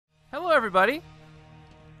Hello, everybody.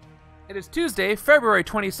 It is Tuesday, February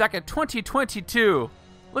 22nd, 2022.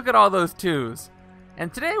 Look at all those twos.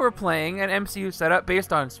 And today we're playing an MCU setup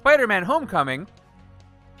based on Spider-Man Homecoming,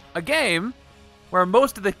 a game where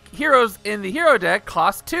most of the heroes in the hero deck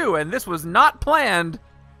cost 2, and this was not planned,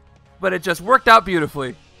 but it just worked out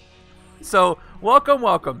beautifully. So, welcome,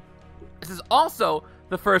 welcome. This is also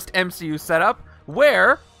the first MCU setup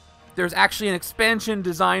where there's actually an expansion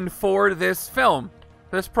designed for this film,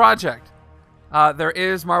 this project. There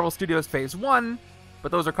is Marvel Studios Phase 1, but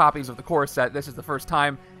those are copies of the core set. This is the first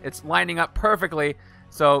time. It's lining up perfectly,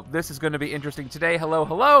 so this is going to be interesting today. Hello,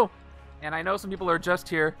 hello. And I know some people are just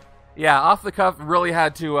here. Yeah, off the cuff, really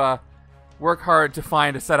had to work hard to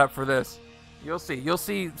find a setup for this. You'll see. You'll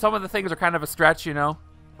see some of the things are kind of a stretch, you know,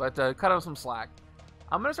 but cut them some slack.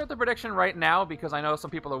 I'm going to start the prediction right now because I know some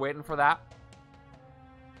people are waiting for that.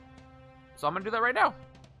 So I'm going to do that right now,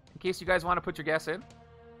 in case you guys want to put your guess in.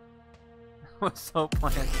 It was so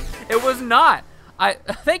planned. It was not.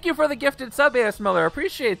 Thank you for the gifted sub, A.S. Miller.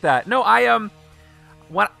 Appreciate that. No, I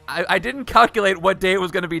didn't calculate what day it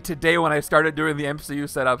was going to be today when I started doing the MCU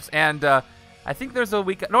setups, and I think there's a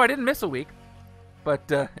week. No, I didn't miss a week,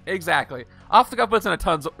 but exactly. Off the cuff puts in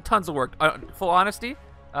tons of work. Full honesty,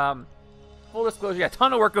 full disclosure, yeah, a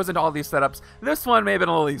ton of work goes into all these setups. This one may have been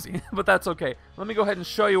a little easy, but that's okay. Let me go ahead and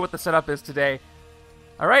show you what the setup is today.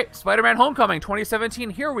 All right, Spider-Man Homecoming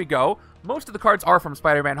 2017. Here we go. Most of the cards are from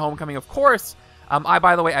Spider-Man Homecoming, of course.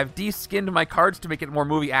 By the way, I've de-skinned my cards to make it more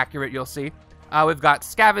movie accurate. You'll see. We've got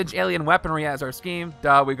Scavenge alien weaponry as our scheme.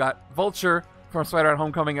 Duh. We've got Vulture from Spider-Man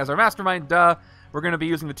Homecoming as our mastermind. Duh. We're going to be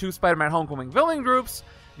using the 2 Spider-Man Homecoming villain groups.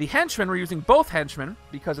 The Henchmen, we're using both Henchmen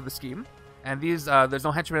because of the scheme. And these, there's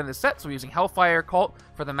no Henchmen in this set, so we're using Hellfire Cult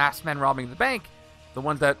for the masked men robbing the bank. The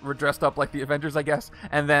ones that were dressed up like the Avengers, I guess.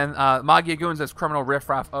 And then Maggia Goons as criminal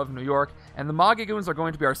riffraff of New York. And the Maggia Goons are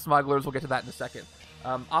going to be our smugglers. We'll get to that in a second.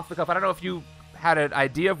 Off the cuff, I don't know if you had an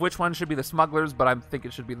idea of which one should be the smugglers, but I think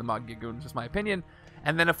it should be the Maggia Goons, just my opinion.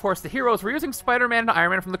 And then, of course, the heroes. We're using Spider-Man and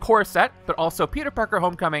Iron Man from the core set, but also Peter Parker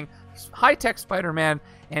Homecoming, high-tech Spider-Man,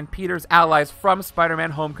 and Peter's allies from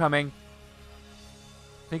Spider-Man Homecoming.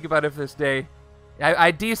 Think about if this day...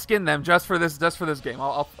 I de-skinned them just for this game.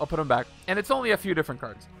 I'll put them back. And it's only a few different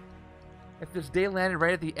cards. If this day landed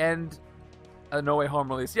right at the end, a No Way Home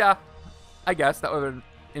release. Yeah, I guess. That would have been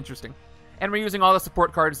interesting. And we're using all the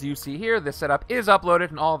support cards you see here. This setup is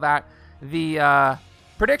uploaded and all that. The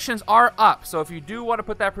predictions are up. So if you do want to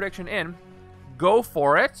put that prediction in, go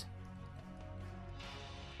for it.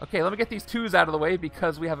 Okay, let me get these 2s out of the way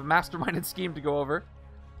because we have a masterminded scheme to go over.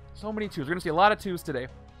 So many 2s. We're going to see a lot of 2s today.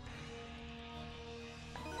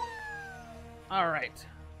 All right.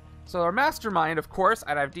 So our mastermind, of course,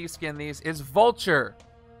 and I've de-skinned these, is Vulture.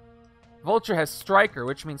 Vulture has Striker,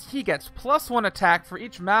 which means he gets +1 attack for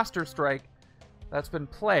each Master Strike that's been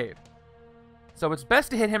played. So it's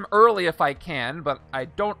best to hit him early if I can, but I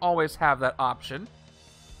don't always have that option.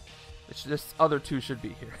 Which this other 2 should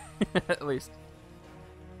be here, at least.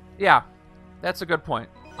 Yeah, that's a good point.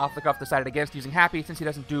 Off the cuff decided against using Happy since he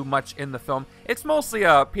doesn't do much in the film. It's mostly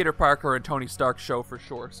a Peter Parker and Tony Stark show for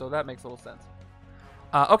sure, so that makes a little sense.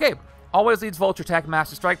 Okay, always leads Vulture attack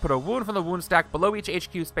Master Strike. Put a wound from the wound stack below each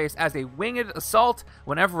HQ space as a winged assault.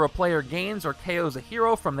 Whenever a player gains or KOs a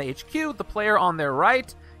hero from the HQ, the player on their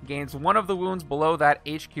right gains 1 of the wounds below that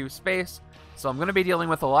HQ space. So I'm going to be dealing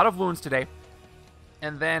with a lot of wounds today.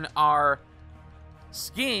 And then our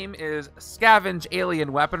scheme is Scavenge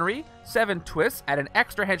alien weaponry, 7 twists, add an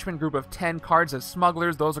extra henchman group of 10 cards as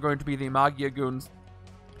smugglers. Those are going to be the Maggia Goons.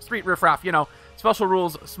 Street riffraff, you know. Special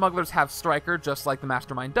rules, smugglers have Striker, just like the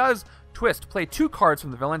Mastermind does. Twist, play 2 cards from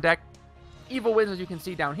the villain deck. Evil wins, as you can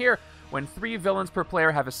see down here, when 3 villains per player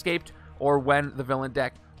have escaped, or when the villain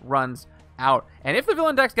deck runs out. And if the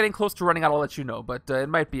villain deck's getting close to running out, I'll let you know, but it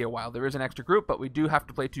might be a while. There is an extra group, but we do have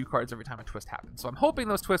to play 2 cards every time a twist happens. So I'm hoping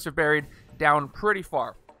those twists are buried down pretty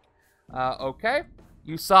far. Okay,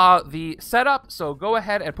 you saw the setup, so go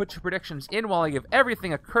ahead and put your predictions in while I give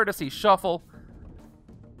everything a courtesy shuffle.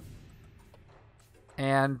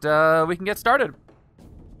 And we can get started.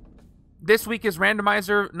 This week is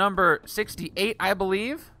randomizer number 68, I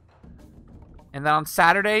believe. And then on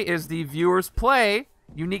Saturday is the viewers play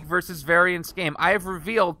unique versus variance game. I have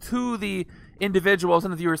revealed to the individuals in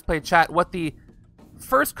the viewers play chat what the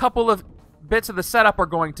first couple of bits of the setup are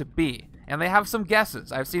going to be. And they have some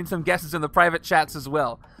guesses. I've seen some guesses in the private chats as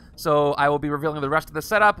well. So I will be revealing the rest of the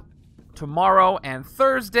setup tomorrow and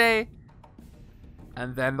Thursday.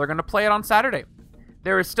 And then they're going to play it on Saturday.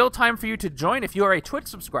 There is still time for you to join if you are a Twitch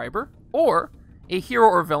subscriber or a hero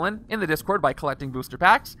or villain in the Discord by collecting booster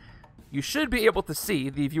packs. you should be able to see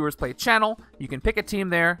the Viewers Play channel. You can pick a team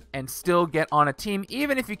there and still get on a team.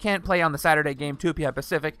 Even if you can't play on the Saturday game, 2 p.m.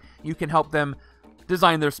 Pacific, you can help them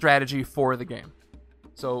design their strategy for the game.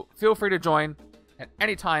 So feel free to join at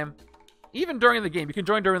any time, even during the game. You can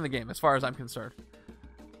join during the game, as far as I'm concerned.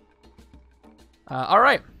 All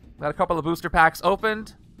right, got a couple of booster packs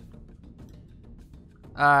opened.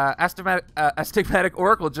 Astigmatic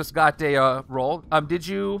Oracle just got a roll. Did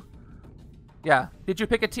you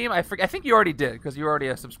pick a team? I think you already did, because you're already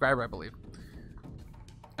a subscriber, I believe.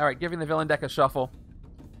 All right, giving the villain deck a shuffle.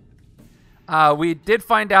 We did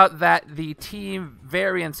find out that the team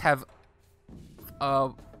variants have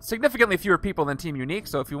significantly fewer people than Team Unique.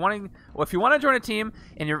 So if you want to join a team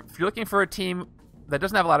and if you're looking for a team that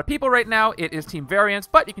doesn't have a lot of people right now, it is Team Variants,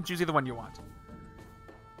 but you can choose either one you want.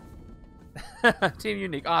 Team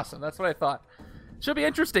Unique, awesome. That's what I thought. Should be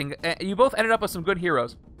interesting. You both ended up with some good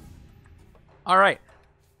heroes. All right.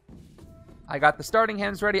 I got the starting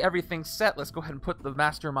hands ready. Everything's set. Let's go ahead and put the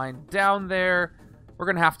Mastermind down there. We're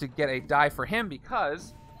going to have to get a die for him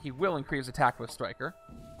because he will increase attack with Striker.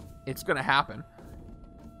 It's going to happen.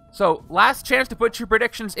 So, last chance to put your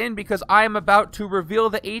predictions in because I am about to reveal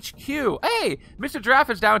the HQ. Hey, Mr. Giraffe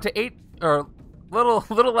is down to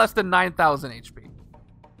little less than 9,000 HP.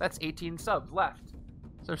 That's 18 subs left.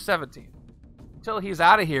 So 17. Until he's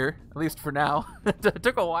out of here, at least for now. It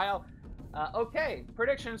took a while. Okay,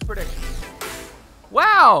 predictions.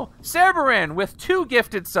 Wow, Cerberin with 2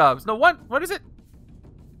 gifted subs. No, what is it?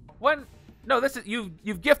 No, this is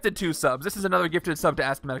you've gifted 2 subs. This is another gifted sub to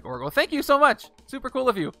Astigmatic Oracle. Thank you so much. Super cool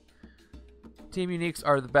of you. Team Uniques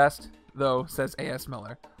are the best, though, says A.S.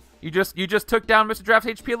 Miller. You just took down Mr. Draft's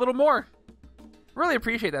HP a little more. Really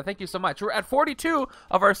appreciate that. Thank you so much. We're at 42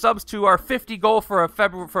 of our subs to our 50 goal for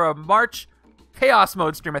a March Chaos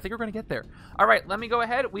Mode stream. I think we're going to get there. All right, let me go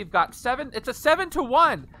ahead. We've got 7. It's a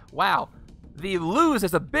 7-1. Wow. The lose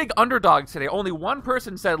is a big underdog today. Only one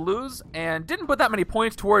person said lose and didn't put that many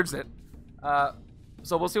points towards it.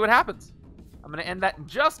 So we'll see what happens. I'm going to end that in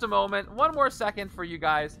just a moment. One more second for you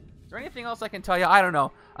guys. Is there anything else I can tell you? I don't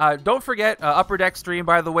know. Don't forget, Upper Deck stream,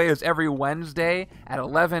 by the way, is every Wednesday at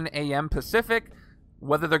 11 a.m. Pacific.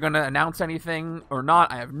 Whether they're going to announce anything or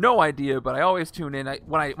not, I have no idea, but I always tune in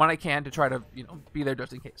when I can to try to, be there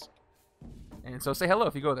just in case. And so say hello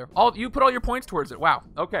if you go there. You put all your points towards it. Wow.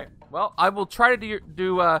 Okay. Well, I will try to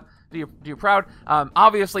do you proud.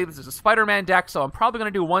 Obviously, this is a Spider-Man deck, so I'm probably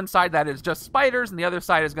going to do one side that is just spiders, and the other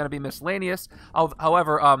side is going to be miscellaneous.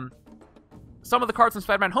 However, some of the cards in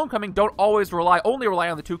Spider-Man Homecoming don't always only rely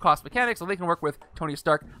on the 2-cost mechanics, so they can work with Tony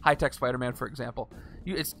Stark, high-tech Spider-Man, for example.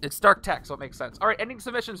 It's Stark tech, so it makes sense. All right, ending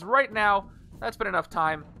submissions right now. That's been enough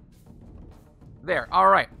time. There. All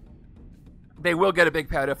right. They will get a big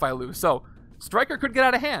pad if I lose. So, Striker could get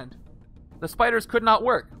out of hand. The spiders could not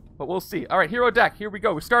work, but we'll see. All right, hero deck. Here we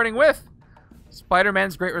go. We're starting with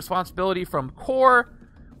Spider-Man's Great Responsibility from Core.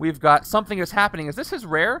 We've got Something Is Happening. Is this his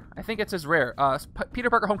rare? I think it's his rare. Peter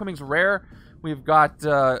Parker Homecoming's rare. We've got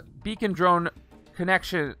Beacon Drone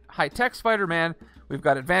Connection High-Tech Spider-Man. We've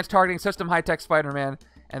got Advanced Targeting System High-Tech Spider-Man.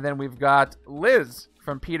 And then we've got Liz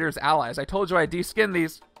from Peter's Allies. I told you I de-skinned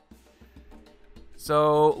these.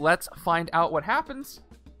 So let's find out what happens.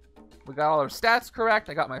 We got all our stats correct.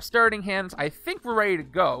 I got my starting hands. I think we're ready to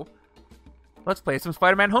go. Let's play some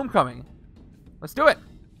Spider-Man Homecoming. Let's do it.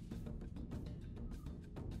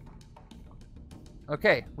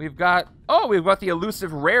 Okay, we've got the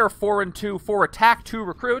elusive rare 4/2, 4 attack, 2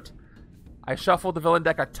 recruit. I shuffled the villain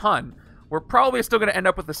deck a ton. We're probably still going to end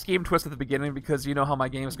up with the scheme twist at the beginning because you know how my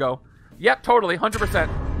games go. Yep, totally, 100%.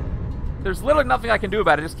 There's literally nothing I can do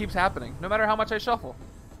about it. It just keeps happening, no matter how much I shuffle.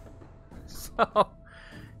 So,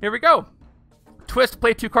 here we go. Twist,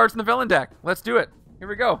 play 2 cards in the villain deck. Let's do it. Here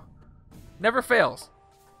we go. Never fails.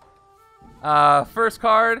 First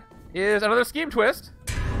card is another scheme twist.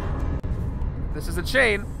 This is a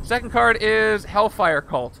chain. Second card is Hellfire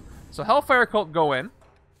Cult. So Hellfire Cult go in.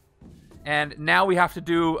 And now we have to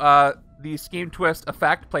do the scheme twist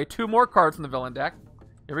effect. Play 2 more cards in the villain deck.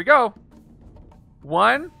 Here we go.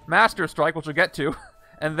 1, Master Strike, which we'll get to.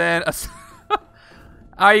 And then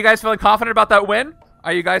are you guys feeling confident about that win?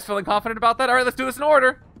 Are you guys feeling confident about that? All right, let's do this in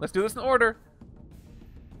order. Let's do this in order.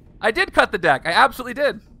 I did cut the deck. I absolutely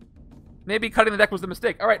did. Maybe cutting the deck was the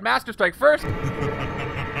mistake. All right, Master Strike first.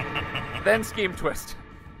 Then Scheme Twist.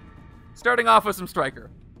 Starting off with some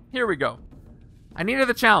Striker. Here we go. I needed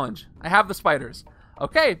the challenge. I have the spiders.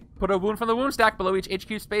 Okay, put a wound from the wound stack below each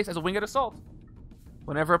HQ space as a winged assault.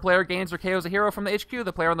 Whenever a player gains or KOs a hero from the HQ,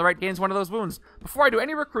 the player on the right gains one of those wounds. Before I do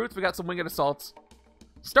any recruits, we got some winged assaults.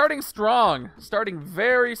 Starting strong. Starting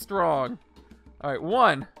very strong. Alright,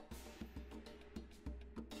 1.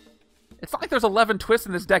 It's not like there's 11 twists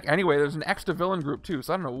in this deck anyway. There's an extra villain group too,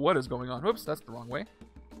 so I don't know what is going on. Whoops, that's the wrong way.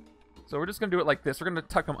 So we're just going to do it like this. We're going to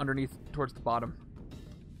tuck them underneath towards the bottom.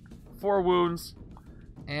 4 wounds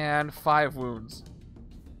and 5 wounds.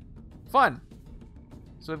 Fun.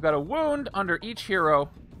 So we've got a wound under each hero.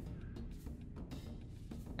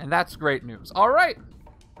 And that's great news. All right.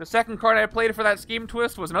 The second card I played for that scheme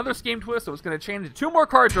twist was another scheme twist. So it's going to change to 2 more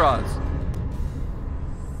card draws.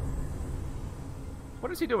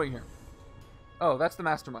 What is he doing here? Oh, that's the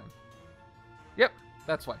Mastermind. Yep,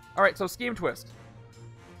 that's why. All right, so scheme twist.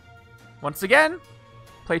 Once again,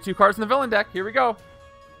 play 2 cards in the villain deck. Here we go.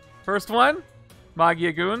 First one,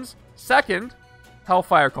 Maggia Goons. Second,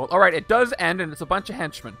 Hellfire Cult. All right, it does end, and it's a bunch of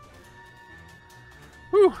henchmen.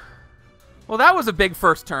 Whew. Well, that was a big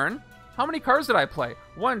first turn. How many cards did I play?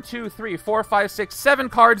 1, 2, 3, 4, 5, 6, 7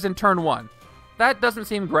 cards in turn 1. That doesn't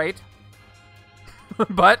seem great.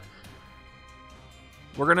 But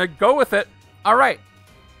we're going to go with it. All right.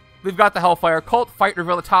 We've got the Hellfire Cult. Fight,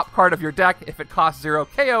 reveal the top card of your deck. If it costs 0,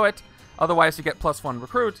 KO it. Otherwise, you get +1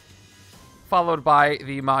 recruit. Followed by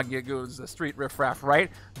the Maggia Goons, the Street Riffraff,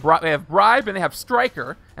 right? They have Bribe, and they have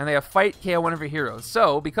Striker, and they have Fight, KO one of your heroes.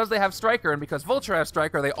 So, because they have Striker, and because Vulture has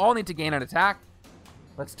Striker, they all need to gain an attack.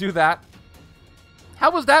 Let's do that.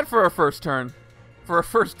 How was that for a first turn? For a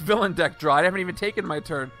first villain deck draw? I haven't even taken my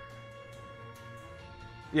turn.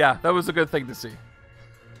 Yeah, that was a good thing to see.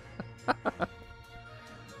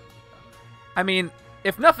 I mean,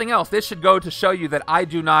 if nothing else, this should go to show you that I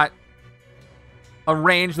do not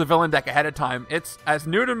arrange the villain deck ahead of time. It's as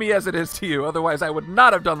new to me as it is to you. Otherwise, I would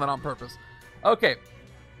not have done that on purpose. Okay.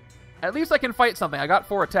 At least I can fight something. I got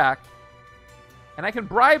 4 attack. And I can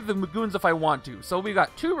bribe the Goons if I want to. So we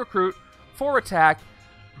got 2 recruit, 4 attack.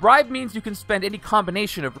 Bribe means you can spend any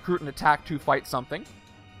combination of recruit and attack to fight something.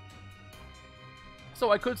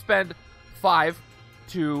 So I could spend 5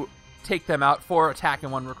 to take them out, 4 attack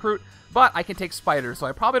and 1 recruit. But I can take spiders, so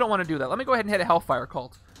I probably don't want to do that. Let me go ahead and hit a Hellfire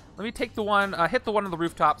Cult. Let me take the one, hit the one on the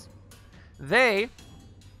rooftops. They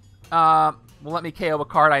will let me KO a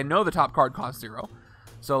card. I know the top card costs 0.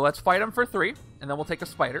 So let's fight them for 3, and then we'll take a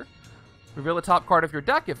spider. Reveal the top card of your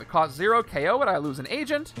deck. If it costs 0, KO it. I lose an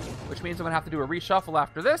agent, which means I'm going to have to do a reshuffle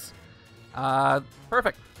after this.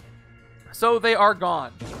 Perfect. So they are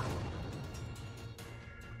gone.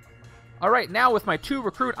 All right, now with my 2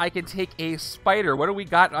 recruit, I can take a spider. What do we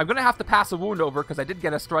got? I'm going to have to pass a wound over because I did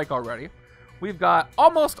get a strike already. We've got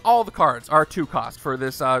almost all the cards are 2 cost for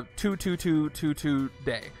this 2/2/2/2/2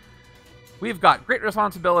 day. We've got Great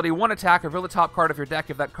Responsibility, 1 attack, reveal the top card of your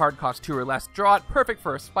deck. If that card costs 2 or less, draw it. Perfect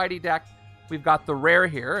for a Spidey deck. We've got the rare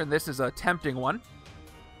here, and this is a tempting one.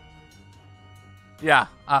 Yeah,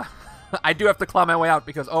 I do have to claw my way out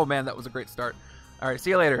because, oh man, that was a great start. All right,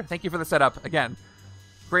 see you later. Thank you for the setup. Again,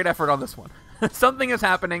 great effort on this one. Something is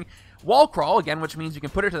happening. Wall Crawl, again, which means you can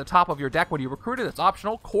put it to the top of your deck when you recruit it. It's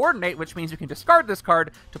optional. Coordinate, which means you can discard this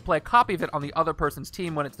card to play a copy of it on the other person's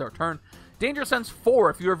team when it's their turn. Danger Sense 4.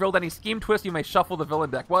 If you revealed any scheme twist, you may shuffle the villain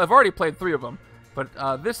deck. Well, I've already played 3 of them,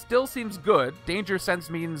 but this still seems good. Danger Sense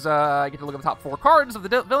means I get to look at the top 4 cards of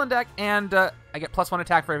the villain deck, and I get +1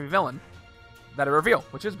 attack for every villain that I reveal,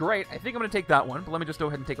 which is great. I think I'm going to take that one, but let me just go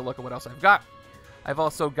ahead and take a look at what else I've got. I've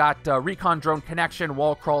also got Recon Drone Connection,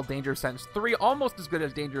 Wall Crawl, Danger Sense 3, almost as good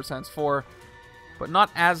as Danger Sense 4, but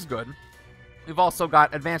not as good. We've also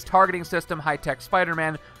got Advanced Targeting System, High-Tech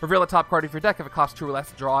Spider-Man, reveal the top card of your deck. If it costs 2 or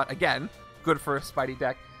less, draw it. Again, good for a Spidey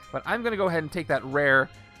deck, but I'm going to go ahead and take that rare,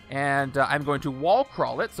 and I'm going to Wall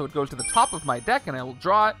Crawl it, so it goes to the top of my deck, and I will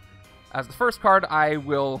draw it. As the first card, I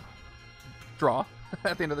will draw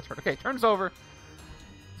at the end of the turn. Okay, turn's over.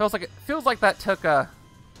 Feels like that took an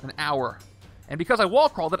hour. And because I wall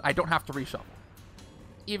crawled it, I don't have to reshuffle.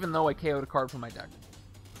 Even though I KO'd a card from my deck.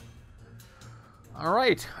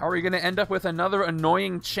 Alright, are we going to end up with another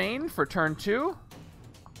annoying chain for turn 2?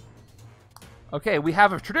 Okay, we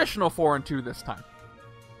have a traditional 4 and 2 this time.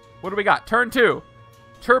 What do we got? Turn 2.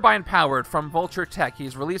 Turbine powered from Vulture Tech.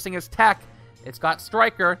 He's releasing his tech. It's got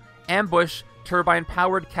Striker, Ambush, Turbine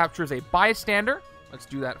powered, captures a bystander. Let's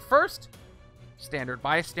do that first. Standard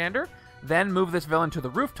bystander. Then move this villain to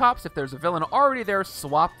the rooftops. If there's a villain already there,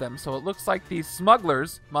 swap them. So it looks like these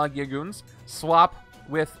smugglers, Maggia Goons, swap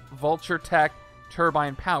with Vulture Tech,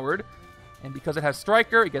 Turbine powered. And because it has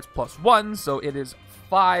Striker, it gets +1, so it is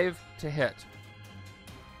 5 to hit.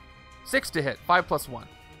 6 to hit, 5 + 1.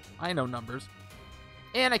 I know numbers.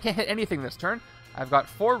 And I can't hit anything this turn. I've got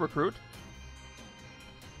 4 recruit.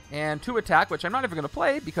 And 2 attack, which I'm not even going to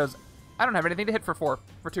play because I don't have anything to hit for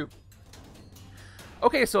 2.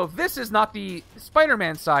 Okay, so if this is not the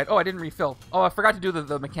Spider-Man side... Oh, I didn't refill. Oh, I forgot to do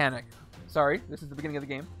the mechanic. Sorry, this is the beginning of the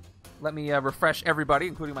game. Let me refresh everybody,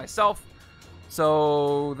 including myself.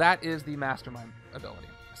 So that is the Mastermind ability.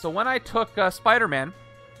 So when I took Spider-Man,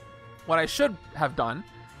 what I should have done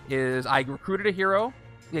is I recruited a hero.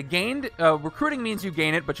 You gained... recruiting means you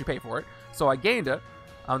gain it, but you pay for it. So I gained it.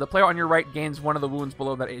 The player on your right gains one of the wounds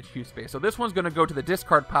below that HQ space. So this one's going to go to the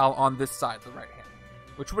discard pile on this side, the right hand,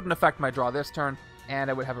 which wouldn't affect my draw this turn, and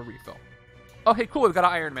I would have a refill. Oh, hey, cool, we've got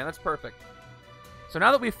an Iron Man. That's perfect. So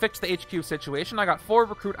now that we've fixed the HQ situation, I got 4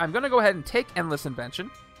 recruit. I'm going to go ahead and take Endless Invention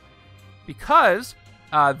because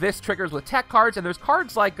this triggers with tech cards, and there's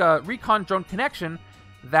cards like Recon Drone Connection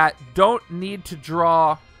that don't need to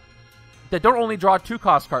draw... that don't only draw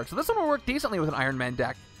 2-cost cards. So this one will work decently with an Iron Man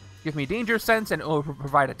deck. Give me Danger Sense, and it will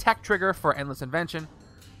provide a tech trigger for Endless Invention.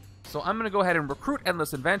 So I'm going to go ahead and recruit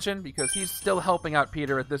Endless Invention because he's still helping out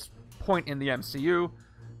Peter at this point in the MCU.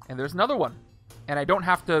 And there's another one. And I don't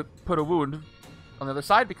have to put a wound on the other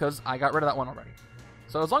side because I got rid of that one already.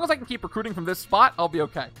 So as long as I can keep recruiting from this spot, I'll be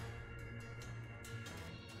okay.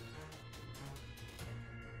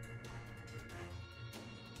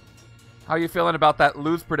 How are you feeling about that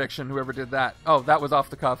lose prediction, whoever did that? Oh, that was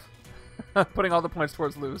off the cuff. Putting all the points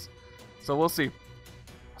towards lose. So we'll see.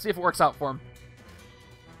 See if it works out for him.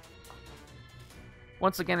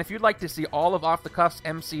 Once again, if you'd like to see all of Off the Cuff's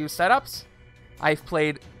MCU setups, I've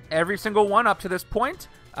played every single one up to this point.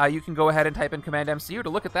 You can go ahead and type in Command MCU to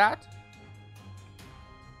look at that.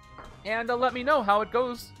 And let me know how it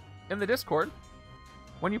goes in the Discord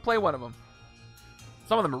when you play one of them.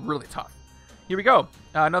 Some of them are really tough. Here we go.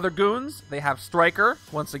 Another Goons. They have Striker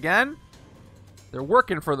once again. They're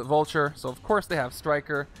working for the Vulture, so of course they have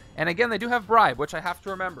Striker. And again, they do have Bribe, which I have to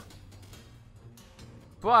remember.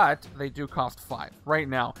 But they do cost 5 right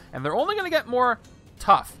now. And they're only going to get more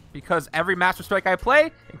tough because every Master Strike I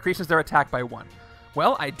play increases their attack by 1.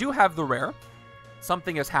 Well, I do have the rare.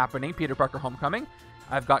 Something is happening. Peter Parker Homecoming.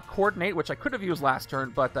 I've got Coordinate, which I could have used last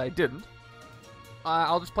turn, but I didn't.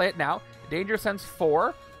 I'll just play it now. Danger Sense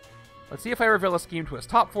 4. Let's see if I reveal a Scheme Twist.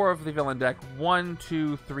 Top 4 of the villain deck. 1,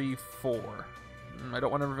 2, 3, 4. I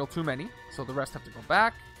don't want to reveal too many, so the rest have to go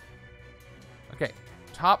back. Okay,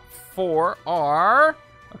 top 4 are...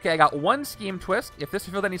 Okay, I got 1 Scheme Twist. If this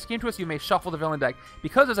revealed any Scheme Twist, you may shuffle the villain deck.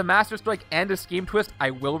 Because there's a Master Strike and a Scheme Twist,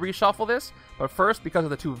 I will reshuffle this. But first, because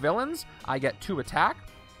of the 2 villains, I get 2 attack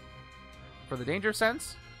for the Danger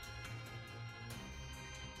Sense.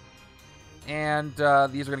 And these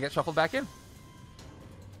are going to get shuffled back in.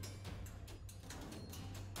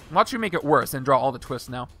 Watch you make it worse and draw all the twists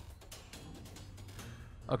now.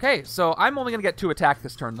 Okay, so I'm only going to get 2 attack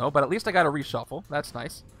this turn, though, but at least I got a reshuffle. That's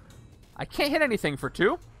nice. I can't hit anything for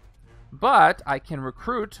 2, but I can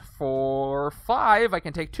recruit for 5. I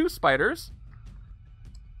can take 2 spiders.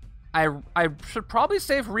 I should probably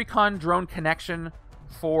save Recon Drone Connection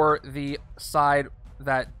for the side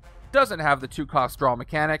that doesn't have the 2-cost draw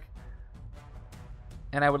mechanic.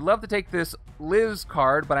 And I would love to take this Liz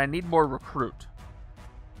card, but I need more recruit.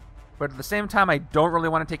 But at the same time, I don't really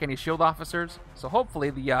want to take any shield officers. So hopefully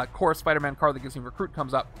the core Spider-Man card that gives me recruit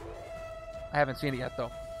comes up. I haven't seen it yet,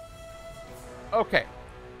 though. Okay.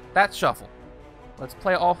 That's shuffle. Let's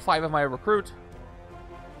play all 5 of my recruit.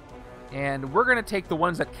 And we're going to take the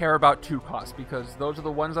ones that care about 2 costs, because those are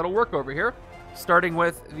the ones that'll work over here. Starting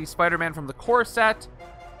with the Spider-Man from the core set.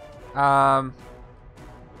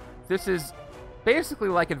 This is basically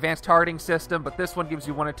like advanced targeting system, but this one gives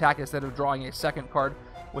you 1 attack instead of drawing a second card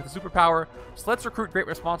with a superpower. So let's recruit Great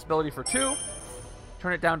Responsibility for 2.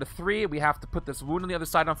 Turn it down to 3. We have to put this wound on the other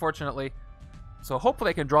side, unfortunately. So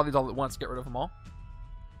hopefully I can draw these all at once, get rid of them all.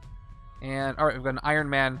 And, alright, we've got an Iron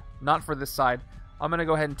Man, not for this side. I'm going to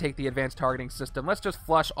go ahead and take the advanced targeting system. Let's just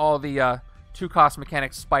flush all the 2-cost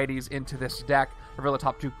mechanics Spideys into this deck. Reveal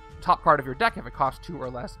the top card of your deck if it costs 2 or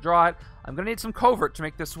less. Draw it. I'm going to need some covert to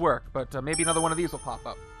make this work, but maybe another one of these will pop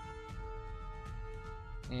up.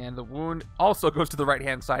 And the wound also goes to the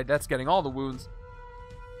right-hand side. That's getting all the wounds.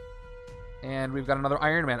 And we've got another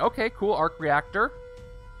Iron Man. Okay, cool. Arc Reactor.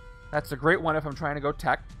 That's a great one if I'm trying to go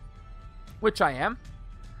tech, which I am.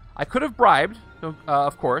 I could have bribed,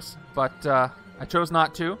 of course, but I chose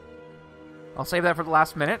not to. I'll save that for the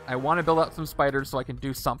last minute. I want to build up some spiders so I can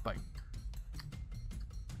do something.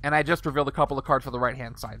 And I just revealed a couple of cards for the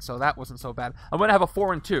right-hand side, so that wasn't so bad. I'm going to have a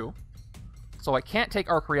 4 and 2, so I can't take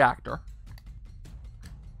Arc Reactor.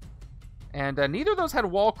 And neither of those had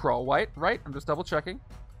Wall Crawl, right? I'm just double-checking.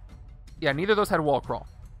 Yeah, neither of those had Wall Crawl.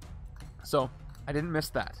 So, I didn't miss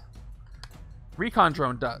that. Recon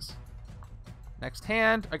Drone does. Next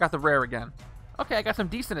hand, I got the rare again. Okay, I got some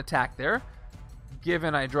decent attack there,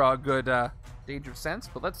 given I draw a good Danger Sense.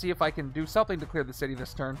 But let's see if I can do something to clear the city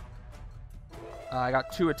this turn. I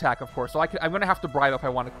got 2 attack, of course, so I'm going to have to bribe if I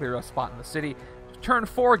want to clear a spot in the city. turn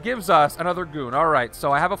 4 gives us another goon. Alright,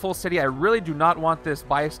 so I have a full city. I really do not want this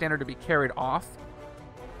bystander to be carried off.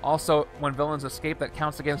 Also, when villains escape, that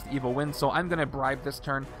counts against the evil wind, so I'm going to bribe this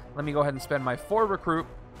turn. Let me go ahead and spend my 4 recruit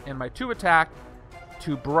and my 2 attack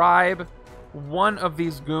to bribe one of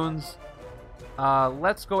these goons.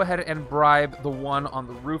 Let's go ahead and bribe the one on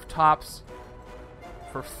the rooftops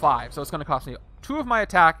for 5. So it's going to cost me 2 of my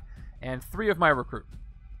attack and 3 of my recruit.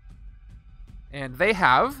 And they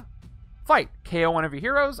have fight. KO one of your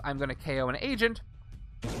heroes. I'm going to KO an agent.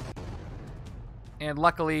 And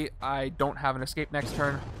luckily, I don't have an escape next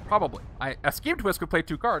turn. Probably. A Scheme Twist could play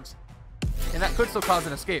 2 cards. And that could still cause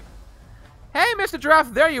an escape. Hey, Mr.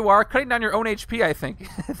 Giraffe, there you are. Cutting down your own HP, I think.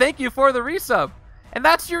 Thank you for the resub. And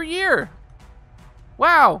that's your year.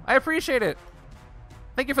 Wow, I appreciate it.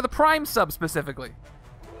 Thank you for the Prime sub specifically.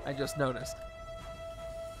 I just noticed.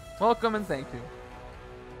 Welcome and thank you.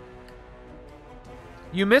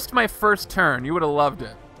 You missed my first turn. You would have loved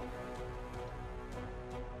it.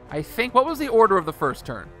 I think, what was the order of the first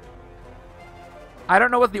turn? I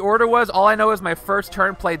don't know what the order was. All I know is my first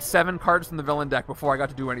turn played 7 cards from the villain deck before I got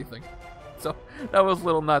to do anything. So, that was a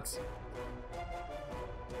little nuts.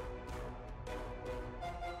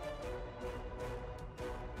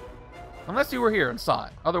 Unless you were here and saw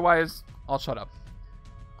it. Otherwise, I'll shut up.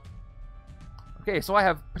 Okay, so I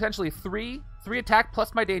have potentially 3 attack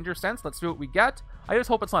plus my danger sense. Let's see what we get. I just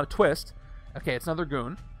hope it's not a twist. Okay, it's another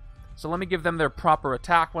goon. So let me give them their proper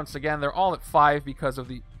attack once again. They're all at 5 because of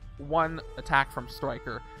the 1 attack from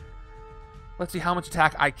Striker. Let's see how much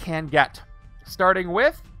attack I can get. Starting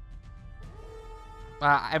with...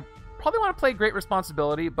 I probably want to play Great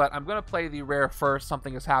Responsibility, but I'm going to play the rare first.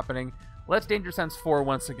 Something is happening. Let's Danger Sense 4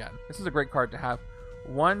 once again. This is a great card to have.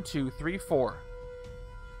 1, 2, 3, 4.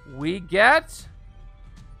 We get...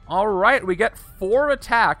 Alright, we get 4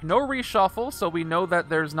 attack. No reshuffle, so we know that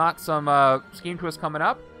there's not some Scheme Twist coming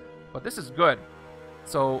up. But this is good.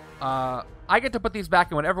 So, I get to put these back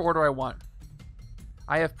in whatever order I want.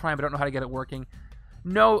 I have Prime, but I don't know how to get it working.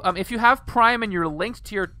 No, if you have Prime and you're linked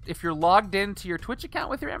to your... If you're logged into your Twitch account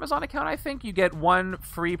with your Amazon account, I think, you get 1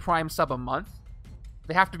 free Prime sub a month.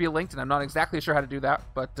 They have to be linked, and I'm not exactly sure how to do that,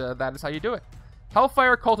 but that is how you do it.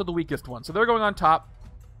 Hellfire Cult are the weakest one, so they're going on top.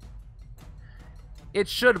 It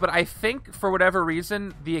should, but I think, for whatever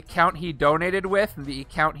reason, the account he donated with and the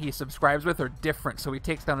account he subscribes with are different, so he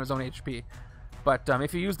takes down his own HP. But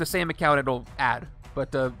if you use the same account, it'll add.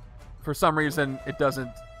 But for some reason, it doesn't.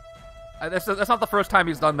 That's not the first time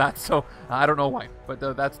he's done that, so I don't know why. But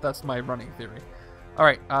that's my running theory. All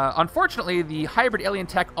right. Unfortunately, the hybrid alien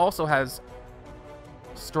tech also has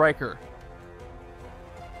Striker.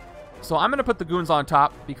 So I'm going to put the goons on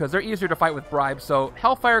top because they're easier to fight with bribes. So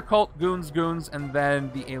Hellfire Cult, goons, and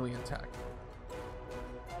then the alien tech.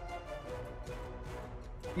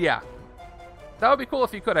 Yeah. That would be cool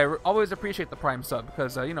if you could. I always appreciate the Prime sub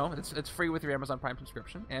because, you know, it's free with your Amazon Prime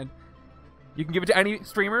subscription. And you can give it to any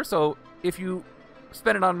streamer. So if you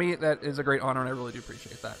spend it on me, that is a great honor, and I really do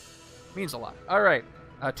appreciate that. It means a lot. All right.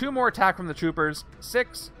 2 more attack from the troopers.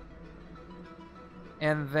 6.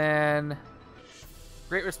 And then...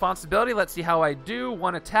 Great Responsibility. Let's see how I do.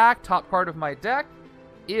 1 attack. Top card of my deck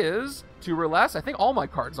is 2 or less. I think all my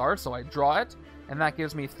cards are, so I draw it. And that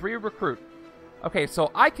gives me 3 recruit. Okay,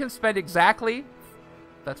 so I can spend exactly...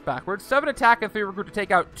 That's backwards. 7 attack and 3 recruit to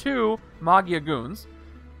take out 2 Maggia Goons.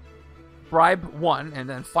 Bribe 1 and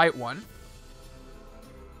then fight 1.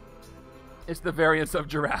 It's the variance of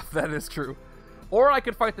Giraffe. That is true. Or I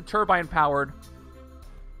could fight the Turbine Powered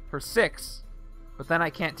for 6. But then I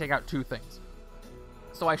can't take out 2 things.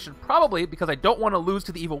 So I should probably, because I don't want to lose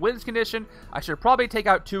to the Evil Winds condition, I should probably take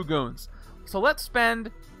out 2 goons. So let's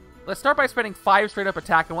start by spending 5 straight up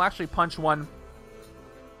attack, and we'll actually punch 1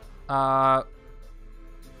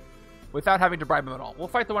 without having to bribe him at all. We'll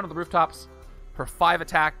fight the one on the rooftops for 5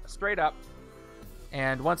 attack straight up.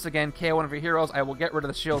 And once again, KO one of your heroes. I will get rid of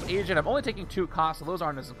the shield agent. I'm only taking 2 costs, so those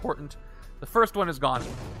aren't as important. The first one is gone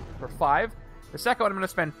for 5. The second one, I'm going to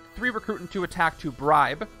spend 3 recruit and 2 attack to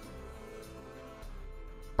bribe.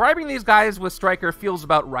 Bribing these guys with Striker feels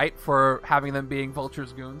about right for having them being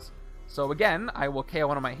Vulture's goons. So again, I will KO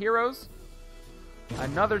one of my heroes,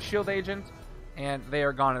 another shield agent, and they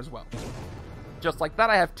are gone as well. Just like that,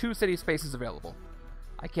 I have 2 city spaces available.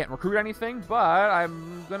 I can't recruit anything, but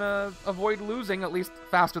I'm gonna avoid losing at least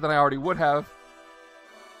faster than I already would have.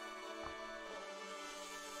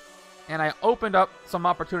 And I opened up some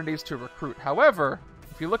opportunities to recruit. However,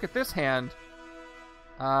 if you look at this hand,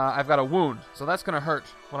 I've got a wound, so that's going to hurt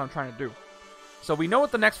what I'm trying to do. So we know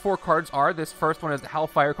what the next 4 cards are. This first one is the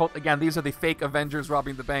Hellfire Cult. Again, these are the fake Avengers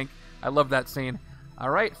robbing the bank. I love that scene.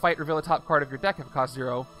 Alright, fight, reveal the top card of your deck. If it costs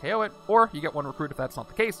 0, KO it. Or you get 1 recruit if that's not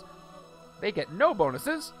the case. They get no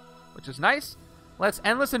bonuses, which is nice. Let's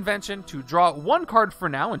Endless Invention to draw 1 card for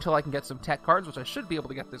now until I can get some tech cards, which I should be able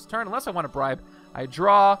to get this turn. Unless I want to bribe, I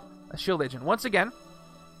draw a Shield Agent. Once again,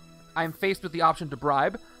 I'm faced with the option to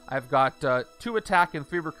bribe. I've got 2 attack and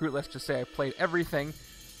 3 recruit. Let's just say I played everything,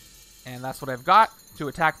 and that's what I've got. 2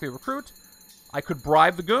 attack, 3 recruit. I could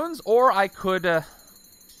bribe the goons, or I could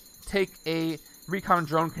take a Recon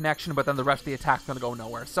Drone connection, but then the rest of the attack's going to go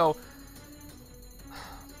nowhere. So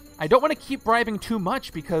I don't want to keep bribing too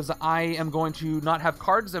much because I am going to not have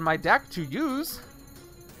cards in my deck to use.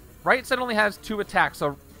 Right side only has 2 attacks,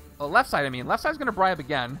 so left side, left side's going to bribe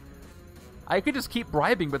again. I could just keep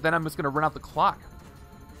bribing, but then I'm just going to run out the clock.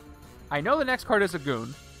 I know the next card is a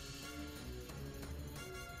goon.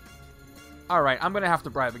 Alright, I'm going to have to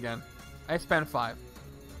bribe again. I spend 5.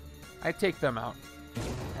 I take them out.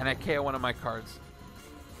 And I KO one of my cards.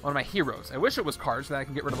 One of my heroes. I wish it was cards so that I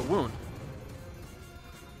can get rid of the wound.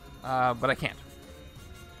 But I can't.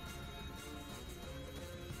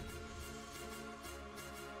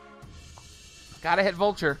 Gotta hit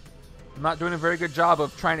Vulture. I'm not doing a very good job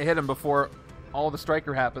of trying to hit him before all the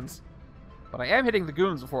Striker happens. But I am hitting the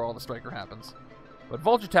goons before all the Striker happens. But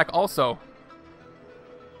Vulture Tech also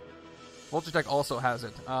has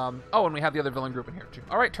it. Oh, and we have the other villain group in here too.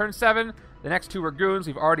 Alright, turn 7. The next 2 are goons.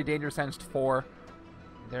 We've already Danger Sensed 4.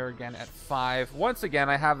 They're again at 5. Once again,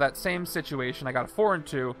 I have that same situation. I got a 4 and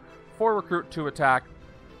 2. 4 recruit, 2 attack.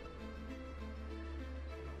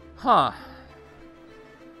 Huh.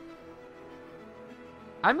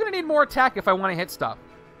 I'm going to need more attack if I want to hit stuff.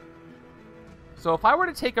 So if I were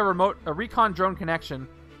to take a Recon Drone connection...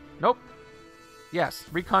 Nope. Yes,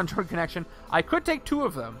 Recon Drone connection. I could take 2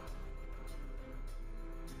 of them.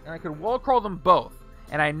 And I could wall crawl them both.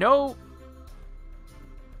 And I know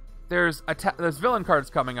there's villain cards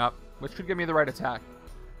coming up, which could give me the right attack.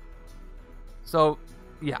 So,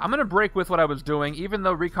 yeah, I'm going to break with what I was doing, even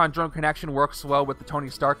though Recon Drone connection works well with the Tony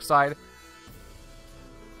Stark side.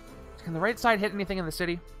 Can the right side hit anything in the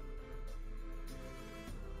city?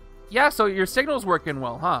 Yeah, so your signal's working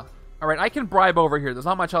well, huh? Alright, I can bribe over here. There's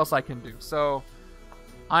not much else I can do. So,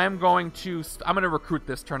 I'm going to recruit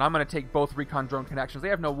this turn. I'm going to take both Recon Drone connections. They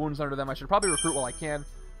have no wounds under them. I should probably recruit while I can.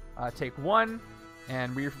 Take 1,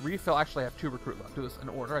 and refill. Actually, I have 2 recruit left. Do this in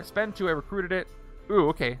order. I spend 2, I recruited it. Ooh,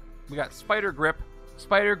 okay. We got Spider Grip.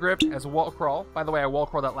 Spider Grip as a wall crawl. By the way, I wall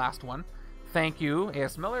crawled that last one. Thank you,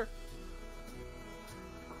 A.S. Miller.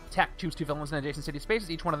 Attack, choose 2 villains in adjacent city spaces.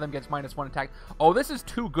 Each one of them gets -1 attack. Oh, this is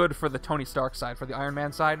too good for the Tony Stark side, for the Iron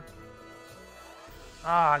Man side.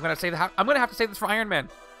 I'm gonna have to say this for Iron Man.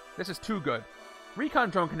 This is too good. Recon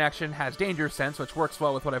Drone connection has Danger Sense, which works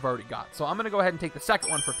well with what I've already got. So I'm gonna go ahead and take the second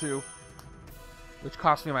one for 2, which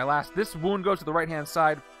cost me my last. This wound goes to the right-hand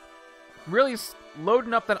side. Really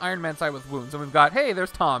loading up that Iron Man side with wounds. And we've got, hey,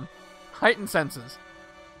 there's Tom. Heightened Senses.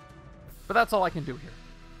 But that's all I can do here.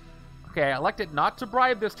 Okay, I elected not to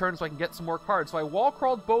bribe this turn so I can get some more cards. So I wall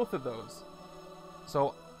crawled both of those.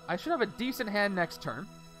 So I should have a decent hand next turn.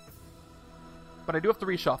 But I do have to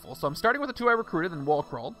reshuffle. So I'm starting with the 2 I recruited and wall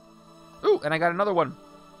crawled. Ooh, and I got another one.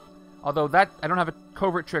 Although that I don't have a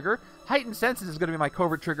covert trigger. Heightened Senses is going to be my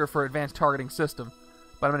covert trigger for advanced targeting system.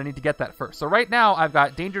 But I'm going to need to get that first. So right now I've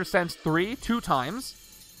got Danger Sense 3 2 times.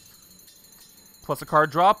 Plus a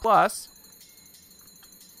card draw plus.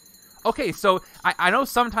 Okay, so I know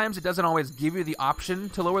sometimes it doesn't always give you the option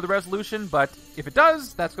to lower the resolution, but if it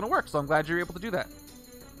does, that's going to work, so I'm glad you're able to do that.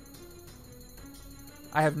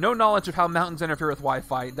 I have no knowledge of how mountains interfere with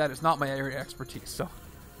Wi-Fi. That is not my area of expertise, so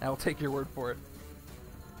I will take your word for it.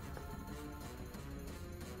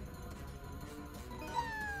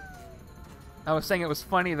 I was saying it was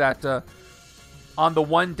funny that on the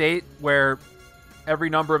one date where every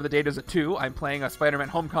number of the date is a 2, I'm playing a Spider-Man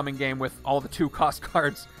Homecoming game with all the 2-cost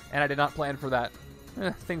cards, and I did not plan for that.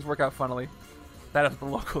 Things work out funnily. That is what the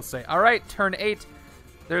locals say. Alright, turn 8.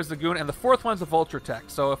 There's the Goon, and the 4th one's a Vulture Tech.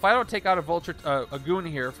 So if I don't take out a Goon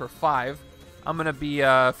here for 5, I'm going to be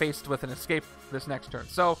faced with an escape this next turn.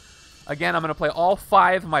 So, again, I'm going to play all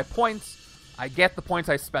 5 of my points. I get the points,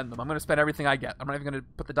 I spend them. I'm going to spend everything I get. I'm not even going to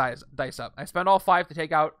put the dice up. I spend all 5 to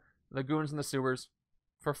take out the Goons in the sewers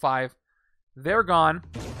for 5. They're gone.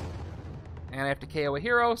 And I have to KO a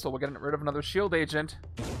hero, so we'll get rid of another shield agent.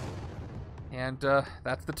 And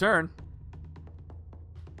that's the turn.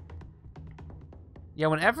 Yeah,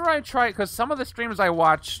 whenever I try, because some of the streams I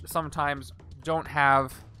watch sometimes don't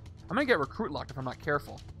have... I'm going to get recruit locked if I'm not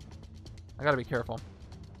careful. I got to be careful.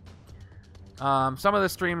 Some of the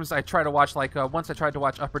streams I try to watch, like once I tried to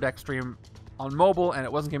watch Upper Deck stream on mobile, and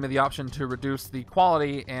it wasn't giving me the option to reduce the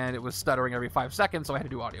quality, and it was stuttering every 5 seconds, so I had to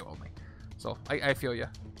do audio only. So, I feel you.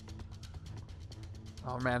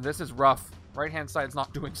 Oh man, this is rough. Right-hand side's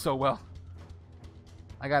not doing so well.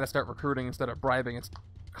 I gotta start recruiting instead of bribing. It's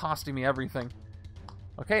costing me everything.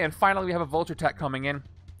 Okay, and finally we have a Vulture tech coming in.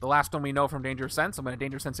 The last one we know from Danger Sense. I'm going to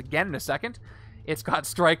Danger Sense again in a second. It's got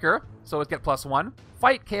Striker, so let's get +1.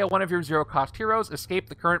 Fight, KO one of your 0-cost heroes. Escape,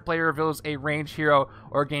 the current player reveals a ranged hero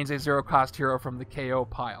or gains a 0-cost hero from the KO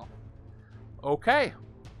pile. Okay.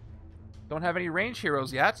 Don't have any range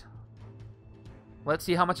heroes yet. Let's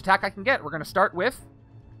see how much attack I can get. We're going to start with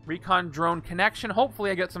Recon Drone Connection. Hopefully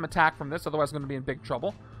I get some attack from this, otherwise I'm going to be in big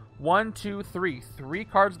trouble. 1, 2, 3. 3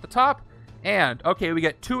 cards at the top. And, okay, we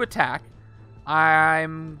get 2 attack.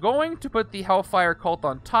 I'm going to put the Hellfire Cult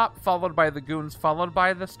on top, followed by the Goons, followed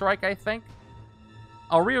by the Strike, I think.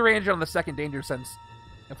 I'll rearrange it on the second Danger Sense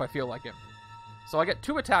if I feel like it. So I get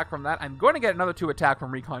 2 attack from that. I'm going to get another 2 attack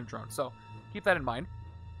from Recon Drone, so keep that in mind.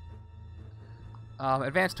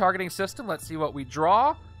 Advanced Targeting System, let's see what we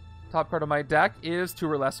draw. Top card of my deck is 2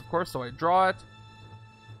 or less, of course, so I draw it.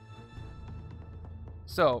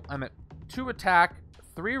 So I'm at 2 attack,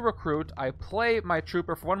 3 recruit. I play my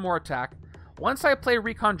Trooper for 1 more attack. Once I play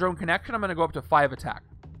Recon Drone Connection, I'm going to go up to 5 attack.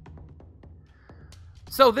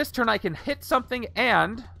 So this turn I can hit something,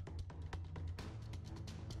 and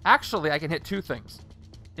actually I can hit 2 things.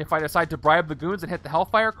 If I decide to bribe the Goons and hit the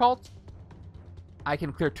Hellfire Cult, I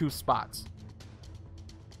can clear 2 spots.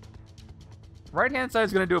 Right-hand side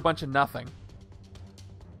is going to do a bunch of nothing.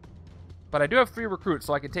 But I do have 3 recruits,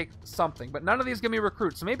 so I can take something. But none of these give me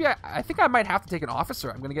recruits, so maybe I think I might have to take an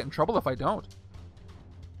officer. I'm going to get in trouble if I don't.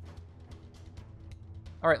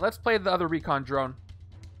 Alright, let's play the other Recon Drone.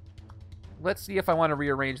 Let's see if I want to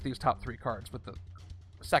rearrange these top 3 cards with the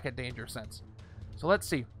second Danger Sense. So let's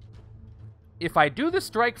see. If I do the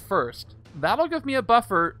Strike first, that'll give me a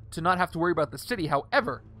buffer to not have to worry about the city.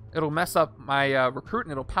 However, it'll mess up my recruit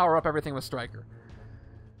and it'll power up everything with Striker.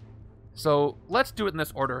 So let's do it in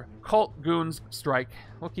this order. Cult, Goons, Strike.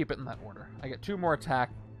 We'll keep it in that order. I get 2 more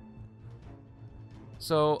attack.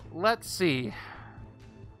 So let's see.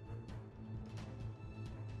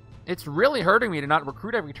 It's really hurting me to not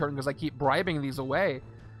recruit every turn because I keep bribing these away.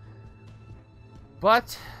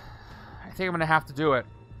 But I think I'm going to have to do it.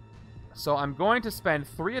 So I'm going to spend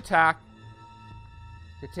 3 attack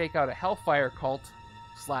to take out a Hellfire Cult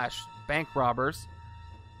 / Bank Robbers.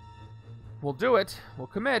 We'll do it. We'll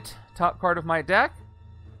commit. Top card of my deck.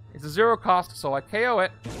 It's a 0 cost, so I KO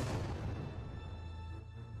it.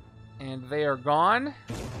 And they are gone.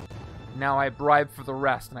 Now I bribe for the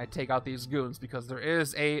rest, and I take out these Goons, because there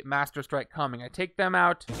is a Master Strike coming. I take them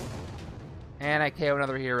out, and I KO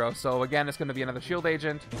another hero. So again, it's going to be another Shield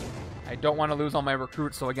Agent. I don't want to lose all my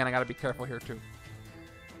recruits, so again, I got to be careful here too.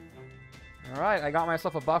 Alright, I got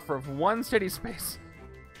myself a buffer of 1 city space.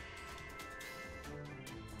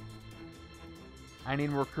 I need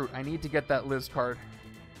recruit. I need to get that Liz card.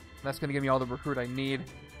 That's going to give me all the recruit I need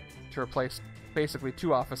to replace basically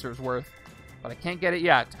 2 officers worth. But I can't get it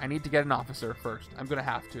yet. I need to get an officer first. I'm going to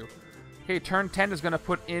have to. Okay, turn 10 is going to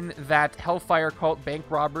put in that Hellfire Cult Bank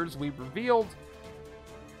Robbers we revealed.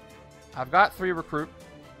 I've got 3 recruit.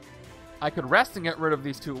 I could rest and get rid of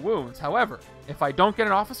these 2 wounds. However, if I don't get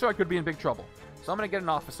an officer, I could be in big trouble. So I'm going to get an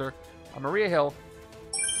officer. A Maria Hill.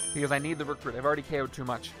 Because I need the recruit. I've already KO'd too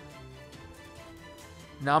much.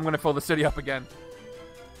 Now I'm going to fill the city up again.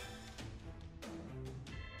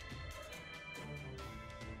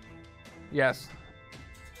 Yes.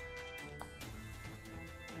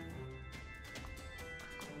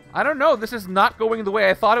 I don't know. This is not going the way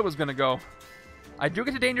I thought it was going to go. I do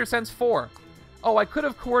get to Danger Sense 4. Oh, I could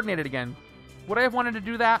have coordinated again. Would I have wanted to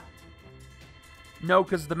do that? No,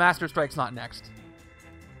 because the Master Strike's not next.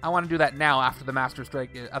 I want to do that now after the Master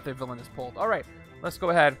Strike, after the villain is pulled. All right, let's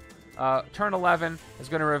go ahead. Turn 11 is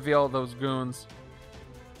going to reveal those Goons.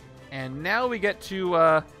 And now we get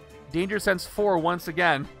to Danger Sense 4 once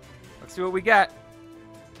again. Let's see what we get.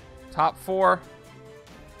 Top 4.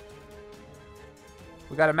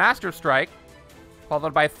 We got a Master Strike,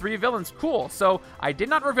 followed by 3 villains. Cool. So I did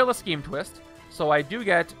not reveal a Scheme Twist, so I do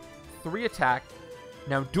get 3 attack.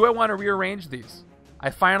 Now, do I want to rearrange these? I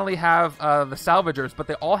finally have the Scavengers, but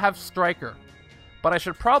they all have Striker. But I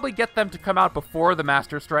should probably get them to come out before the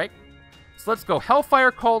Master Strike. So let's go Hellfire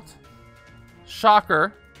Cult,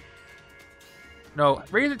 Shocker. No,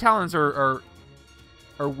 Razor Talons are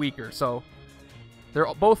weaker, so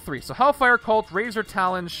they're both 3. So Hellfire Cult, Razor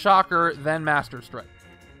Talon, Shocker, then Master Strike.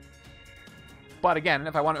 But again,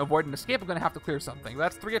 if I want to avoid an escape, I'm going to have to clear something.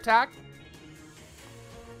 That's 3 attack.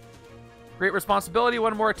 Great Responsibility,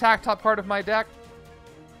 1 more attack, top card of my deck.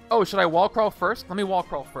 Oh, should I wall crawl first? Let me wall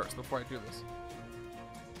crawl first before I do this.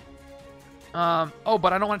 Oh,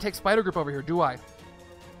 but I don't want to take Spider Grip over here, do I?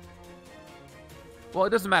 Well, it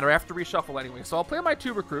doesn't matter. I have to reshuffle anyway. So I'll play my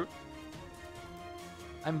 2 recruit.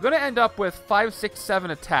 I'm going to end up with 5, 6,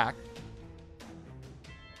 7 attack.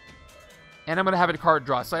 And I'm going to have a card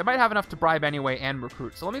draw. So I might have enough to bribe anyway and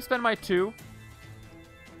recruit. So let me spend my 2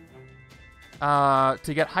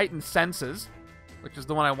 to get Heightened Senses, which is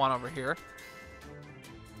the one I want over here.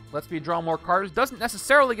 Lets me draw more cards. Doesn't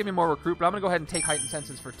necessarily give me more recruit, but I'm going to go ahead and take Heightened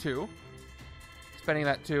Senses for 2. Spending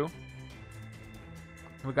that 2. And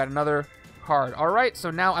we've got another card. All right,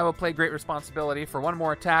 so now I will play Great Responsibility for 1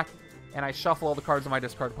 more attack, and I shuffle all the cards in my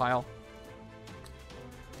discard pile.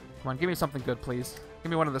 Come on, give me something good, please. Give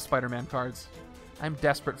me one of the Spider-Man cards. I'm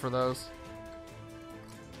desperate for those.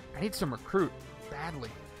 I need some recruit badly.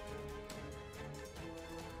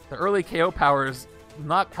 The early KO powers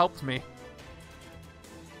not helped me.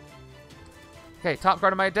 Okay, top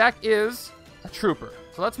card of my deck is a Trooper.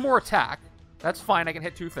 So that's more attack. That's fine, I can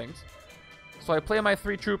hit 2 things. So I play my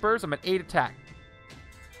 3 Troopers, I'm at 8 attack.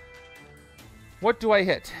 What do I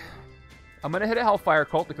hit? I'm going to hit a Hellfire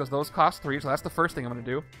Cult because those cost 3, so that's the first thing I'm going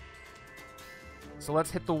to do. So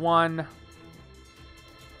let's hit the one.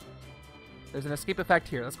 There's an escape effect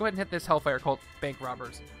here. Let's go ahead and hit this Hellfire Cult Bank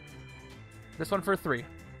Robbers. This one for 3.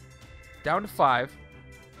 Down to 5.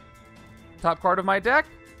 Top card of my deck.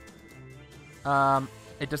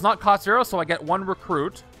 It does not cost 0, so I get 1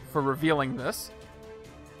 recruit for revealing this.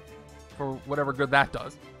 For whatever good that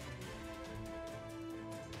does.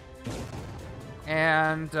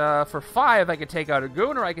 And for 5, I could take out a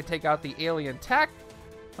Goon, or I could take out the Alien Tech.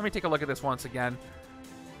 Let me take a look at this once again.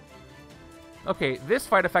 Okay, this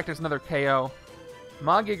fight effect is another KO.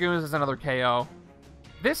 Maggia Goons is another KO.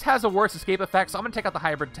 This has a worse escape effect, so I'm going to take out the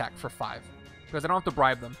Hybrid Tech for 5. Because I don't have to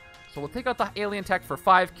bribe them. So we'll take out the Alien Tech for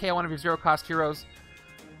 5, KO one of your 0-cost heroes.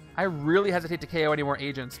 I really hesitate to KO any more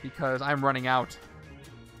agents because I'm running out.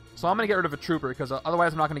 So I'm going to get rid of a Trooper because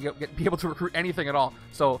otherwise I'm not going to be able to recruit anything at all.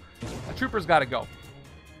 So a Trooper's got to go.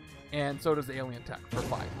 And so does the Alien Tech for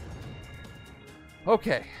 5.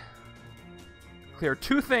 Okay. Clear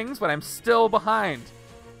 2 things, but I'm still behind.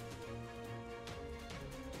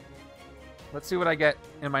 Let's see what I get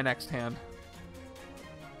in my next hand.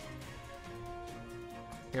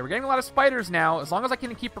 Okay, we're getting a lot of spiders now. As long as I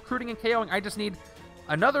can keep recruiting and KOing, I just need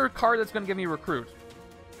another card that's going to give me recruit.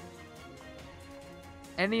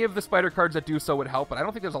 Any of the spider cards that do so would help, but I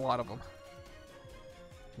don't think there's a lot of them.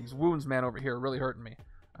 These wounds, man, over here are really hurting me.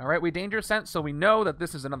 All right, we danger sense, so we know that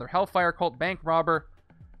this is another Hellfire Cult Bank Robber.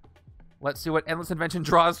 Let's see what Endless Invention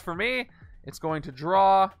draws for me. It's going to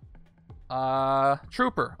draw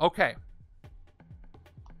Trooper. Okay.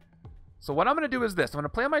 So what I'm going to do is this. I'm going to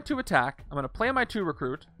play my 2 attack. I'm going to play my 2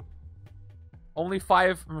 recruit. Only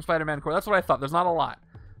 5 from Spider-Man Core. That's what I thought. There's not a lot.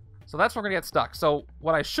 So that's where we're going to get stuck. So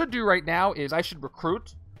what I should do right now is I should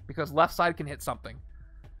recruit because left side can hit something.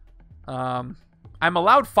 I'm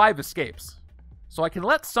allowed 5 escapes. So I can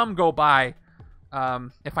let some go by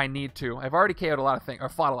if I need to. I've already KO'd a lot of things, or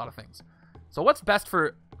fought a lot of things. So what's best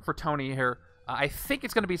for Tony here? I think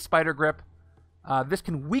it's going to be Spider Grip. This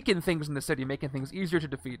can weaken things in the city, making things easier to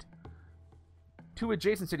defeat. 2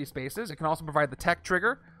 adjacent city spaces. It can also provide the tech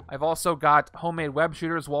trigger. I've also got Homemade Web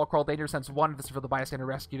Shooters, Wall Crawl, Danger Sense 1. This is for the bystander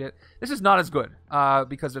rescued it. This is not as good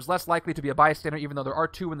because there's less likely to be a bystander, even though there are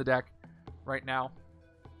 2 in the deck right now.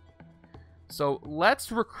 So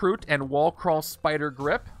let's recruit and Wall Crawl Spider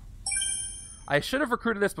Grip. I should have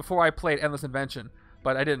recruited this before I played Endless Invention,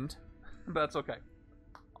 but I didn't. But that's okay.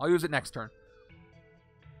 I'll use it next turn.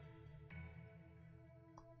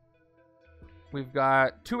 We've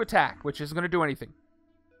got 2 attack, which isn't going to do anything.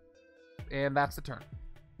 And that's the turn.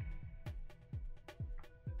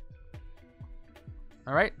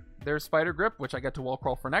 Alright, there's Spider Grip, which I get to Wall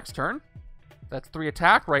Crawl for next turn. That's 3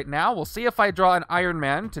 attack right now. We'll see if I draw an Iron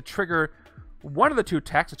Man to trigger one of the 2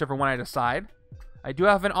 techs, whichever one I decide. I do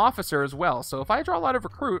have an Officer as well, so if I draw a lot of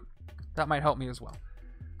Recruit, that might help me as well.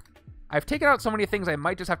 I've taken out so many things I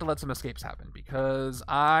might just have to let some escapes happen, because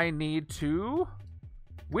I need to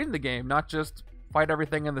win the game, not just fight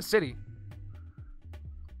everything in the city.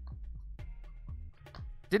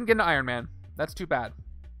 Didn't get an Iron Man. That's too bad.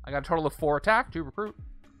 I got a total of 4 attack, 2 recruit.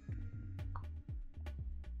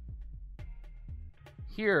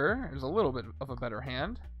 Here is a little bit of a better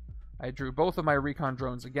hand. I drew both of my recon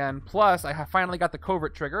drones again. Plus, I have finally got the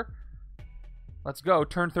covert trigger. Let's go.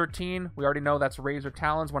 Turn 13. We already know that's Razor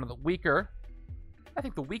Talons, one of the weaker. I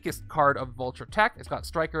think the weakest card of Vulture Tech. It's got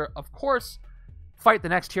Striker. Of course, fight the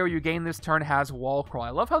next hero you gain this turn has Wall Crawl. I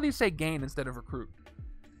love how these say gain instead of recruit.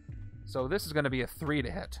 So this is going to be a 3 to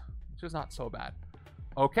hit, which is not so bad.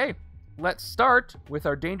 Okay, let's start with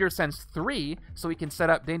our Danger Sense 3 so we can set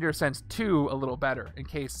up Danger Sense 2 a little better in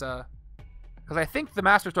case, because I think the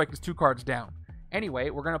Master Strike is 2 cards down. Anyway,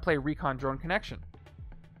 we're going to play Recon Drone Connection.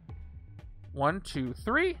 1, 2,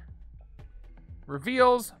 3.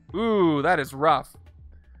 Reveals. Ooh, that is rough.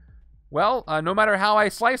 Well, no matter how I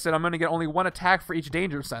slice it, I'm going to get only 1 attack for each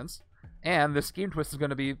Danger Sense. And the Scheme Twist is going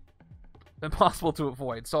to be impossible to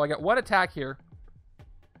avoid. So I get 1 attack here.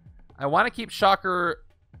 I want to keep Shocker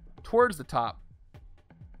towards the top.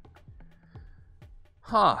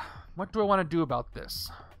 Huh. What do I want to do about this?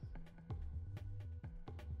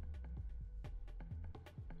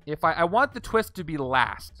 If I want the twist to be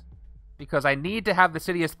last, because I need to have the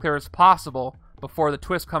city as clear as possible before the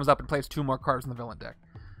twist comes up and plays 2 more cards in the villain deck.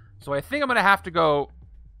 So I think I'm going to have to go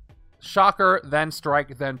Shocker, then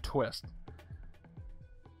Strike, then Twist.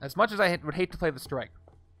 As much as I would hate to play the Strike,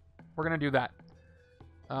 we're going to do that.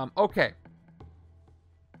 Okay.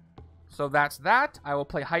 So that's that. I will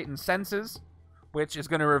play Heightened Senses, which is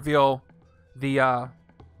going to reveal the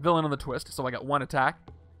villain on the twist. So I got 1 attack.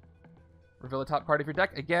 Reveal the top card of your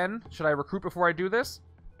deck. Again, should I recruit before I do this?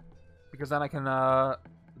 Because then I can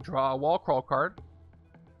draw a wall crawl card.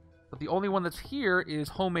 But the only one that's here is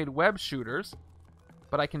Homemade Web Shooters.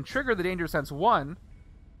 But I can trigger the Danger Sense 1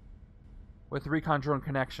 with Recon Drone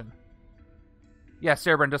Connection. Yeah,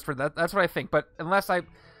 Cerebrin, just for that. That's what I think. But unless I...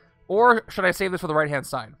 Or should I save this for the right-hand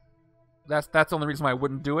side? That's the only reason why I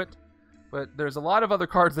wouldn't do it. But there's a lot of other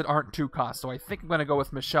cards that aren't 2 cost. So I think I'm going to go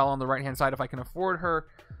with Michelle on the right-hand side if I can afford her.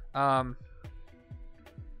 I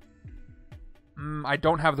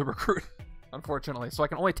don't have the recruit, unfortunately. So I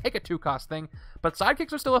can only take a 2-cost thing. But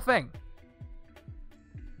sidekicks are still a thing.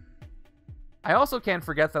 I also can't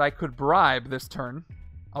forget that I could bribe this turn.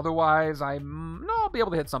 Otherwise, I'll be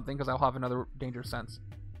able to hit something because I'll have another Danger Sense.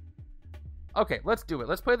 Okay, let's do it.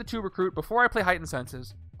 Let's play the 2 recruit. Before I play Heightened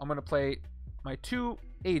Senses, I'm going to play my 2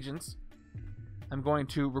 agents. I'm going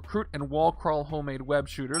to recruit and wall crawl Homemade Web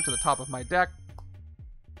Shooters to the top of my deck.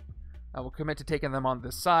 I will commit to taking them on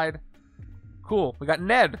this side. Cool. We got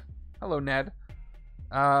Ned. Hello, Ned.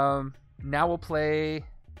 Now we'll play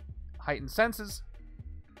Heightened Senses.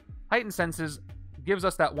 Heightened Senses gives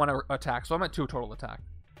us that 1 attack, so I'm at 2 total attack.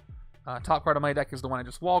 Top card of my deck is the one I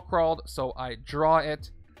just wall crawled, so I draw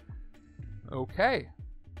it. Okay.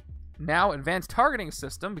 Now, Advanced Targeting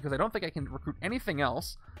System, because I don't think I can recruit anything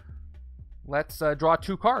else. Let's draw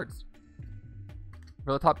 2 cards.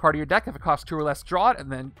 For the top card of your deck, if it costs 2 or less, draw it,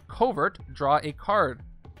 and then Covert, draw a card.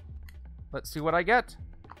 Let's see what I get.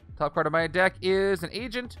 Top card of my deck is an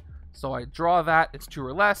Agent, so I draw that, it's 2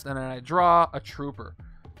 or less, and then I draw a Trooper.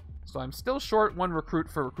 So I'm still short 1 recruit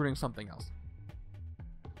for recruiting something else.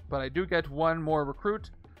 But I do get 1 more recruit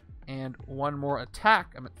and 1 more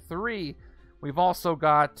attack. I'm at 3. We've also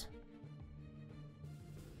got...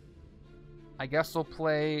 I guess we'll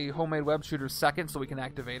play Homemade Web Shooters second so we can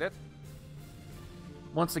activate it.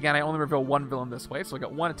 Once again, I only reveal 1 villain this way, so I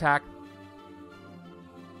got 1 attack.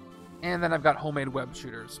 And then I've got Homemade Web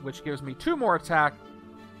Shooters, which gives me 2 more attack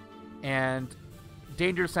and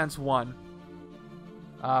Danger Sense 1.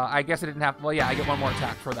 I guess I didn't have... Well, yeah, I get 1 more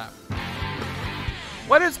attack for that.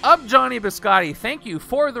 What is up, Johnny Biscotti? Thank you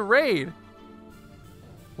for the raid.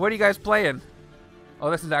 What are you guys playing?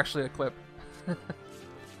 Oh, this is actually a clip.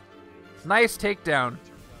 Nice takedown.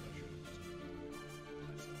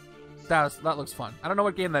 That looks fun. I don't know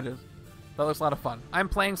what game that is. That looks a lot of fun. I'm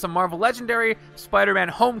playing some Marvel Legendary Spider-Man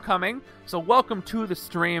Homecoming, so welcome to the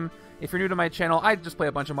stream. If you're new to my channel, I just play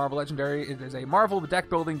a bunch of Marvel Legendary. It is a Marvel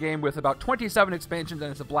deck-building game with about 27 expansions,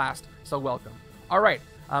 and it's a blast, so welcome. All right,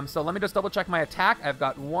 so let me just double-check my attack. I've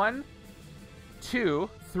got 1, 2,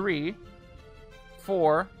 3,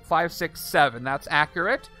 4, 5, 6, 7. That's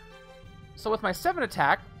accurate. So with my 7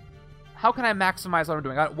 attack, how can I maximize what I'm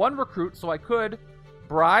doing? I got 1 recruit, so I could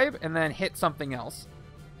bribe and then hit something else,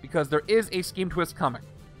 because there is a Scheme Twist coming.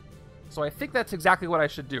 So I think that's exactly what I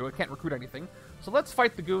should do. I can't recruit anything. So let's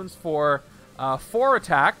fight the goons for 4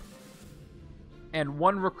 attack and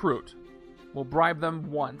 1 recruit. We'll bribe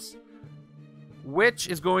them once, which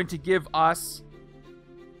is going to give us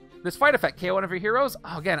this fight effect. KO one of your heroes.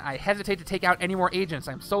 Oh, again, I hesitate to take out any more agents.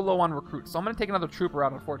 I'm so low on recruits. So I'm going to take another trooper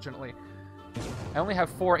out, unfortunately. I only have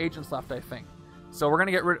 4 agents left, I think. So we're going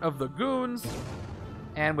to get rid of the goons.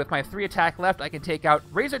 And with my 3 attack left, I can take out...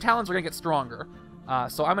 Razor Talons are going to get stronger.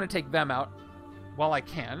 So I'm going to take them out while I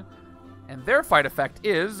can. And their fight effect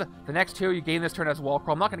is the next hero you gain this turn has wall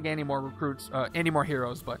crawl. I'm not going to gain any more recruits, any more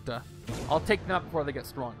heroes, but I'll take them out before they get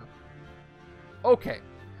stronger. Okay.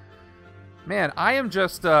 Man, I am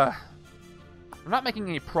just... I'm not making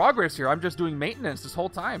any progress here. I'm just doing maintenance this whole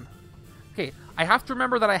time. Okay, I have to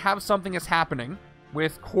remember that I have something that's happening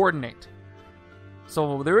with Coordinate.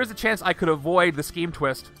 So there is a chance I could avoid the Scheme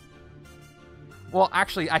Twist. Well,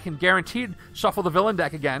 actually, I can guaranteed shuffle the villain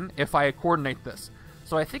deck again if I coordinate this.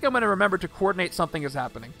 So I think I'm going to remember to coordinate something is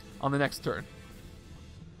happening on the next turn.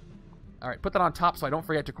 Alright, put that on top so I don't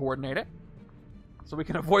forget to coordinate it. So we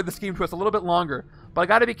can avoid the Scheme Twist a little bit longer. But I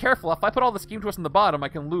got to be careful. If I put all the Scheme Twists in the bottom, I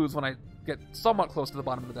can lose when I get somewhat close to the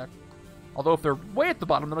bottom of the deck. Although if they're way at the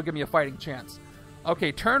bottom, then it'll give me a fighting chance.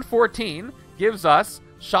 Okay, turn 14 gives us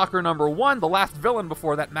Shocker number 1, the last villain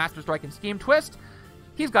before that Master Strike and Scheme Twist.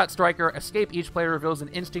 He's got Striker, Escape. Each player reveals an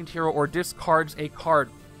Instinct hero or discards a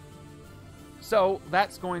card. So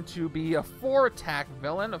that's going to be a 4-attack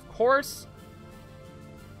villain, of course.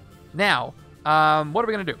 Now, what are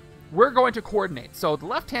we going to do? We're going to coordinate. So the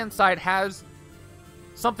left-hand side has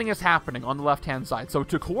something is happening on the left-hand side. So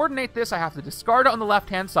to coordinate this, I have to discard it on the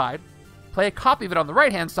left-hand side, play a copy of it on the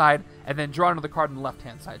right-hand side, and then draw another card on the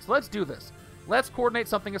left-hand side. So let's do this. Let's coordinate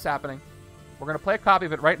something is happening. We're going to play a copy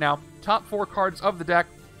of it right now. Top 4 cards of the deck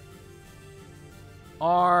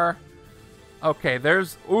are... Okay,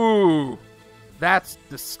 there's... Ooh, that's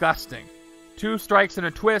disgusting. 2 strikes and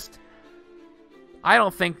a twist. I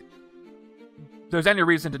don't think there's any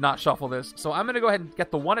reason to not shuffle this. So I'm going to go ahead and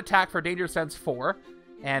get the 1 attack for Danger Sense 4.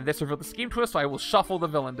 And this revealed the Scheme Twist, so I will shuffle the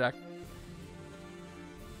villain deck.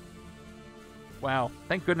 Wow,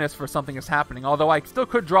 thank goodness for something is happening. Although I still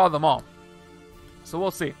could draw them all. So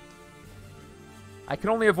we'll see. I can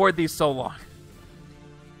only avoid these so long.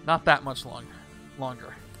 Not that much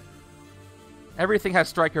longer. Everything has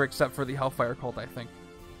Striker except for the Hellfire Cult, I think.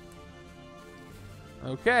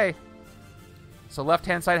 Okay. So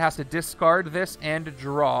left-hand side has to discard this and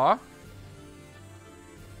draw.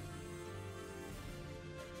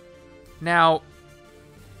 Now,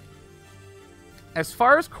 as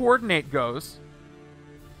far as Coordinate goes,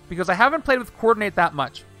 because I haven't played with Coordinate that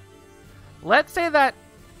much, let's say that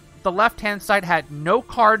the left-hand side had no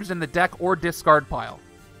cards in the deck or discard pile,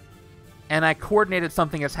 and I coordinated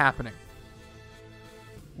something as happening.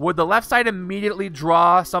 Would the left side immediately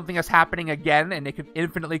draw something as happening again, and it could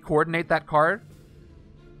infinitely coordinate that card?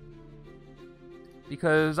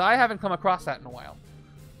 Because I haven't come across that in a while.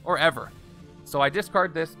 Or ever. So I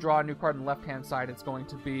discard this, draw a new card on the left-hand side. It's going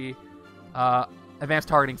to be Advanced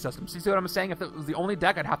Targeting System. So you see what I'm saying? If it was the only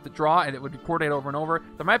deck, I'd have to draw, and it would coordinate over and over.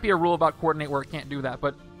 There might be a rule about Coordinate where it can't do that,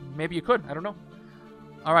 but maybe you could. I don't know.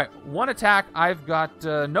 Alright, 1 attack. I've got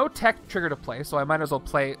no tech trigger to play, so I might as well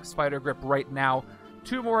play Spider Grip right now.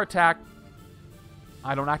 2 more attack.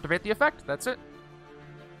 I don't activate the effect. That's it.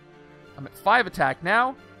 I'm at 5 attack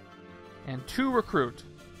now. And 2 recruit.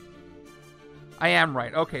 I am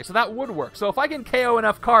right. Okay, so that would work. So if I can KO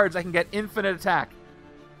enough cards, I can get infinite attack.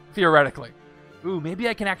 Theoretically. Ooh, maybe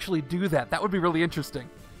I can actually do that. That would be really interesting.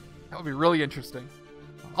 That would be really interesting.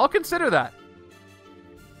 I'll consider that.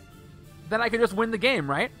 Then I can just win the game,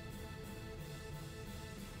 right?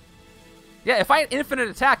 Yeah, if I had infinite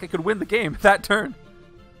attack, I could win the game that turn.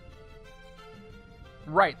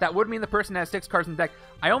 Right, that would mean the person has 6 cards in the deck.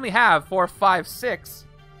 I only have 4, 5, 6,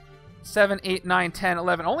 7, 8, 9, 10,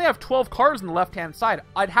 11. I only have 12 cards on the left-hand side.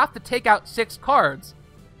 I'd have to take out 6 cards.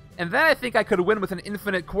 And then I think I could win with an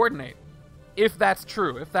infinite coordinate. If that's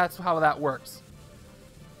true, if that's how that works.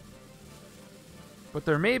 But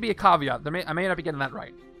there may be a caveat. I may not be getting that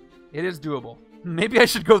right. It is doable. Maybe I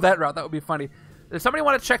should go that route. That would be funny. Does somebody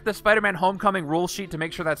want to check the Spider-Man Homecoming rule sheet to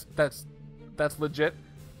make sure that's legit?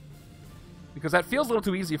 Because that feels a little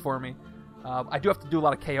too easy for me. I do have to do a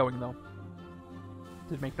lot of KOing, though,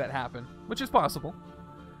 to make that happen, which is possible.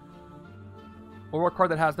 Or a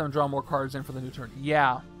card that has them draw more cards in for the new turn.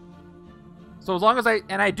 Yeah. So as long as I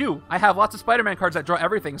have lots of Spider-Man cards that draw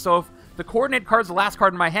everything. So if the Coordinate card's the last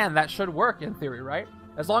card in my hand, that should work in theory, right?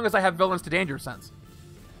 As long as I have villains to Danger Sense.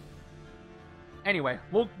 Anyway,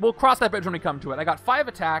 we'll cross that bridge when we come to it. I got 5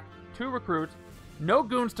 attack, 2 recruit, no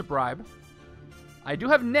goons to bribe. I do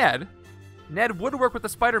have Ned. Ned would work with the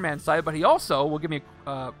Spider-Man side, but he also will give me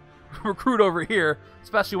a recruit over here,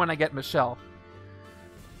 especially when I get Michelle.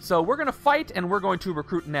 So we're going to fight, and we're going to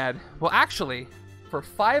recruit Ned. Well, actually, for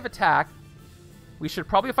 5 attack, we should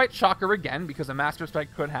probably fight Shocker again, because a Master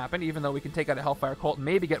Strike could happen, even though we can take out a Hellfire Cult and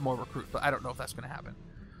maybe get more recruit, but I don't know if that's going to happen.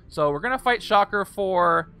 So we're going to fight Shocker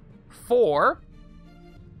for 4.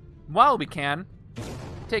 While we can,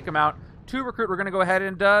 take him out. 2 recruit, we're going to go ahead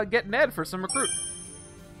and get Ned for some recruit.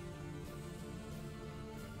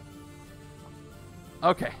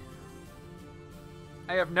 Okay.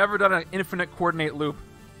 I have never done an infinite coordinate loop.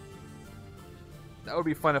 That would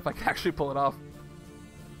be fun if I could actually pull it off.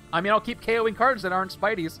 I mean, I'll keep KOing cards that aren't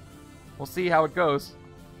Spidey's. We'll see how it goes.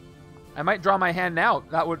 I might draw my hand now.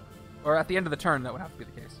 That would, or at the end of the turn, that would have to be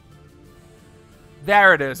the case.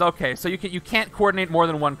 There it is. Okay, so you can't coordinate more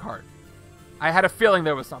than one card. I had a feeling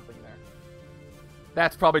there was something there.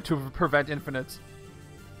 That's probably to prevent infinites.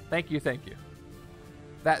 Thank you, thank you.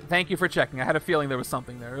 Thank you for checking. I had a feeling there was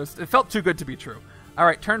something there. It felt too good to be true. All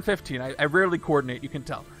right, turn 15. I rarely coordinate, you can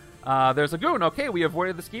tell. There's a goon. Okay, we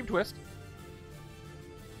avoided the scheme twist.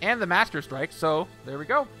 And the master strike, so there we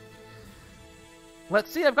go.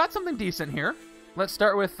 Let's see, I've got something decent here. Let's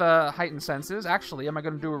start with heightened senses. Actually, am I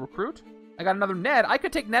going to do a recruit? I got another Ned. I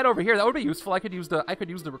could take Ned over here. That would be useful. I could use the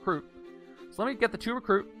recruit. So let me get the 2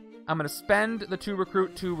 recruit. I'm going to spend the 2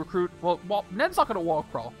 recruit to recruit. Well, Ned's not going to wall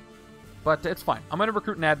crawl, but it's fine. I'm going to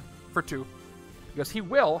recruit Ned for 2 because he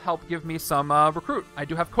will help give me some recruit. I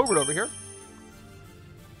do have Covert over here.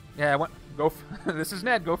 Yeah, this is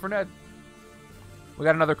Ned. Go for Ned. We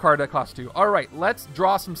got another card that costs 2. All right, let's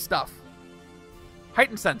draw some stuff.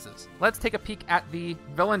 Heightened senses. Let's take a peek at the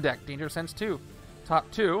villain deck. Danger Sense 2. Top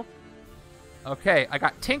 2. Okay, I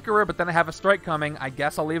got Tinkerer, but then I have a strike coming. I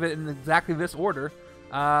guess I'll leave it in exactly this order.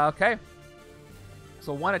 Okay.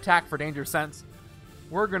 So 1 attack for Danger Sense.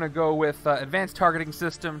 We're going to go with Advanced Targeting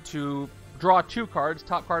System to draw 2 cards.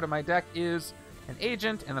 Top card of my deck is an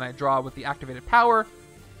Agent, and then I draw with the activated power.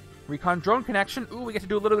 Recon Drone Connection. Ooh, we get to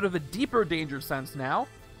do a little bit of a deeper Danger Sense now.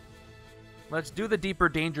 Let's do the deeper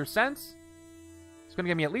Danger Sense. It's going to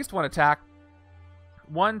give me at least 1 attack.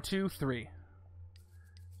 1, 2, 3.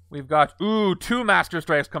 We've got, 2 Master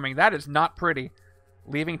Strikes coming. That is not pretty.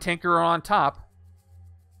 Leaving Tinkerer on top.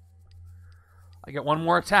 I get 1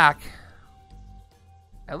 more attack.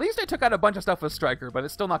 At least I took out a bunch of stuff with Striker, but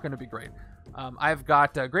it's still not going to be great. I've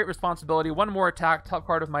got Great Responsibility. 1 more attack. Top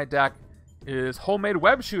card of my deck is Homemade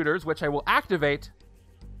Web Shooters, which I will activate.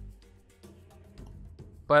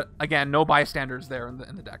 But again, no bystanders there in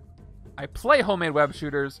the deck. I play Homemade Web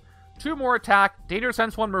Shooters. 2 more attack. Danger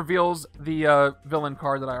Sense 1 reveals the villain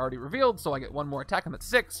card that I already revealed, so I get 1 more attack. I'm at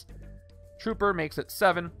 6. Trooper makes it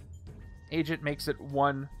 7. Agent makes it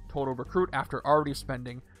 1 total recruit after already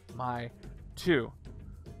spending my 2.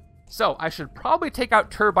 So I should probably take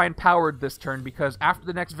out Turbine Powered this turn because after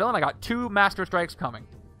the next villain, I got 2 Master Strikes coming.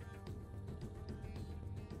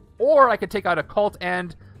 Or I could take out a Cult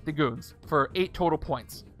and the Goons for 8 total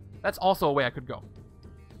points. That's also a way I could go.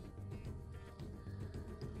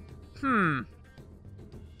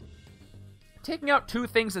 Taking out 2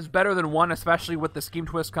 things is better than 1, especially with the Scheme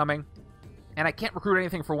Twist coming. And I can't recruit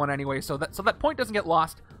anything for 1 anyway, so that point doesn't get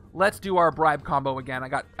lost. Let's do our bribe combo again. I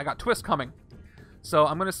got Twist coming. So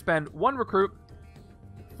I'm going to spend 1 recruit,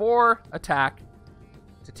 4 attack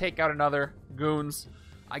to take out another Goons.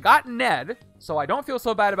 I got Ned, so I don't feel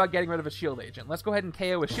so bad about getting rid of a Shield Agent. Let's go ahead and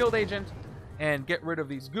KO a Shield Agent and get rid of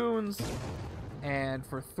these Goons. And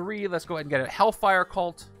for 3, let's go ahead and get a Hellfire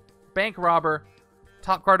Cult. Bank Robber.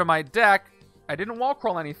 Top card of my deck, I didn't wall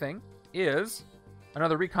crawl anything, is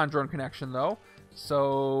another Recon Drone Connection, though.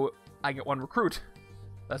 So I get 1 recruit.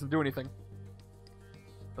 Doesn't do anything.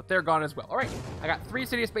 But they're gone as well. All right, I got 3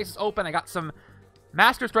 city spaces open. I got some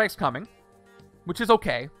Master Strikes coming, which is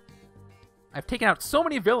okay. I've taken out so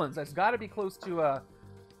many villains. That's got to be close to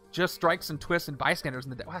just Strikes and Twists and Bystanders in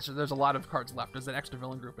the deck. Wow, so there's a lot of cards left. There's an extra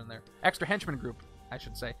villain group in there. Extra Henchman group, I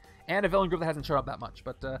should say. And a villain group that hasn't shown up that much.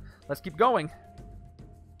 But let's keep going.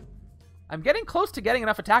 I'm getting close to getting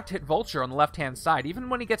enough attack to hit Vulture on the left-hand side, even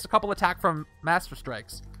when he gets a couple attack from Master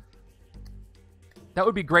Strikes. That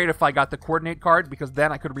would be great if I got the Coordinate card, because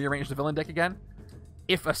then I could rearrange the villain deck again.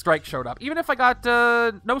 If a Strike showed up. Even if I got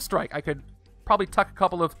no Strike, I could probably tuck a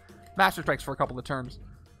couple of Master Strikes for a couple of turns.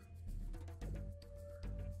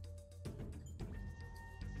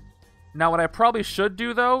 Now, what I probably should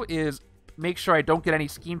do, though, is make sure I don't get any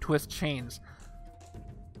Scheme Twist chains.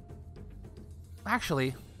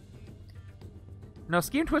 Actually, no,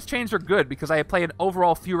 Scheme Twist chains are good because I play an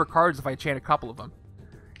overall fewer cards if I chain a couple of them.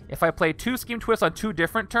 If I play 2 Scheme Twists on 2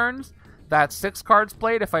 different turns, that's 6 cards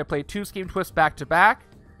played. If I play 2 Scheme Twists back to back,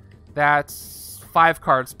 that's 5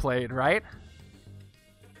 cards played, right?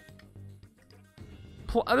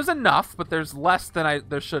 There's enough, but there's less than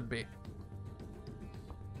there should be.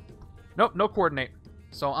 Nope, no Coordinate.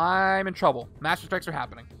 So I'm in trouble. Master Strikes are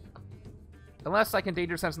happening. Unless I can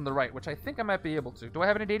Danger Sense on the right, which I think I might be able to. Do I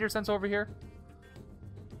have any Danger Sense over here?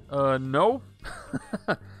 No.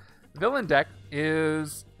 Villain deck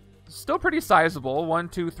is still pretty sizable. 1,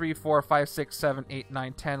 2, 3, 4, 5, 6, 7, 8,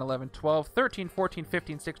 9, 10, 11, 12, 13, 14,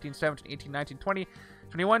 15, 16, 17, 18, 19, 20,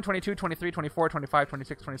 21, 22, 23, 24, 25,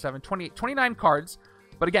 26, 27, 28, 29 cards.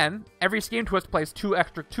 But again, every Scheme Twist plays 2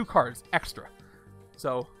 cards extra.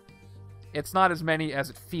 So it's not as many as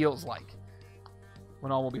it feels like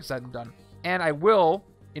when all will be said and done. And I will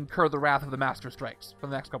incur the wrath of the Master Strikes for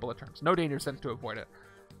the next couple of turns. No Danger Sense to avoid it.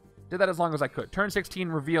 Did that as long as I could. Turn 16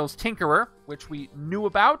 reveals Tinkerer, which we knew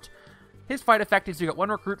about. His fight effect is you get 1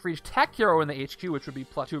 recruit for each tech hero in the HQ, which would be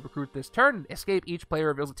 +2 recruit this turn. Escape, each player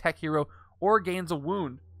reveals a tech hero or gains a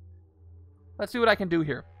wound. Let's see what I can do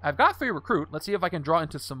here. I've got 3 recruit. Let's see if I can draw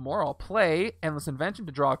into some more. I'll play Endless Invention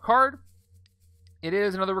to draw a card. It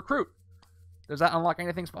is another recruit. Does that unlock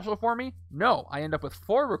anything special for me? No. I end up with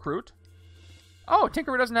 4 recruit. Oh,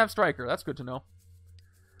 Tinkerer doesn't have Striker. That's good to know.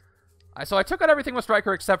 So I took out everything with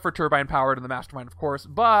Striker except for Turbine Powered and the Mastermind, of course.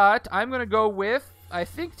 But I'm going to go with, I'm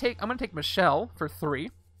going to take Michelle for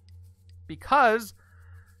 3. Because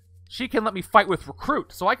she can let me fight with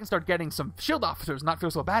Recruit. So I can start getting some Shield Officers and not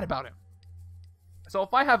feel so bad about it. So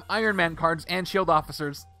if I have Iron Man cards and Shield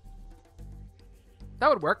Officers, that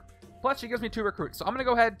would work. Plus she gives me 2 recruits. So I'm going to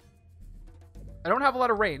go ahead. I don't have a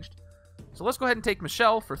lot of ranged. So let's go ahead and take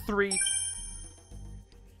Michelle for 3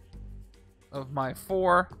 of my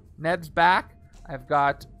 4. Ned's back. I've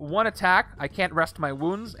got 1 attack. I can't rest my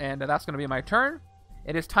wounds, and that's going to be my turn.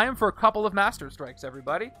 It is time for a couple of Master Strikes,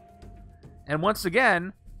 everybody. And once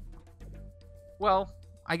again, well,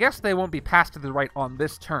 I guess they won't be passed to the right on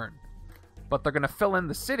this turn. But they're going to fill in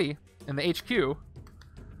the city, in the HQ,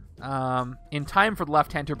 in time for the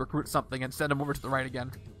left hand to recruit something and send them over to the right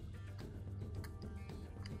again.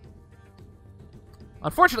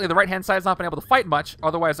 Unfortunately, the right-hand side's not been able to fight much,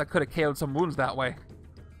 otherwise I could have KO'd some wounds that way.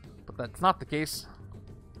 But that's not the case.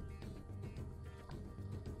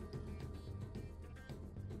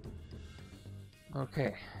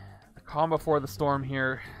 Okay. The calm before the storm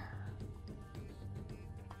here.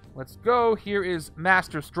 Let's go. Here is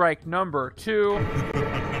Master Strike number 2.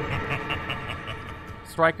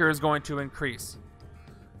 Striker is going to increase.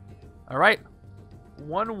 Alright.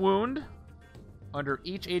 1 wound under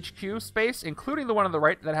each HQ space, including the one on the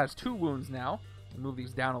right that has 2 wounds now. Move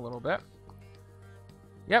these down a little bit.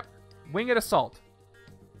 Yep. Winged Assault.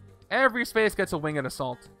 Every space gets a Winged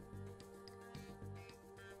Assault.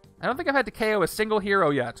 I don't think I've had to KO a single hero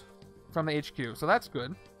yet from the HQ, so that's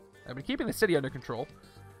good. I've been keeping the city under control.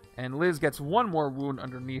 And Liz gets 1 more wound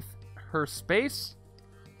underneath her space.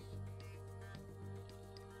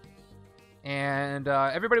 And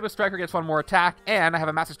everybody with Striker gets 1 more attack, and I have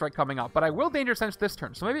a Master Strike coming up. But I will Danger Sense this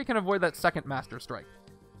turn, so maybe I can avoid that second Master Strike.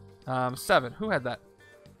 7. Who had that?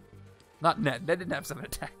 Not Ned. Ned didn't have 7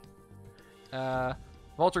 attack.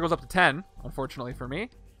 Vulture goes up to 10, unfortunately for me.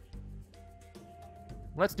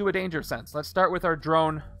 Let's do a Danger Sense. Let's start with our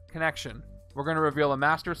drone connection. We're going to reveal a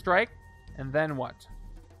Master Strike, and then what?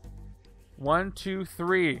 1, 2,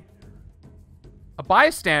 3. A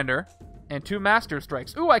Bystander and 2 Master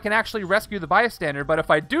Strikes. Ooh, I can actually rescue the Bystander, but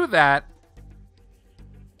if I do that,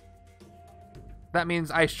 that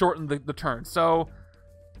means I shorten the turn. So,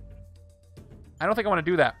 I don't think I want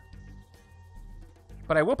to do that.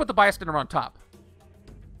 But I will put the Bystander on top.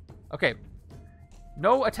 Okay.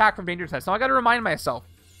 No attack from Danger Sense. Now I got to remind myself.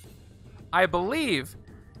 I believe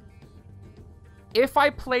if I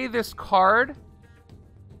play this card,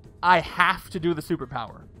 I have to do the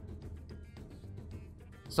superpower.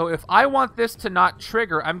 So if I want this to not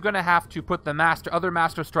trigger, I'm going to have to put the other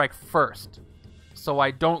Master Strike first. So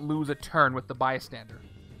I don't lose a turn with the Bystander.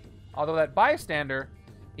 Although that Bystander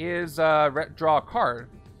is draw a card.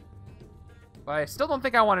 But I still don't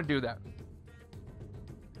think I want to do that.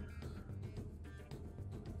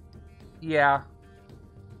 Yeah.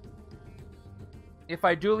 If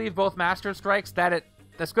I do leave both Master Strikes,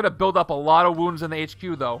 that's going to build up a lot of wounds in the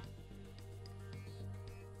HQ, though.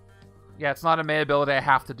 Yeah, it's not a May ability. I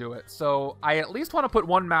have to do it. So I at least want to put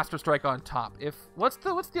 1 Master Strike on top. What's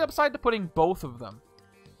the upside to putting both of them?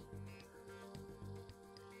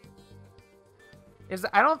 Is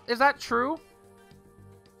that true?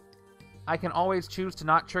 I can always choose to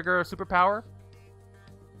not trigger a superpower.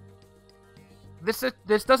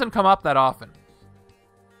 This doesn't come up that often.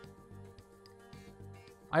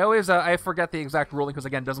 I forget the exact ruling because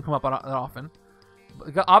again, it doesn't come up that often.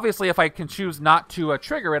 Obviously, if I can choose not to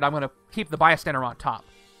trigger it, I'm going to keep the Bystander on top.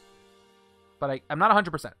 But I'm not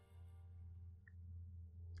 100%.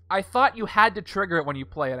 I thought you had to trigger it when you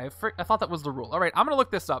play it. I thought that was the rule. All right, I'm going to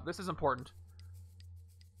look this up. This is important.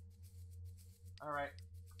 All right.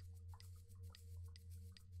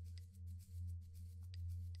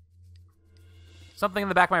 Something in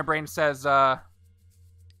the back of my brain says,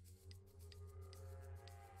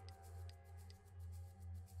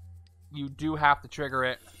 you do have to trigger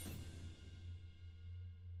it.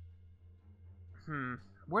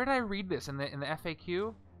 Where did I read this? In the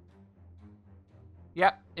FAQ?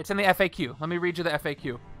 Yep, it's in the FAQ. Let me read you the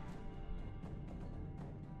FAQ.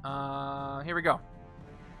 Here we go.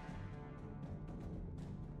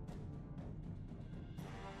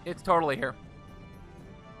 It's totally here.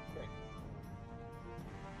 Okay.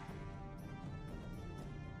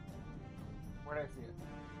 did I see it?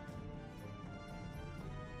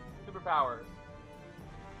 Superpowers.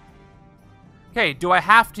 Okay, do I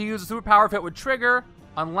have to use a superpower if it would trigger?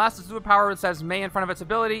 Unless the superpower says may in front of its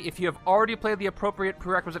ability, if you have already played the appropriate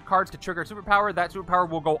prerequisite cards to trigger a superpower, that superpower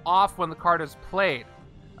will go off when the card is played.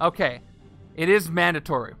 Okay, it is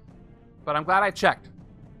mandatory, but I'm glad I checked.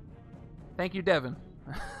 Thank you, Devin.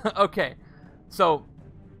 Okay, so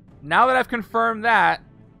now that I've confirmed that,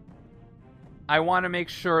 I want to make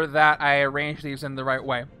sure that I arrange these in the right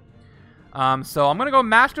way. So I'm going to go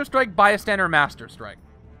Master Strike, Bystander, Master Strike.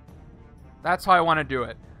 That's how I want to do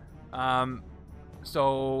it.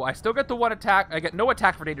 So I still get the 1 attack. I get no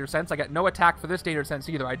attack for Danger Sense. I get no attack for this Danger Sense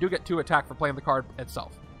either. I do get 2 attack for playing the card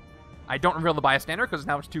itself. I don't reveal the Bystander because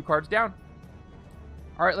now it's 2 cards down.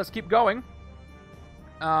 Alright, let's keep going.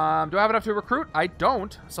 Do I have enough to recruit? I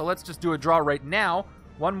don't. So let's just do a draw right now.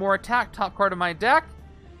 1 more attack, top card of my deck.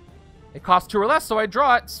 It costs 2 or less, so I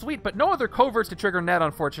draw it. Sweet, but no other coverts to trigger Ned,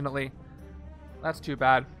 unfortunately. That's too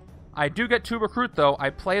bad. I do get 2 recruit, though.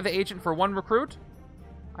 I play the agent for 1 recruit.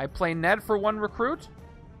 I play Ned for 1 recruit.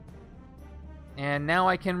 And now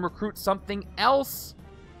I can recruit something else.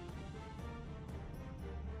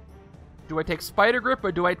 Do I take Spider Grip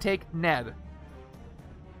or do I take Ned?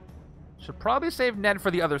 Should probably save Ned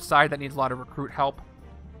for the other side that needs a lot of recruit help.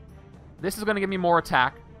 This is going to give me more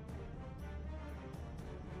attack.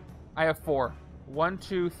 I have 4. 1,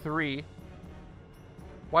 2, 3.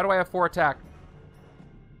 Why do I have 4 attack?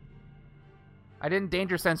 I didn't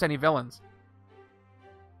Danger Sense any villains.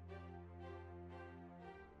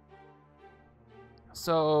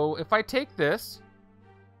 So, if I take this...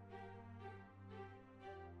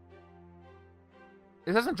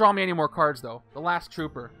 It doesn't draw me any more cards, though. The last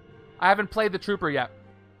Trooper. I haven't played the Trooper yet,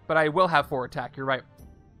 but I will have 4 attack. You're right.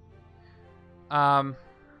 I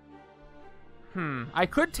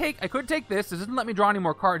could take this. This doesn't let me draw any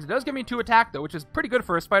more cards. It does give me 2 attack, though, which is pretty good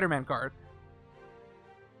for a Spider-Man card.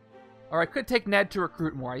 Or I could take Ned to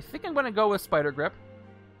recruit more. I think I'm going to go with Spider Grip.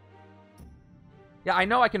 Yeah, I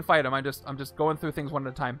know I can fight him. I'm just going through things one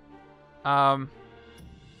at a time.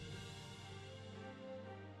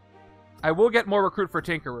 I will get more recruit for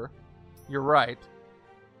Tinkerer. You're right.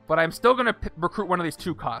 But I'm still going to recruit one of these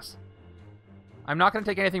 2 costs. I'm not going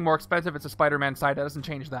to take anything more expensive. It's a Spider-Man side. That doesn't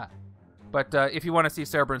change that. But if you want to see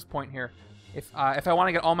Cereburn's point here, if I want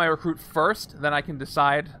to get all my recruit first, then I can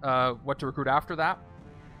decide what to recruit after that.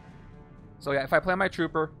 So yeah, if I play my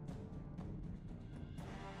Trooper,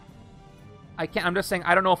 I can't. I'm just saying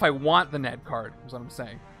I don't know if I want the Ned card, is what I'm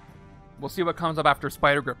saying. We'll see what comes up after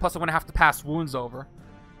Spider Grip. Plus, I'm going to have to pass wounds over.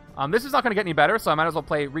 This is not going to get any better, so I might as well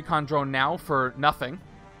play Recon Drone now for nothing.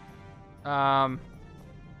 It's not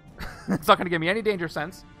going to give me any Danger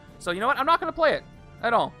Sense. So you know what? I'm not going to play it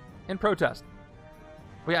at all in protest.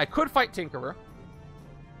 But yeah, I could fight Tinkerer.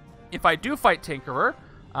 If I do fight Tinkerer,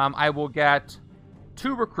 I will get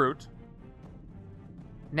 2 recruit.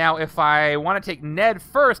 Now, if I want to take Ned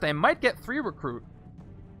first, I might get 3 recruit.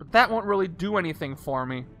 But that won't really do anything for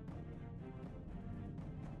me.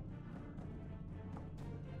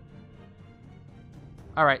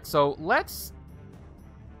 Alright, so let's...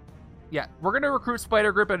 Yeah, we're going to recruit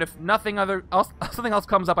Spider Grip, and if something else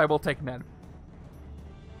comes up, I will take Ned.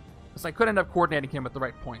 Because I could end up coordinating him at the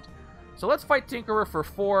right point. So let's fight Tinkerer for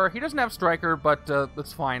 4. He doesn't have Striker, but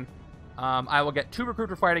that's fine. I will get 2 recruit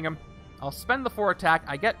for fighting him. I'll spend the 4 attack.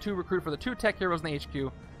 I get 2 recruit for the 2 tech heroes in the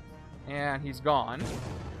HQ. And he's gone.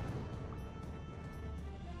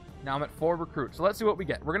 Now I'm at 4 recruit. So let's see what we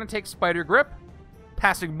get. We're going to take Spider Grip,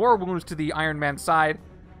 passing more wounds to the Iron Man side.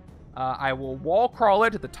 I will wall crawl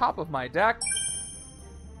it at the top of my deck.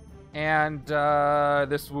 And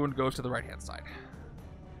this wound goes to the right-hand side.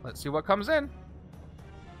 Let's see what comes in.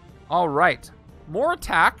 All right. More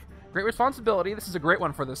attack. Great responsibility. This is a great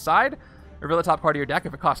one for this side. Reveal the top card of your deck.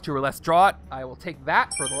 If it costs 2 or less, draw it. I will take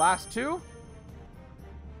that for the last 2.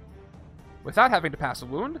 Without having to pass a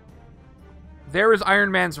wound. There is Iron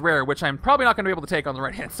Man's Rare, which I'm probably not going to be able to take on the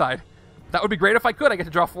right-hand side. That would be great if I could. I get to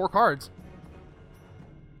draw 4 cards.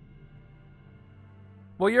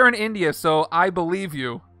 Well, you're in India, so I believe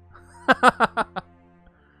you.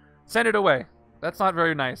 Send it away. That's not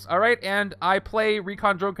very nice. All right, and I play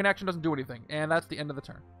Recon Drone Connection. Doesn't do anything. And that's the end of the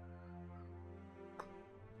turn.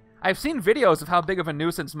 I've seen videos of how big of a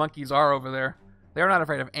nuisance monkeys are over there. They're not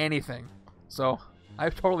afraid of anything. So, I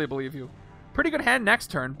totally believe you. Pretty good hand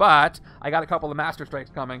next turn, but I got a couple of Master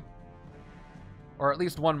Strikes coming. Or at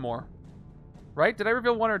least 1 more. Right? Did I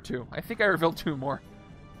reveal 1 or 2? I think I revealed 2 more.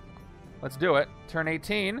 Let's do it. Turn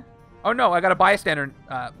 18. Oh no, I got a Bystander.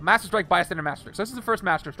 Master Strike, Bystander, Master Strike. So this is the first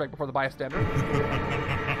Master Strike before the Bystander.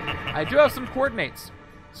 I do have some coordinates.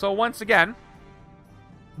 So once again,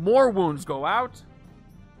 More wounds go out.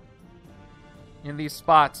 In these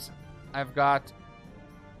spots, I've got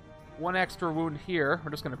 1 extra wound here.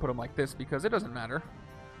 We're just going to put them like this because it doesn't matter.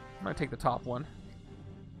 I'm going to take the top one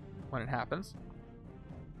when it happens.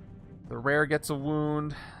 The rare gets a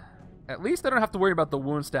wound. At least I don't have to worry about the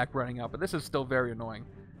wound stack running out, but this is still very annoying.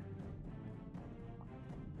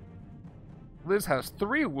 Liz has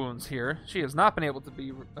 3 wounds here. She has not been able to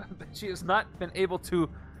be... she has not been able to...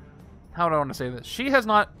 How do I want to say this? She has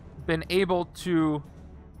not been able to...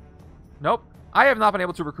 Nope. I have not been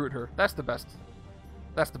able to recruit her. That's the best.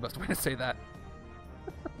 That's the best way to say that.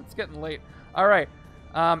 It's getting late. All right.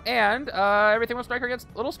 Everything with Striker gets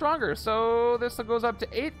a little stronger. So this goes up to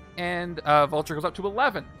 8, and Vulture goes up to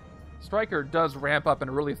 11. Striker does ramp up in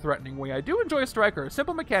a really threatening way. I do enjoy Striker. A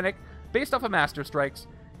simple mechanic based off of Master Strikes.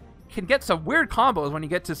 Can get some weird combos when you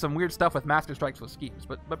get to some weird stuff with Master Strikes with schemes,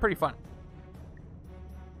 but pretty fun.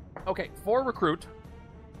 Okay, 4 recruit.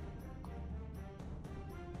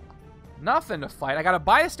 Nothing to fight. I got a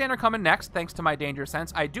bystander coming next, thanks to my danger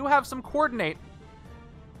sense. I do have some coordinate.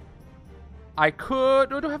 I could...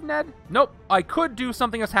 Do I have Ned? Nope. I could do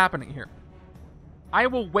something that's happening here. I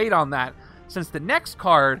will wait on that, since the next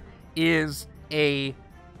card is a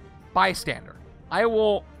bystander. I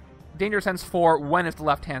will danger sense for when it's the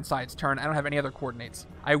left-hand side's turn. I don't have any other coordinates.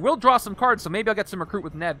 I will draw some cards, so maybe I'll get some recruit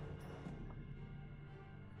with Ned.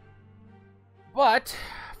 But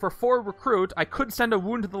for 4 recruit, I could send a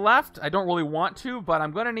wound to the left. I don't really want to, but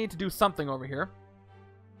I'm going to need to do something over here.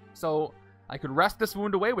 So I could rest this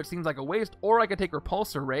wound away, which seems like a waste, or I could take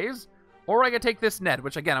Repulse or Raise, or I could take this Ned,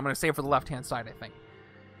 which again, I'm going to save for the left-hand side, I think.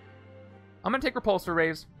 I'm going to take Repulse or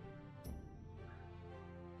Raise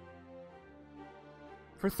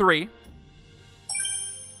for 3.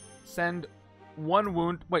 Send 1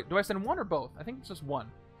 wound. Wait, do I send 1 or both? I think it's just 1.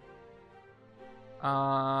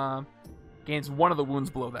 Gains 1 of the wounds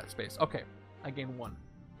below that space. Okay, I gain 1.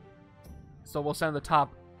 So we'll send the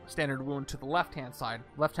top standard wound to the left-hand side.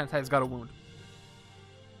 Left-hand side's got a wound.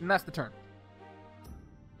 And that's the turn.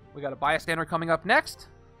 We got a bystander coming up next.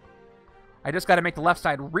 I just got to make the left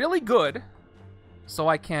side really good so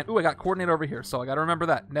I can... Ooh, I got coordinate over here, so I got to remember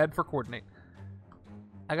that. Ned for coordinate.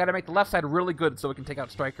 I got to make the left side really good so we can take out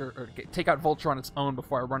Striker, or take out Vulture on its own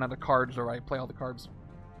before I run out of cards or I play all the cards.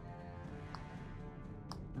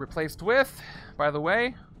 Replaced with, by the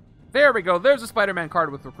way, there we go. There's a Spider-Man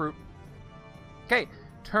card with recruit. Okay,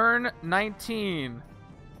 turn 19.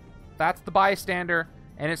 That's the bystander,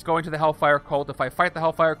 and it's going to the Hellfire Cult. If I fight the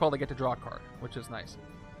Hellfire Cult, I get to draw a card, which is nice.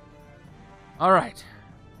 All right.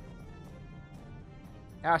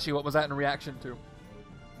 Ashy, what was that in reaction to?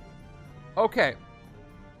 Okay.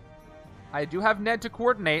 I do have Ned to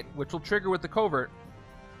coordinate, which will trigger with the covert.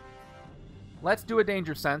 Let's do a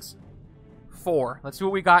danger sense. 4. Let's see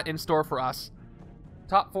what we got in store for us.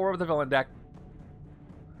 Top 4 of the villain deck.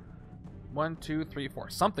 1, 2, 3, 4.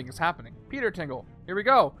 Something is happening. Peter Tingle. Here we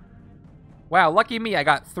go. Wow, lucky me. I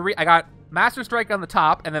got 3. I got Master Strike on the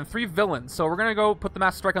top and then 3 villains. So we're going to go put the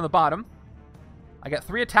Master Strike on the bottom. I get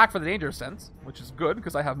 3 attack for the danger sense, which is good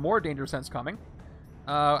because I have more danger sense coming.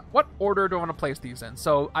 What order do I want to place these in?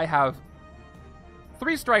 So I have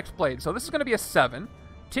 3 strikes played. So this is going to be a 7.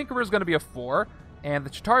 Tinkerer is going to be a 4. And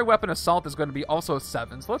the Chitauri Weapon Assault is going to be also a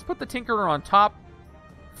 7. So let's put the Tinkerer on top,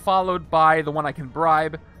 followed by the one I can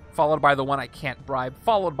bribe, followed by the one I can't bribe,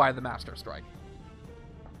 followed by the Master Strike.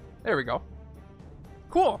 There we go.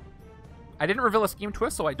 Cool. I didn't reveal a Scheme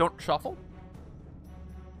Twist, so I don't shuffle.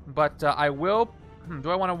 But I will...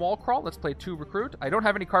 do I want to wall crawl? Let's play 2 recruit. I don't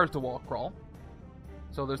have any cards to wall crawl,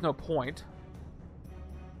 so there's no point.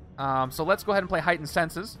 So let's go ahead and play Heightened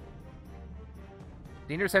Senses.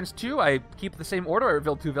 Danger Sense 2, I keep the same order. I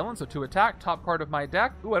reveal 2 villains, so 2 attack. Top card of my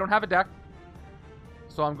deck. Ooh, I don't have a deck.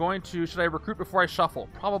 So I'm going to... Should I recruit before I shuffle?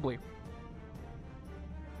 Probably.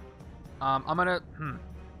 I'm going to...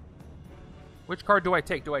 Which card do I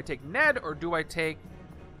take? Do I take Ned or do I take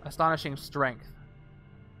Astonishing Strength?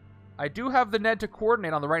 I do have the Ned to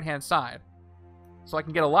coordinate on the right-hand side. So I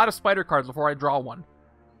can get a lot of spider cards before I draw one.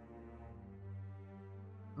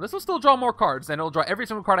 This will still draw more cards, and it'll draw every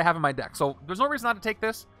single card I have in my deck. So there's no reason not to take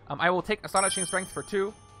this. I will take Astonishing Strength for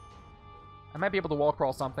 2. I might be able to wall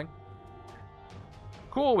crawl something.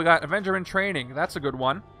 Cool, we got Avenger in Training. That's a good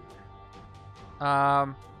one.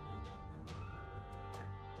 So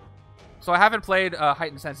I haven't played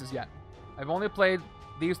Heightened Senses yet. I've only played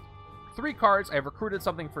these 3 cards. I've recruited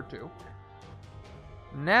something for 2.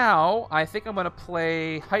 Now, I think I'm going to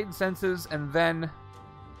play Heightened Senses and then...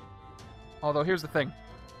 Although, here's the thing.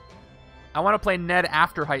 I want to play Ned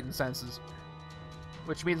after Heightened Senses,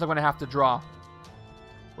 which means I'm going to have to draw,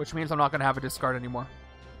 which means I'm not going to have a discard anymore.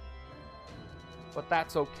 but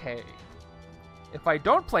that's okay. If I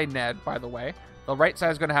don't play Ned, by the way, the right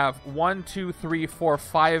side is going to have 1, 2, 3, 4,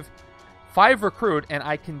 5 recruit, and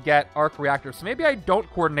I can get Arc Reactor. So maybe I don't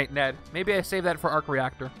coordinate Ned. Maybe I save that for Arc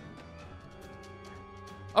Reactor.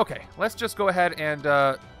 Okay, let's just go ahead and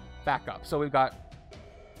back up. So we've got...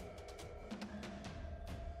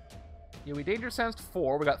 Yeah, we Danger Sensed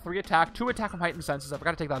 4. We got 3 attack, 2 attack from Heightened Senses. I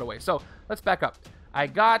forgot to take that away. So let's back up. I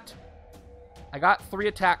got 3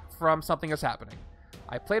 attack from Something Is Happening.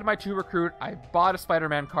 I played my 2 recruit. I bought a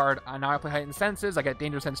Spider-Man card. Now I play Heightened Senses. I get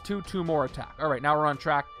Danger Sense 2, 2 more attack. All right, now we're on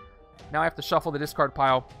track. Now I have to shuffle the discard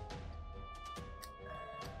pile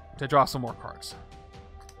to draw some more cards.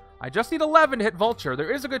 I just need 11 to hit Vulture.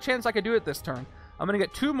 There is a good chance I could do it this turn. I'm going to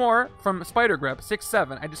get 2 more from Spider Grip, 6,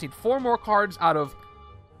 7. I just need 4 more cards out of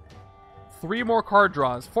 3 more card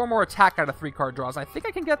draws. 4 more attack out of 3 card draws. I think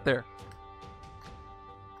I can get there.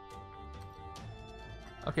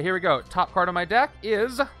 Okay, here we go. Top card on my deck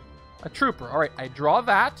is a Trooper. All right, I draw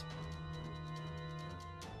that.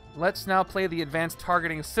 Let's now play the Advanced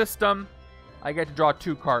Targeting System. I get to draw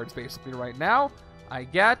 2 cards, basically, right now. I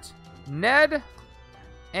get Ned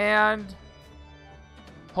and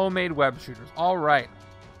Homemade Web Shooters. All right.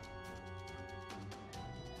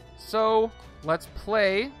 So, let's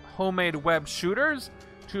play Homemade Web Shooters.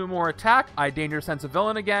 2 more attack. I Danger Sense a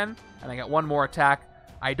Villain again, and I get 1 more attack.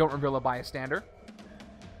 I don't reveal a bystander.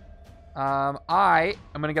 I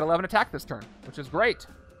am going to get 11 attack this turn, which is great. So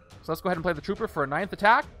let's go ahead and play the Trooper for a 9th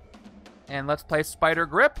attack. And let's play Spider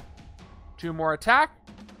Grip. 2 more attack.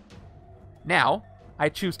 Now, I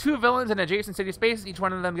choose 2 villains in adjacent city spaces. Each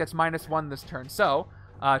one of them gets -1 this turn. So,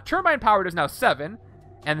 Turbine Powered is now 7,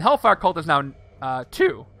 and Hellfire Cult is now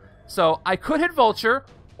 2. So, I could hit Vulture,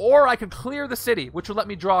 or I could clear the city, which would let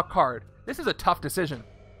me draw a card. This is a tough decision.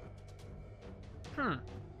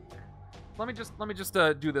 Let me just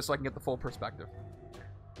do this so I can get the full perspective.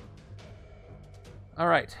 All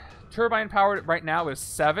right, Turbine Powered right now is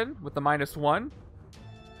 7 with the -1.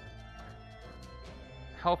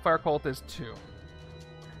 Hellfire Cult is 2.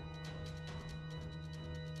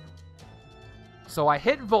 So I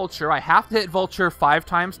hit Vulture. I have to hit Vulture 5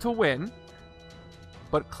 times to win.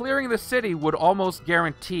 But clearing the city would almost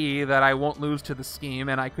guarantee that I won't lose to the scheme,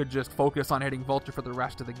 and I could just focus on hitting Vulture for the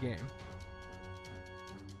rest of the game.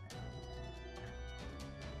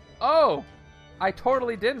 Oh! I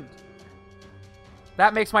totally didn't.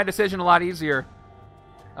 That makes my decision a lot easier.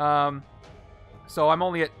 So I'm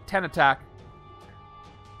only at 10 attack.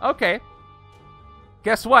 Okay.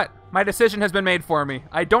 Guess what? My decision has been made for me.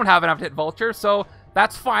 I don't have enough to hit Vulture, so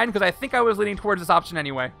that's fine, because I think I was leaning towards this option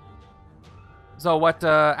anyway. So what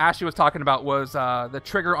Ashley was talking about was the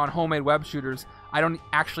trigger on Homemade Web Shooters. I don't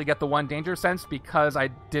actually get the 1 Danger Sense because I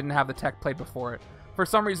didn't have the tech played before it. For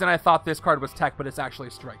some reason, I thought this card was tech, but it's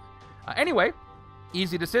actually strike. Anyway,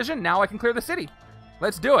 easy decision. Now I can clear the city.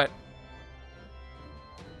 Let's do it.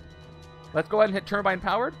 Let's go ahead and hit Turbine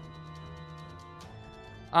Powered.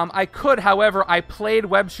 I could, however, I played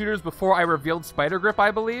Web Shooters before I revealed Spider Grip,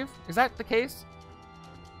 I believe. Is that the case?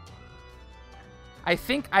 I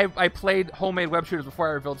think I played Homemade Web Shooters before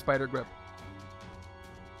I revealed Spider Grip.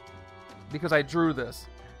 Because I drew this.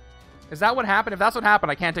 Is that what happened? If that's what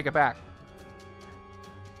happened, I can't take it back.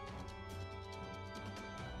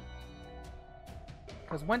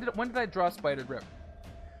 Because when did I draw Spider Grip?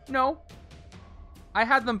 No. I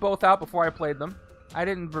had them both out before I played them. I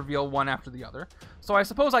didn't reveal one after the other. So I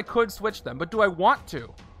suppose I could switch them, but do I want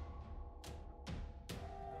to?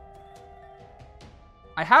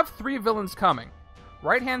 I have 3 villains coming.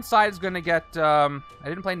 Right-hand side is going to get... I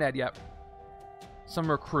didn't play Ned yet.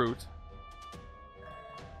 Some recruit.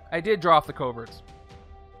 I did draw off the coverts.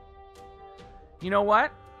 You know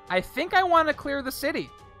what? I think I want to clear the city.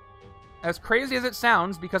 As crazy as it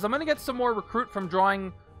sounds, because I'm going to get some more recruit from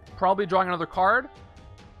drawing... Probably drawing another card.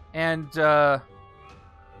 And,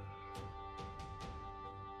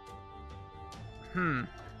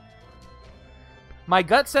 My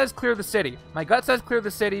gut says clear the city. My gut says clear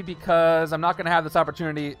the city because I'm not going to have this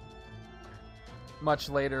opportunity much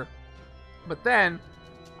later. But then,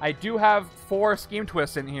 I do have 4 Scheme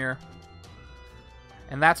Twists in here.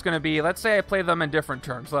 And that's going to be, let's say I play them in different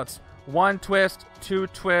turns. So that's 1 twist, 2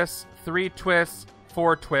 twists, 3 twists,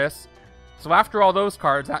 4 twists. So after all those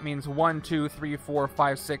cards, that means 1, 2, 3, 4,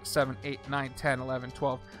 5, 6, 7, 8, 9, 10, 11,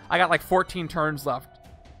 12. I got like 14 turns left.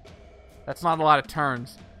 That's not a lot of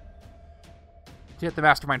turns to hit the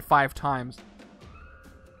Mastermind 5 times.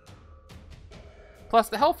 Plus,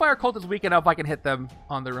 the Hellfire Cult is weak enough I can hit them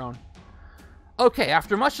on their own. Okay,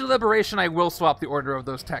 after much deliberation, I will swap the order of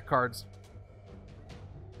those tech cards.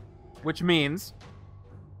 Which means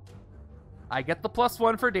I get the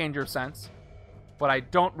 +1 for Danger Sense. but I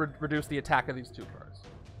don't reduce the attack of these two cards.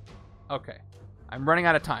 Okay. I'm running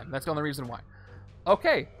out of time. That's the only reason why.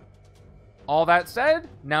 Okay. All that said,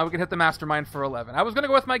 now we can hit the Mastermind for 11. I was going to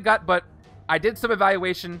go with my gut, but I did some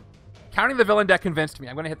evaluation. Counting the villain deck convinced me.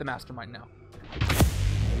 I'm going to hit the Mastermind now.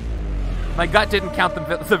 My gut didn't count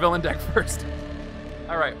the villain deck first.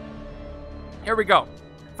 All right. Here we go.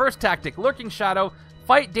 First tactic, Lurking Shadow.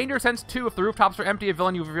 Fight Danger Sense 2. If the rooftops are empty, a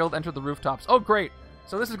villain you've revealed entered the rooftops. Oh, great.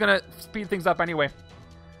 So this is going to speed things up anyway.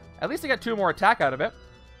 At least I got 2 more attack out of it.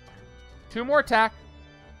 2 more attack.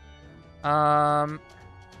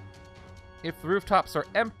 If the rooftops are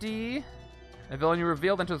empty, a villain you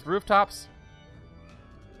revealed enters the rooftops.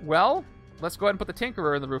 Well, let's go ahead and put the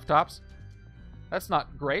Tinkerer in the rooftops. That's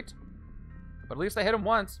not great. But at least I hit him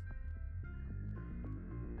once.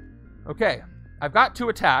 Okay. I've got 2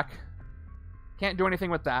 attack. Can't do anything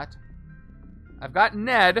with that. I've got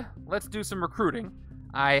Ned. Let's do some recruiting.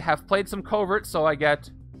 I have played some covert, so I get...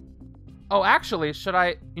 Oh, actually, should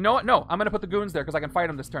I... You know what? No, I'm going to put the goons there because I can fight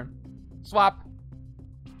him this turn. Swap.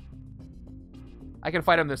 I can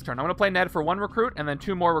fight him this turn. I'm going to play Ned for 1 recruit and then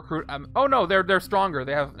 2 more recruit. Oh, no, they're stronger.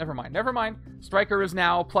 They have... Never mind. Never mind. Striker is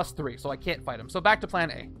now +3, so I can't fight him. So back to plan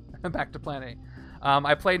A. Back to plan A.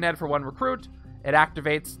 I play Ned for 1 recruit. It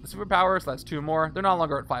activates the superpower, so that's 2 more. They're no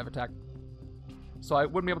longer at 5 attack. So I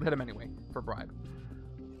wouldn't be able to hit him anyway for bribe.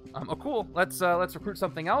 Oh, cool. Let's recruit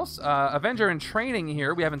something else. Avenger in training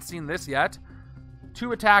here. We haven't seen this yet.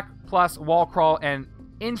 2 attack plus wall crawl and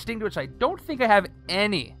instinct, which I don't think I have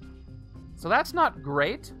any. So that's not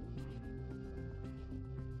great.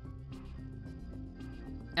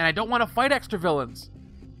 And I don't want to fight extra villains.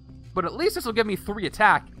 But at least this will give me 3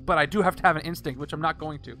 attack, but I do have to have an instinct, which I'm not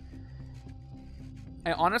going to.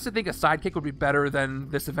 I honestly think a sidekick would be better than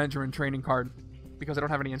this Avenger in training card, because I don't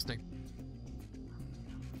have any instinct.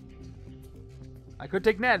 I could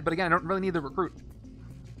take Ned, but again, I don't really need the recruit.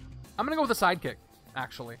 I'm going to go with a sidekick,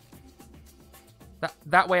 actually.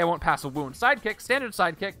 That way I won't pass a wound. Sidekick, standard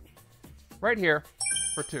sidekick, right here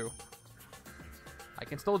for 2. I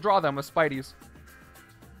can still draw them with Spideys.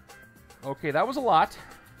 Okay, that was a lot.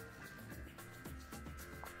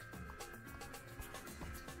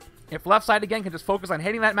 If left side again can just focus on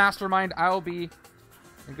hitting that Mastermind, I'll be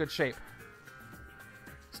in good shape.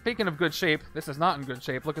 Speaking of good shape, this is not in good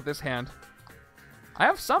shape. Look at this hand. I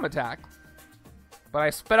have some attack, but I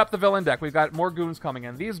sped up the villain deck. We've got more goons coming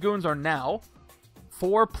in. These goons are now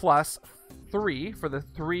 4 plus 3 for the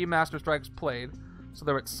 3 Master Strikes played. So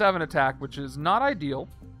they're at 7 attack, which is not ideal.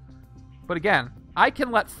 But again, I can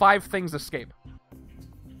let 5 things escape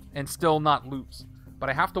and still not lose. But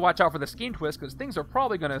I have to watch out for the Scheme Twist, because things are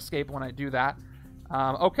probably going to escape when I do that.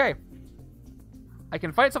 Okay. I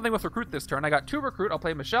can fight something with Recruit this turn. I got 2 Recruit. I'll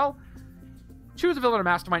play Michelle. Choose a villain or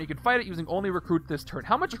Mastermind. You can fight it using only Recruit this turn.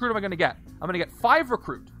 How much Recruit am I going to get? I'm going to get 5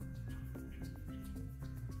 Recruit.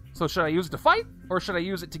 So should I use it to fight, or should I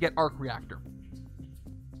use it to get Arc Reactor?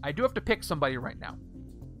 I do have to pick somebody right now.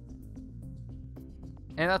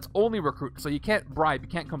 And that's only Recruit, so you can't bribe. You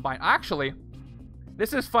can't combine. Actually,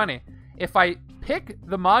 this is funny. If I pick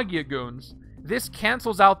the Maggia Goons, this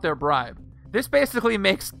cancels out their bribe. This basically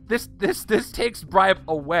makes this takes bribe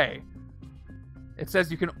away. It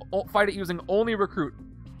says you can fight it using only Recruit.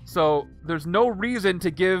 So there's no reason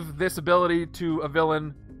to give this ability to a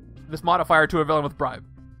villain, this modifier to a villain with bribe,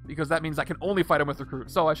 because that means I can only fight him with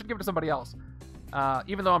Recruit. So I should give it to somebody else,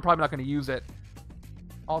 even though I'm probably not going to use it.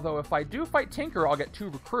 Although if I do fight Tinker, I'll get 2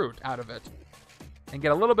 Recruit out of it and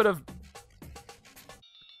get a little bit of...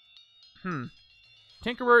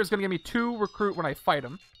 Tinkerer is going to give me 2 Recruit when I fight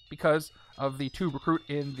him because of the 2 Recruit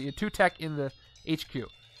in the 2 tech in the HQ.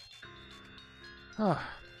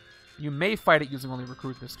 You may fight it using only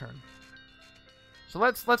Recruit this turn. So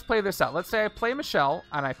let's play this out. Let's say I play Michelle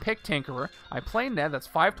and I pick Tinkerer. I play Ned. That's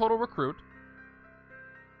 5 total Recruit.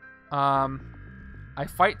 I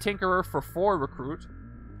fight Tinkerer for 4 Recruit.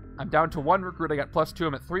 I'm down to 1 Recruit. I got +2.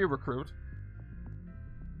 I'm at 3 Recruit.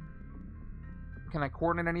 Can I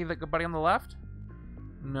coordinate any of the buddy on the left?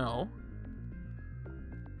 No.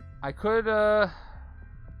 I could, I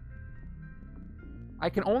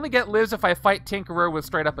can only get Liz if I fight Tinkerer with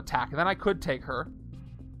straight up attack, and then I could take her.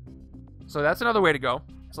 So that's another way to go.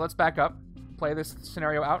 So let's back up, play this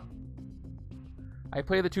scenario out. I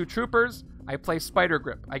play the 2 Troopers, I play Spider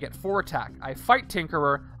Grip, I get 4 attack. I fight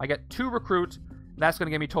Tinkerer, I get 2 Recruit, that's going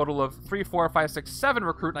to give me a total of 3, 4, 5, 6, 7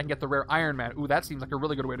 Recruit, and I can get the rare Iron Man. Ooh, that seems like a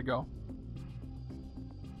really good way to go.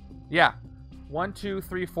 Yeah. 1, 2,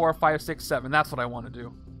 3, 4, 5, 6, 7. That's what I want to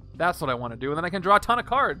do. That's what I want to do. And then I can draw a ton of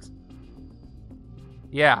cards.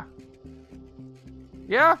 Yeah.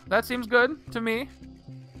 Yeah, that seems good to me.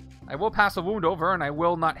 I will pass a wound over, and I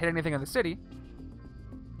will not hit anything in the city.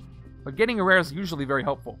 But getting a rare is usually very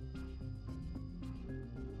helpful.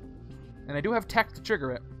 And I do have tech to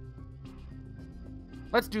trigger it.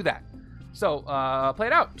 Let's do that. So, play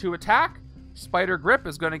it out. 2 attack. Spider Grip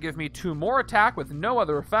is going to give me 2 more attack with no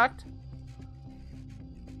other effect.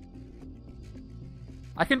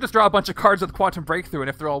 I can just draw a bunch of cards with Quantum Breakthrough, and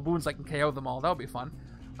if they're all wounds, I can KO them all. That'll be fun.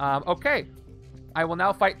 Okay. I will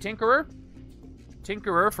now fight Tinkerer.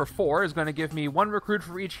 Tinkerer for 4 is going to give me 1 recruit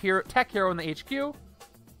for each tech hero in the HQ.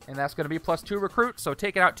 And that's going to be +2 recruit, so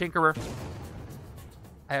take it out, Tinkerer.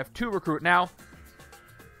 I have 2 recruit now.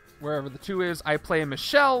 Wherever the 2 is, I play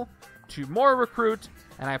Michelle, 2 more recruit,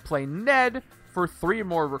 and I play Ned for 3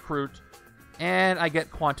 more recruit, and I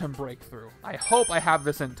get Quantum Breakthrough. I hope I have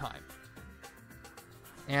this in time.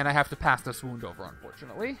 And I have to pass this wound over,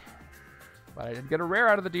 unfortunately. But I didn't get a rare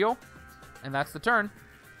out of the deal, and that's the turn.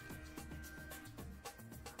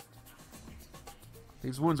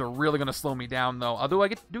 These wounds are really going to slow me down, though. Although I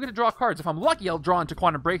do get to draw cards. If I'm lucky, I'll draw into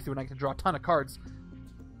Quantum Breakthrough, and I can draw a ton of cards.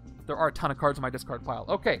 There are a ton of cards in my discard pile.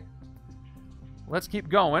 Okay. Let's keep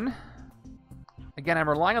going. Again, I'm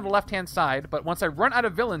relying on the left-hand side, but once I run out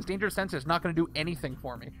of villains, Dangerous Sense is not going to do anything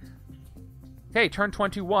for me. Okay, turn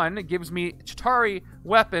 21. It gives me Chitauri,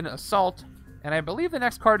 Weapon, Assault, and I believe the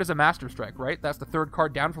next card is a Master Strike, right? That's the 3rd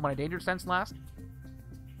card down from when I Dangerous Sense last.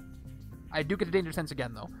 I do get a Dangerous Sense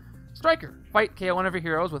again, though. Striker. Fight, KO one of your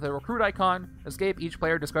heroes with a recruit icon. Escape. Each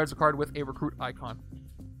player discards a card with a recruit icon.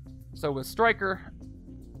 So with Striker,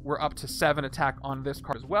 we're up to 7 attack on this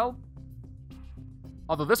card as well.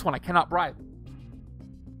 Although this one I cannot bribe.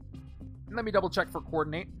 Let me double check for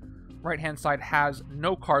Coordinate. Right-hand side has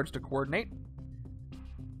no cards to coordinate.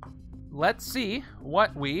 Let's see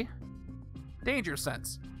what we... Danger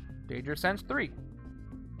Sense. Danger Sense 3.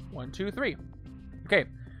 1, 2, 3. Okay.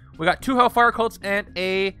 We got 2 Hellfire Cults and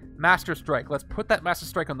a Master Strike. Let's put that Master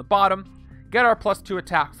Strike on the bottom. Get our +2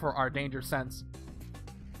 attack for our Danger Sense.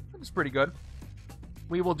 That's pretty good.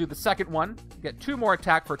 We will do the second one. Get 2 more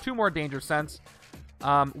attack for 2 more Danger Sense.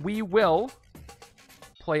 We will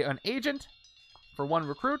play an Agent for 1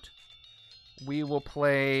 recruit. We will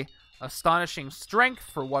play Astonishing Strength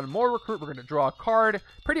for 1 more recruit. We're going to draw a card.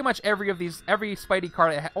 Pretty much every Spidey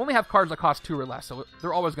card, I only have cards that cost 2 or less, so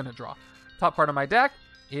they're always going to draw. Top card of my deck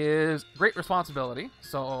is Great Responsibility,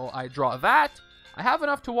 so I draw that. I have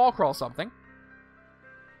enough to wall crawl something.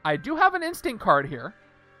 I do have an instinct card here,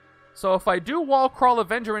 so if I do wall crawl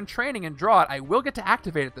Avenger in Training and draw it, I will get to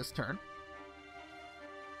activate it this turn,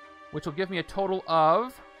 which will give me a total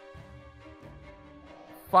of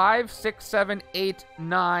 5, 6, 7, 8,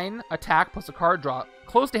 9 attack plus a card draw,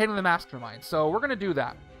 close to hitting the Mastermind. So we're going to do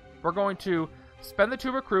that. We're going to spend the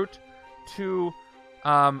 2 recruit to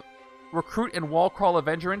recruit and wall crawl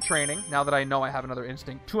Avenger in Training, now that I know I have another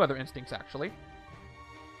instinct, 2 other instincts actually.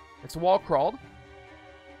 It's wall crawled.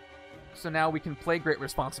 So now we can play Great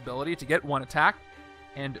Responsibility to get 1 attack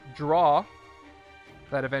and draw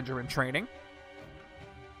that Avenger in Training.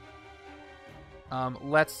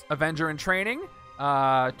 Let's Avenger in Training.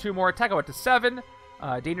 2 more attack, go up to 7.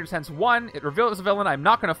 Danger Sense 1. It reveals a villain. I'm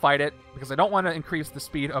not going to fight it because I don't want to increase the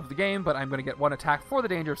speed of the game, but I'm going to get 1 attack for the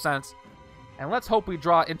Danger Sense. And let's hope we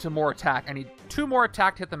draw into more attack. I need 2 more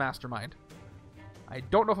attack to hit the Mastermind. I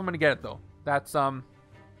don't know if I'm going to get it, though. That's 9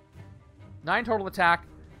 total attack.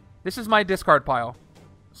 This is my discard pile.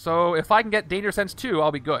 So if I can get Danger Sense 2,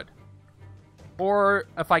 I'll be good. Or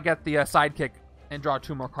if I get the Sidekick and draw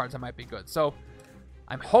 2 more cards, I might be good. So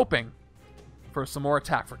I'm hoping for some more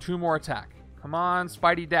attack, for 2 more attack. Come on,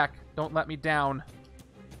 Spidey deck. Don't let me down.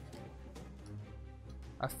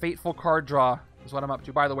 A fateful card draw is what I'm up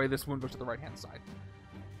to. By the way, this wound goes to the right-hand side.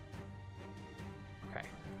 Okay.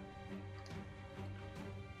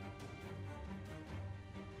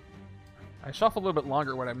 I shuffle a little bit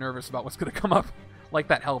longer when I'm nervous about what's going to come up. Like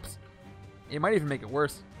that helps. It might even make it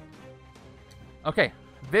worse. Okay.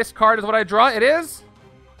 This card is what I draw. It is.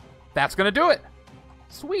 That's going to do it.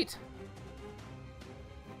 Sweet.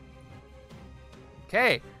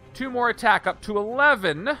 Okay. 2 more attack up to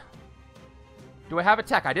 11. Do I have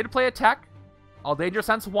attack? I did play attack. All Danger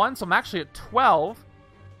Sense 1, so I'm actually at 12.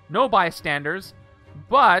 No bystanders.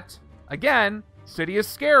 But, again, City is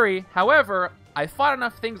scary. However, I fought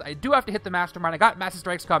enough things. I do have to hit the Mastermind. I got Massive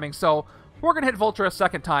Strikes coming, so we're going to hit Vulture a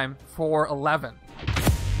second time for 11.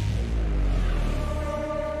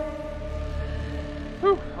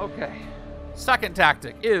 Whew, okay. Second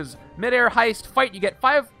tactic is Midair Heist. Fight. You get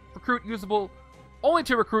 5 recruit usable, only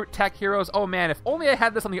to recruit tech heroes. Oh man, if only I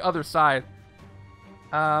had this on the other side.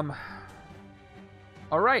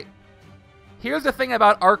 Alright. Here's the thing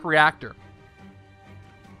about Arc Reactor.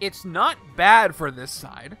 It's not bad for this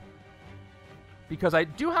side, because I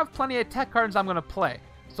do have plenty of tech cards I'm going to play.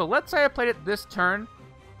 So let's say I played it this turn.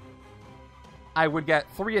 I would get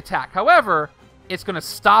 3 attack. However, it's going to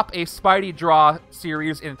stop a Spidey draw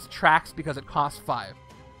series in its tracks because it costs 5.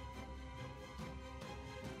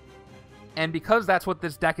 And because that's what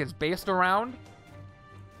this deck is based around,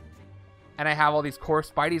 and I have all these core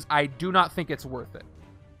Spideys, I do not think it's worth it.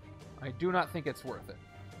 I do not think it's worth it.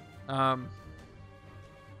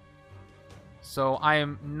 So I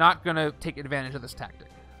am not going to take advantage of this tactic.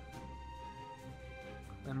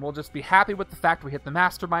 And we'll just be happy with the fact we hit the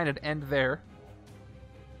Mastermind and end there.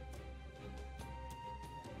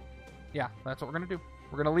 Yeah, that's what we're going to do.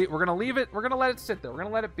 We're going to leave it. We're going to let it sit there. We're going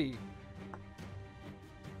to let it be.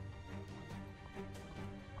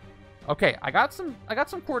 Okay, I got some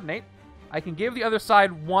coordinate. I can give the other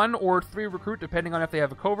side 1 or 3 recruit, depending on if they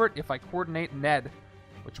have a covert, if I coordinate Ned,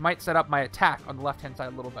 which might set up my attack on the left-hand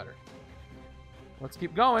side a little better. Let's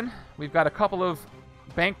keep going. We've got a couple of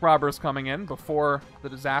bank robbers coming in before the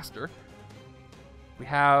disaster. We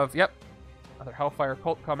have, yep, another Hellfire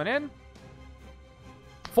Cult coming in.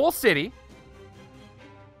 Full city.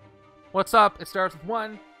 What's up? It starts with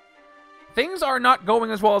 1. Things are not going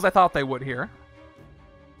as well as I thought they would here.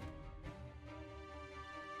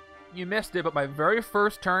 You missed it, but my very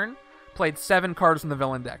first turn played 7 cards in the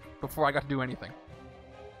villain deck before I got to do anything.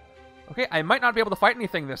 Okay, I might not be able to fight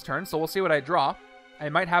anything this turn, so we'll see what I draw. I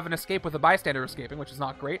might have an escape with a bystander escaping, which is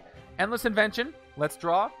not great. Endless Invention. Let's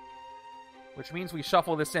draw. Which means we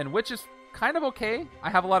shuffle this in, which is kind of okay. I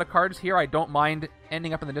have a lot of cards here. I don't mind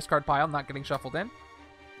ending up in the discard pile, not getting shuffled in.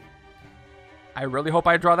 I really hope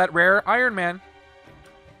I draw that rare Iron Man.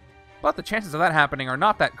 But the chances of that happening are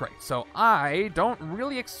not that great, so I don't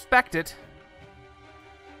really expect it.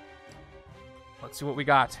 Let's see what we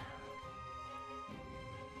got.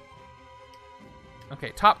 Okay,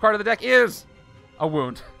 top card of the deck is a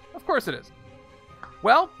wound. Of course it is.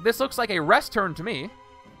 Well, this looks like a rest turn to me.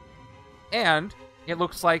 And it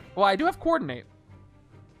looks like, well, I do have coordinate.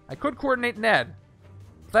 I could coordinate Ned.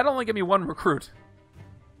 But that'll only give me 1 recruit.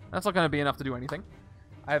 That's not going to be enough to do anything.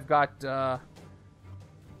 I've got,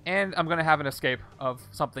 and I'm going to have an escape of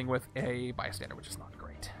something with a bystander, which is not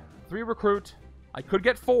great. 3 recruit. I could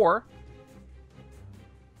get 4.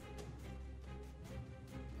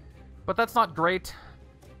 But that's not great.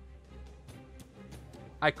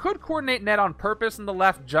 I could coordinate Ned on purpose in the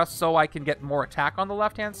left just so I can get more attack on the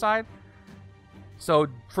left-hand side. So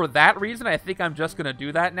for that reason, I think I'm just going to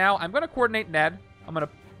do that now. I'm going to coordinate Ned. I'm going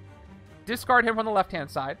to discard him from the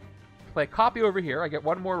left-hand side. Play a copy over here. I get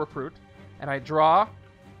 1 more recruit. And I draw.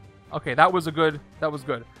 Okay, that was good.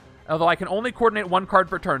 Although I can only coordinate 1 card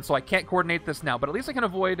per turn, so I can't coordinate this now. But at least I can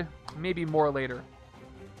avoid maybe more later.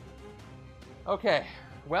 Okay,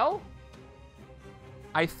 well,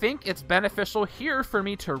 I think it's beneficial here for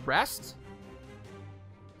me to rest,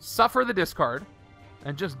 suffer the discard,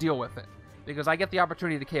 and just deal with it. Because I get the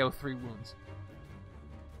opportunity to KO 3 wounds.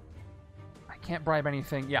 I can't bribe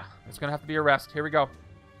anything. Yeah, it's going to have to be a rest. Here we go.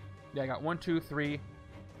 Yeah, I got 1, 2, 3,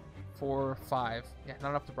 4, 5. Yeah, not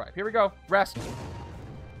enough to bribe. Here we go. Rest.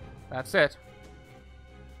 That's it.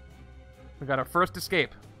 We got our first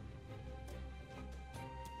escape.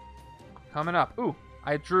 Coming up. Ooh,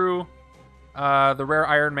 I drew the rare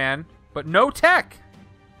Iron Man, but no tech.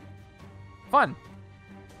 Fun.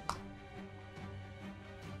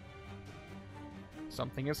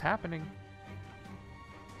 Something is happening.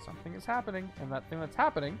 Something is happening, and that thing that's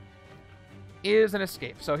happening is an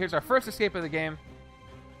escape. So here's our first escape of the game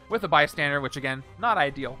with a bystander, which again, not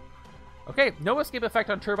ideal. Okay, no escape effect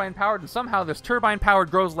on turbine powered, and somehow this turbine powered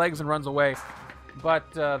grows legs and runs away.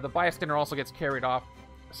 But the bystander also gets carried off.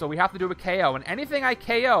 So we have to do a KO, and anything I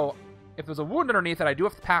KO, if there's a wound underneath it, I do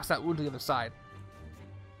have to pass that wound to the other side.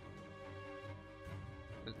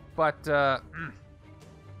 But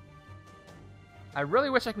I really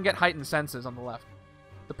wish I can get heightened senses on the left.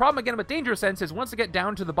 The problem again with Danger Sense is once I get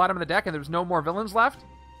down to the bottom of the deck and there's no more villains left,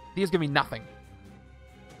 these give me nothing.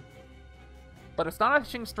 But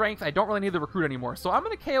Astonishing Strength, I don't really need the recruit anymore. So I'm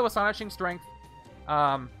going to KO Astonishing Strength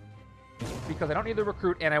because I don't need the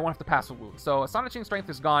recruit and I won't have to pass a wound. So Astonishing Strength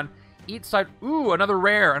is gone. Each side, ooh, another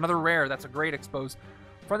rare. That's a great expose.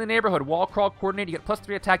 From the neighborhood, Wall Crawl Coordinate, you get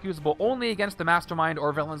 +3 attack usable only against the Mastermind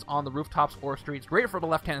or villains on the rooftops or streets. Great for the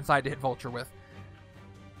left-hand side to hit Vulture with.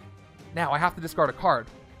 Now, I have to discard a card.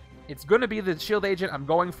 It's going to be the Shield Agent. I'm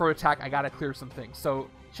going for attack. I got to clear some things. So,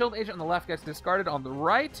 Shield Agent on the left gets discarded. On the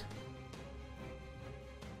right,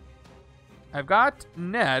 I've got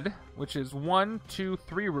Ned, which is 1, 2,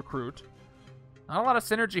 3 recruit. Not a lot of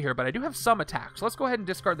synergy here, but I do have some attack. So let's go ahead and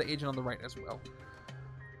discard the agent on the right as well.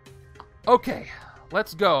 Okay,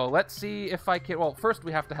 let's go. Let's see if I can... Well, first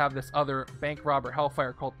we have to have this other bank robber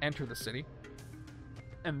Hellfire Cult enter the city.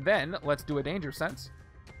 And then let's do a Danger Sense.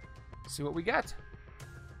 See what we get.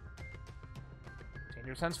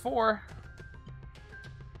 Danger Sense 4.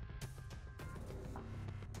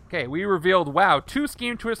 Okay, we revealed, wow, 2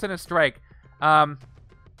 Scheme Twists and a Strike. I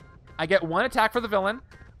get 1 attack for the villain.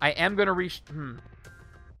 I am going to reach...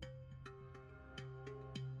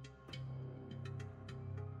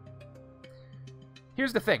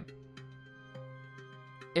 Here's the thing.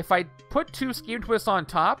 If I put 2 Scheme Twists on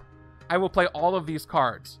top, I will play all of these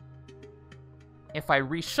cards. If I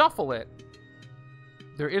reshuffle it,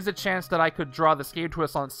 there is a chance that I could draw the Scheme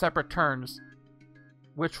Twists on separate turns,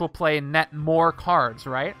 which will play net more cards,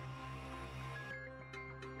 right?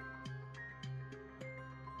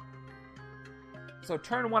 So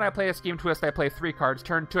turn 1, I play a Scheme Twist, I play 3 cards.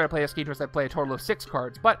 Turn 2, I play a Scheme Twist, I play a total of 6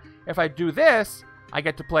 cards. But if I do this, I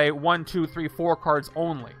get to play 1, 2, 3, 4 cards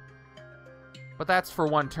only. But that's for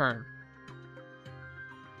 1 turn.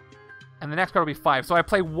 And the next card will be 5. So I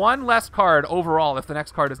play 1 less card overall if the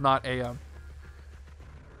next card is not a...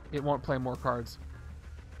 it won't play more cards.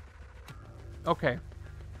 Okay.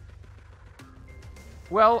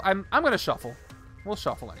 Well, I'm going to shuffle. We'll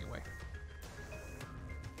shuffle anyway.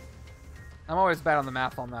 I'm always bad on the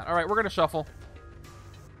math on that. Alright, we're going to shuffle.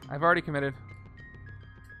 I've already committed.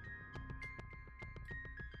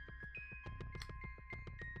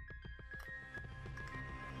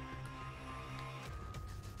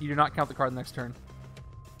 You do not count the card next turn.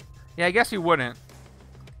 Yeah, I guess you wouldn't.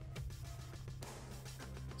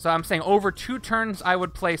 So I'm saying over 2 turns I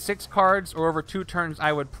would play 6 cards, or over 2 turns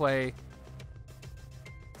I would play...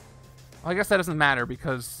 Well, I guess that doesn't matter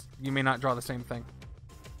because you may not draw the same thing.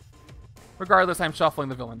 Regardless, I'm shuffling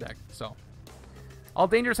the villain deck, so... I'll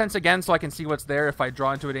Danger Sense again so I can see what's there if I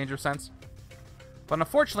draw into a Danger Sense. But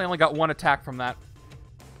unfortunately, I only got 1 attack from that.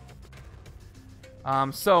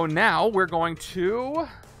 So now we're going to...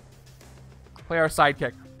 play our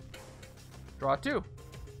sidekick. Draw 2.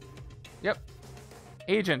 Yep.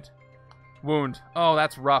 Agent. Wound. Oh,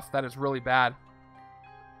 that's rough. That is really bad.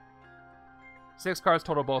 6 cards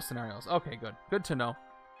total both scenarios. Okay, good. Good to know.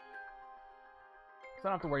 So I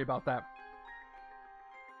don't have to worry about that.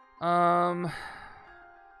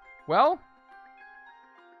 Well,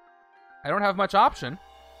 I don't have much option.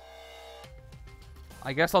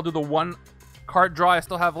 I guess I'll do the 1 card draw I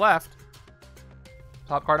still have left.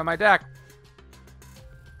 Top card of my deck.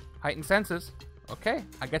 Heightened Senses. Okay,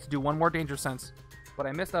 I get to do 1 more Danger Sense. But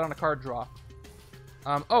I missed out on a card draw.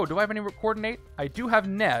 Oh, do I have any Coordinate? I do have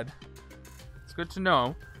Ned. It's good to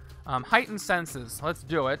know. Heightened Senses. Let's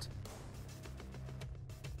do it.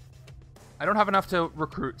 I don't have enough to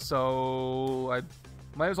recruit, so I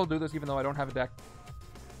might as well do this even though I don't have a deck.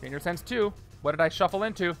 Danger Sense 2. What did I shuffle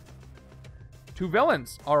into? 2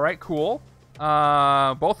 villains. Alright, cool.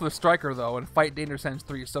 Both with a striker, though, and fight Danger Sense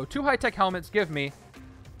 3. So 2 high-tech helmets give me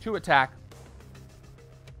 2 attack.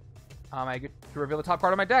 I get to reveal the top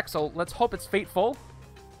card of my deck, so let's hope it's Fateful.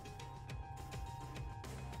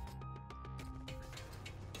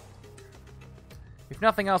 If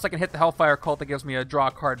nothing else, I can hit the Hellfire Cult that gives me a draw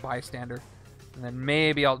card bystander. And then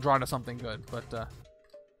maybe I'll draw into something good, but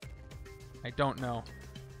I don't know.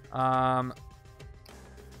 I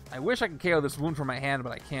wish I could KO this wound from my hand,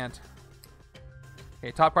 but I can't.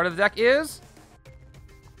 Okay, top card of the deck is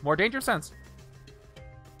more Danger Sense.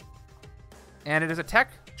 And it is a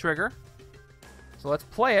tech trigger. So let's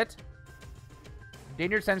play it.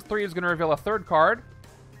 Danger Sense 3 is going to reveal a 3rd card.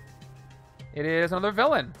 It is another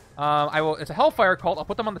villain. It's a Hellfire Cult. I'll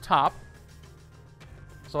put them on the top.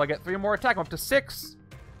 So I get 3 more attack. I'm up to 6.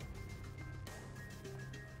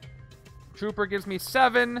 Trooper gives me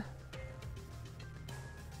 7.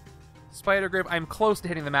 Spider Grip. I'm close to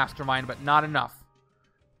hitting the Mastermind, but not enough.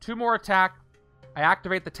 2 more attack. I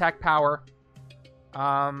activate the tech power.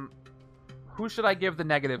 Who should I give the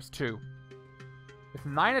negatives to? With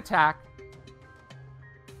 9 attack,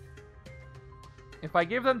 if I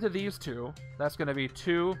give them to these 2, that's going to be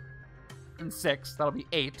 2 and 6. That'll be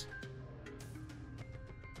 8.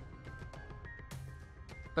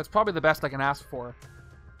 That's probably the best I can ask for.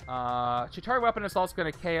 Chitari Weapon is also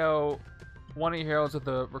going to KO one of your heroes with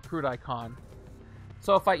the recruit icon.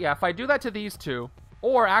 So if I do that to these 2,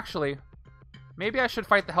 or actually, maybe I should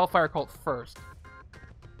fight the Hellfire Cult first.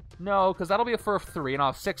 No, because that'll be a fur of 3, and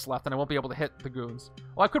I'll have 6 left, and I won't be able to hit the goons.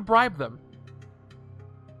 Well, I could bribe them.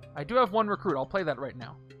 I do have 1 recruit. I'll play that right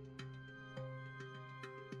now.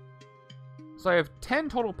 So I have 10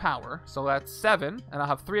 total power, so that's 7, and I'll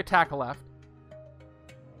have 3 attack left.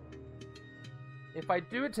 If I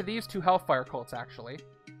do it to these 2 Hellfire Cults, actually,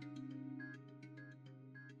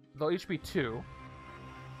 they'll each be 2.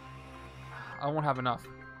 I won't have enough.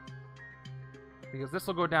 Because this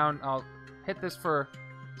will go down. I'll hit this for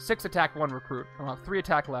 6 attack, 1 recruit. I'll have 3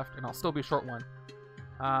 attack left, and I'll still be short 1.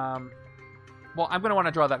 Well, I'm going to want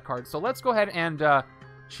to draw that card. So let's go ahead and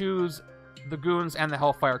choose the Goons and the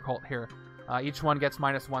Hellfire Cult here. Each one gets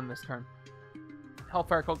 -1 this turn.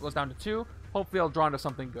 Hellfire Cult goes down to 2. Hopefully I'll draw into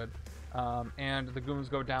something good. And the Goons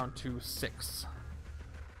go down to 6.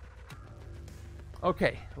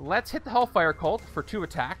 Okay, let's hit the Hellfire Cult for 2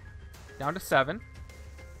 attack. Down to 7.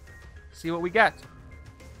 See what we get.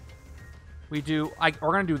 We're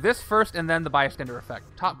going to do this first and then the Bystander effect.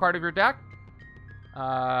 Top card of your deck.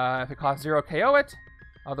 If it costs 0, KO it.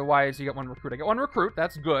 Otherwise, you get 1 recruit. I get 1 recruit.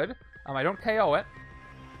 That's good. I don't KO it.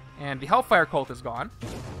 And the Hellfire Cult is gone.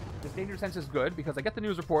 This Danger Sense is good because I get the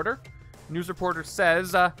News Reporter. News Reporter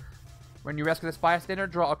says, when you rescue this Bystander,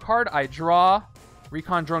 draw a card. I draw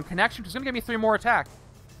Recon Drone Connection, which is going to give me 3 more attack.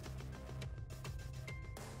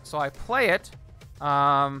 So I play it.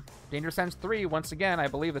 Danger Sense 3, once again, I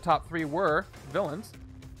believe the top 3 were villains.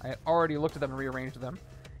 I had already looked at them and rearranged them.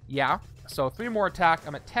 Yeah, so 3 more attack.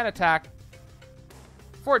 I'm at 10 attack.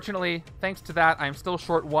 Fortunately, thanks to that, I'm still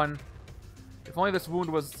short 1. If only this wound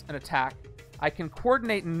was an attack. I can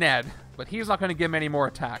coordinate Ned, but he's not going to give me any more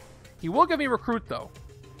attack. He will give me recruit, though,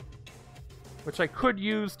 which I could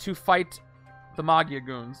use to fight the Maggia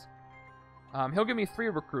Goons. He'll give me 3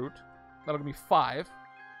 recruit. That'll give me 5.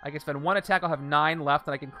 I can spend 1 attack. I'll have 9 left,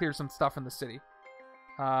 and I can clear some stuff in the city.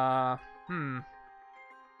 I'm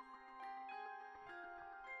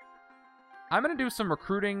going to do some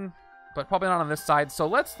recruiting, but probably not on this side. So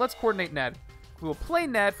let's coordinate Ned. We will play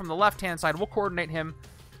Ned from the left-hand side. We'll coordinate him.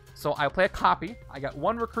 So I'll play a copy. I got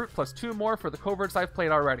 1 recruit plus 2 more for the coverts I've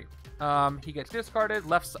played already. He gets discarded.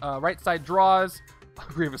 Right side draws.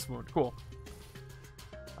 Grievous Wound. Cool.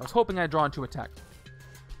 I was hoping I'd draw into attack.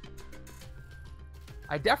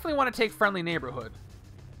 I definitely want to take Friendly Neighborhood.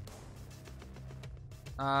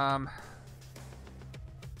 I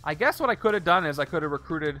guess what I could have done is I could have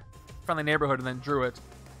recruited Friendly Neighborhood and then drew it.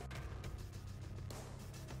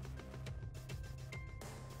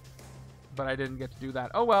 But I didn't get to do that.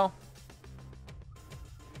 Oh well.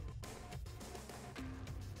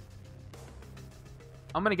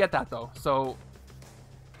 I'm going to get that though. So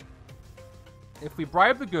if we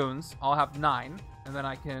bribe the Goons, I'll have 9. And then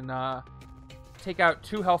I can take out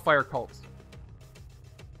 2 Hellfire Cults.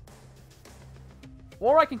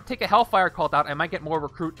 Or I can take a Hellfire Cult out. I might get more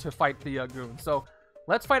recruit to fight the Goons. So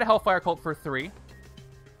let's fight a Hellfire Cult for 3.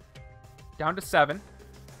 Down to 7.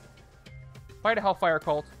 Fight a Hellfire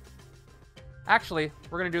Cult. Actually,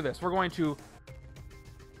 we're going to do this. We're going to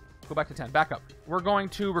go back to 10. Back up. We're going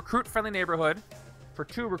to recruit Friendly Neighborhood for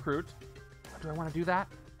 2 recruit. Do I want to do that?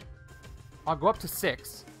 I'll go up to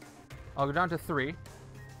 6. I'll go down to 3.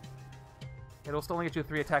 It'll still only get you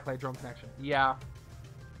 3 attack light drone connection. Yeah.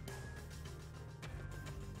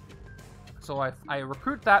 So I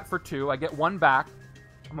recruit that for 2. I get 1 back.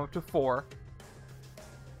 I'm up to 4.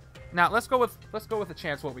 Now let's go with a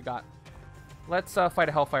chance what we got. Let's fight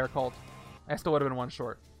a Hellfire Cult. I still would have been 1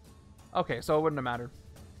 short. Okay, so it wouldn't have mattered.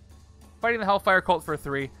 Fighting the Hellfire Cult for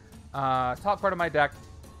 3. Top part of my deck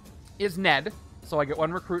is Ned. So I get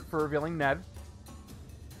 1 recruit for revealing Ned.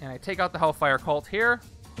 And I take out the Hellfire Cult here.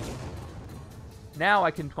 Now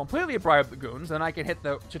I can completely bribe the Goons, and I can hit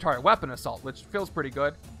the Chitauri Weapon Assault, which feels pretty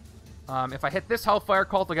good. If I hit this Hellfire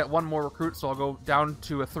Cult, I'll get 1 more recruit, so I'll go down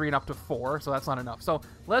to a 3 and up to 4, so that's not enough. So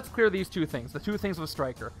let's clear these 2 things, the 2 things with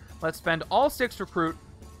Striker. Let's spend all 6 recruit,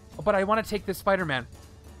 but I want to take this Spider-Man.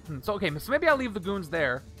 So, okay, so maybe I'll leave the Goons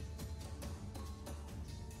there.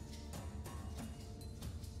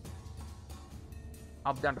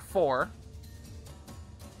 I'll be down to 4.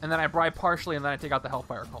 And then I bribe partially, and then I take out the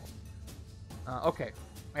Hellfire Cult. Okay,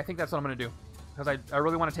 I think that's what I'm going to do, because I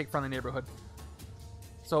really want to take Friendly Neighborhood.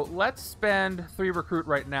 So let's spend 3 recruit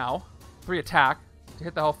right now, 3 attack, to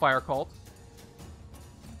hit the Hellfire Cult.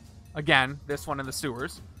 Again, this one in the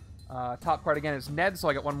sewers. Top card again is Ned, so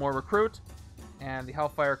I get 1 more recruit. And the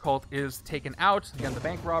Hellfire Cult is taken out. Again, the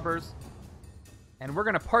bank robbers. And we're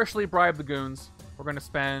going to partially bribe the Goons. We're going to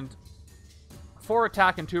spend 4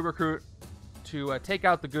 attack and 2 recruit to take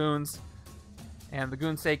out the Goons. And the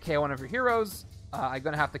Goons say KO one of your heroes. I'm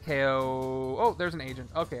going to have to KO... Oh, there's an agent.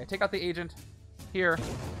 Okay, I take out the agent here.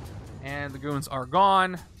 And the Goons are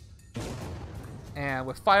gone. And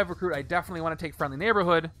with 5 recruit, I definitely want to take Friendly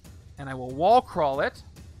Neighborhood. And I will wall crawl it.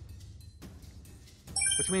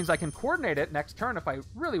 Which means I can coordinate it next turn if I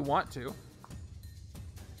really want to.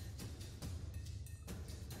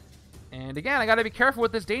 And again, I got to be careful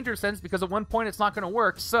with this Danger Sense because at one point it's not going to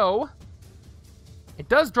work. So, it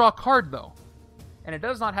does draw a card though. And it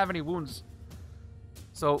does not have any wounds.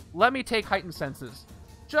 So, let me take Heightened Senses.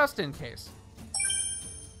 Just in case.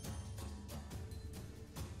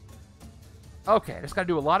 Okay, I just gotta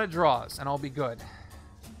do a lot of draws, and I'll be good.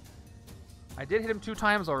 I did hit him 2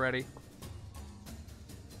 times already.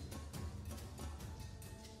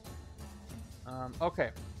 Okay.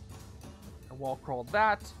 I wall crawled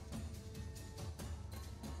that.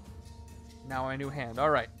 Now a new hand.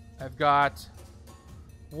 Alright. I've got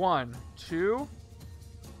 1, 2,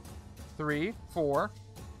 3, 4,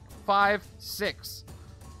 5, 6.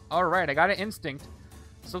 Alright, I got an instinct.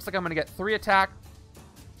 So looks like I'm going to get 3 attack,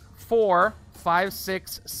 4, 5,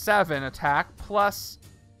 6, 7 attack, plus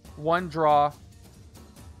 1 draw.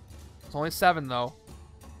 It's only 7, though.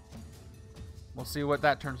 We'll see what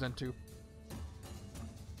that turns into.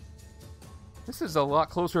 This is a lot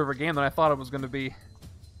closer of a game than I thought it was going to be.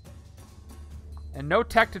 And no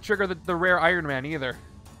tech to trigger the rare Iron Man either.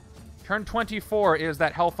 Turn 24 is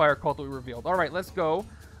that Hellfire Cult that we revealed. Alright, let's go.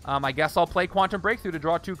 I guess I'll play Quantum Breakthrough to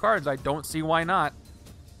draw 2 cards. I don't see why not.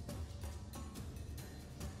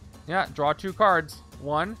 Yeah, draw 2 cards.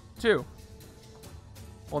 1, 2.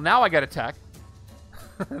 Well, now I get attack.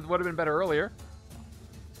 It would have been better earlier.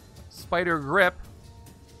 Spider Grip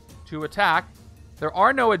to attack. There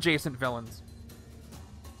are no adjacent villains.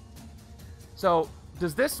 So,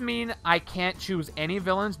 does this mean I can't choose any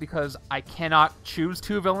villains because I cannot choose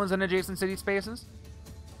 2 villains in adjacent city spaces?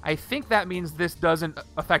 I think that means this doesn't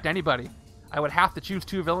affect anybody. I would have to choose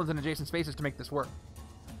 2 villains in adjacent spaces to make this work.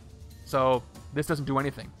 So, this doesn't do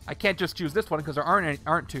anything. I can't just choose this one because there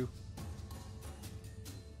aren't 2.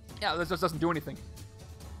 Yeah, this just doesn't do anything.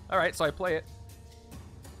 Alright, so I play it.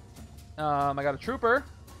 I got a Trooper.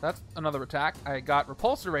 That's another attack. I got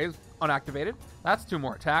Repulsor Rays unactivated. That's 2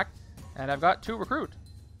 more attack. And I've got 2 Recruit.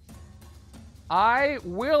 I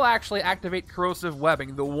will actually activate Corrosive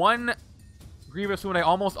Webbing. The one Grievous Wound I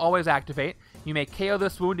almost always activate. You may KO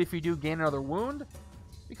this wound if you do gain another wound,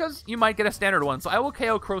 because you might get a standard one. So I will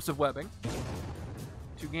KO Corrosive Webbing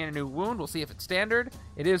to gain a new wound. We'll see if it's standard.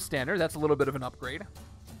 It is standard. That's a little bit of an upgrade.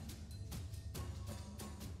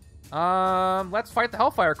 Let's fight the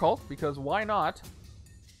Hellfire Cult, because why not?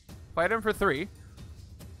 Fight him for 3.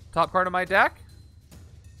 Top card of my deck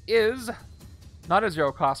is not a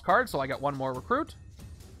 0-cost card, so I got 1 more Recruit.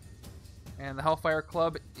 And the Hellfire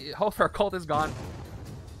Cult is gone.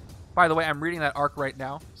 By the way, I'm reading that arc right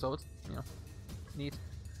now, so it's, neat.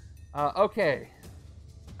 Okay.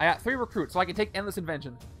 I got 3 Recruits, so I can take Endless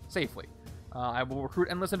Invention safely. I will recruit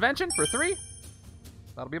Endless Invention for 3.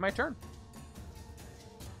 That'll be my turn.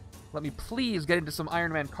 Let me please get into some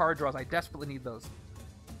Iron Man card draws. I desperately need those.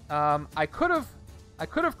 I could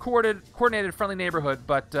have coordinated Friendly Neighborhood,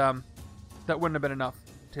 but that wouldn't have been enough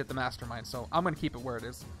to hit the Mastermind, so I'm going to keep it where it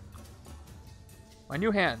is. My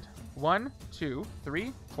new hand. 1, 2,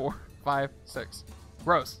 3, 4, 5, 6.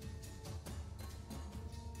 Gross.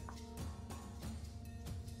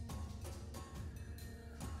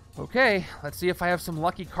 Okay, let's see if I have some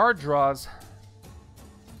lucky card draws.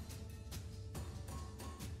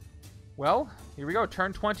 Well, here we go.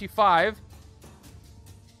 Turn 25.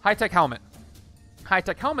 High-Tech Helmet.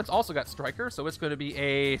 High-Tech Helmet's also got Striker, so it's going to be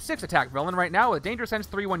a 6-attack villain right now with Danger Sense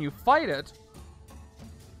 3 when you fight it,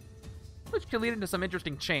 which can lead into some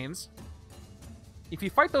interesting chains. If you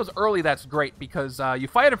fight those early, that's great, because you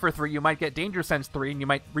fight it for 3, you might get Danger Sense 3, and you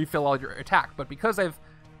might refill all your attack. But because I've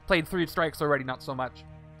played 3 strikes already, not so much.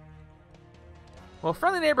 Well,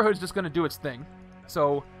 Friendly Neighborhood's just going to do its thing.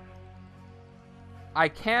 So I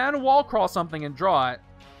can wall crawl something and draw it.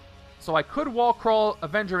 So I could wall crawl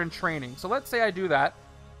Avenger in Training. So let's say I do that.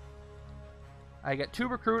 I get 2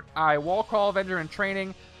 Recruit, I wall crawl Avenger in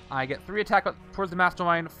Training, I get 3 attack towards the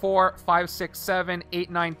Mastermind, 4, 5, 6, 7, 8,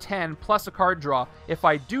 9, 10, plus a card draw. If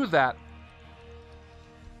I do that,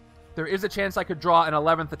 there is a chance I could draw an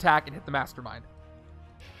 11th attack and hit the Mastermind.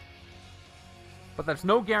 But there's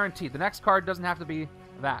no guarantee. The next card doesn't have to be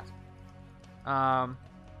that.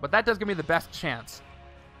 But that does give me the best chance.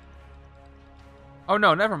 Oh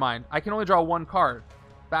no, never mind. I can only draw 1 card.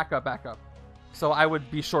 Back up, back up. So I would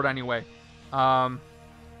be short anyway.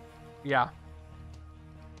 Yeah.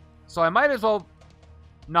 So I might as well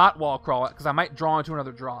not wall crawl it, because I might draw into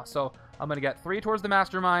another draw. So I'm going to get 3 towards the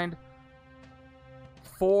Mastermind.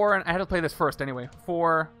 4, and I had to play this first anyway.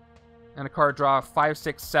 4, and a card draw. 5,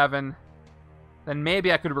 6, 7. Then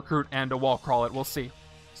maybe I could recruit and a wall crawl it. We'll see.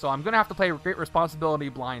 So I'm going to have to play Great Responsibility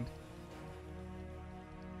blind.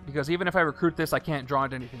 Because even if I recruit this, I can't draw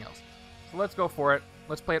into anything else. So let's go for it.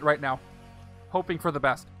 Let's play it right now. Hoping for the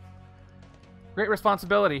best. Great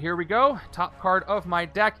Responsibility. Here we go. Top card of my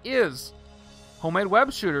deck is Homemade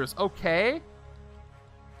Web Shooters. Okay.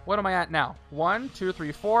 What am I at now? 1, 2,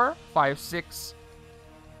 3, 4, 5, 6.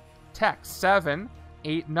 Tech. 7,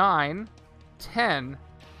 8, 9, 10.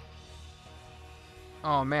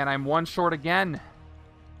 Oh man, I'm one short again.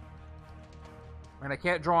 And I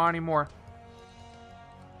can't draw anymore.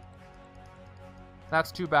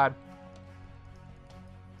 That's too bad.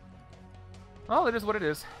 Well, it is what it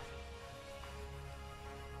is.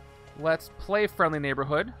 Let's play Friendly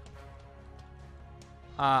Neighborhood.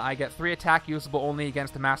 I get 3 attack, usable only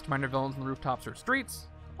against the Mastermind or villains in the rooftops or streets.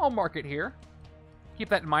 I'll mark it here. Keep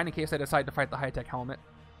that in mind in case I decide to fight the high-tech helmet.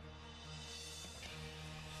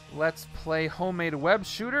 Let's play Homemade Web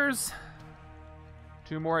Shooters.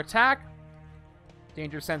 2 more attack.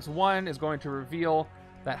 Danger Sense 1 is going to reveal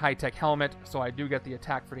that high-tech helmet, so I do get the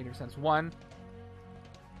attack for Danger Sense 1.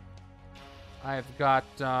 I've got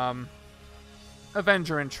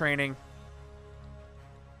Avenger in training.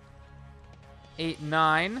 8,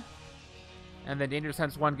 9. And then Danger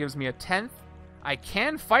Sense 1 gives me a 10th. I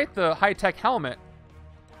can fight the high-tech helmet.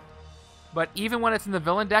 But even when it's in the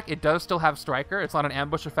villain deck, it does still have Striker. It's not an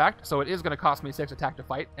ambush effect, so it is going to cost me 6 attack to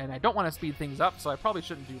fight. And I don't want to speed things up, so I probably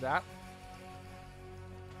shouldn't do that.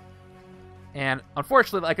 And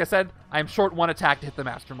unfortunately, like I said, I'm short 1 attack to hit the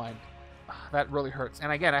Mastermind. That really hurts.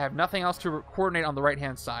 And again, I have nothing else to coordinate on the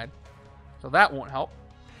right-hand side. So that won't help.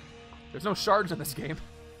 There's no shards in this game.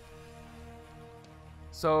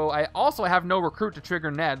 So I also have no recruit to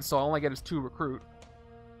trigger Ned, so all I only get is 2 recruit.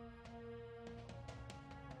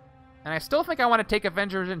 And I still think I want to take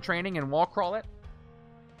Avengers in training and wall crawl it.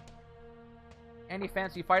 Any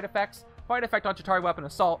fancy fight effects? Fight effect on Chitauri Weapon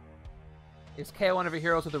Assault is KO one of your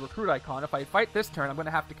heroes with a recruit icon. If I fight this turn, I'm going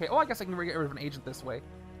to have to KO... Oh, I guess I can get rid of an agent this way.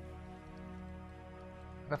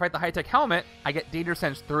 If I fight the high-tech helmet, I get Danger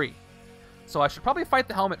Sense 3. So I should probably fight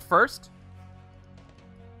the helmet first.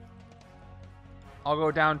 I'll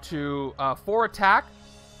go down to 4 attack.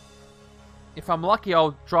 If I'm lucky,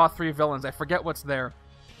 I'll draw 3 villains. I forget what's there.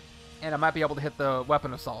 And I might be able to hit the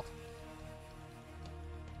weapon assault.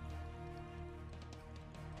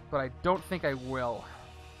 But I don't think I will.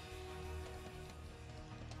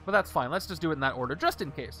 But that's fine. Let's just do it in that order, just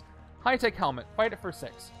in case. High-tech helmet. Fight it for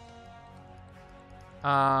 6.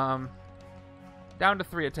 Down to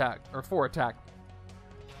 3 attack. Or 4 attack.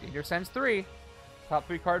 Danger Sense 3. Top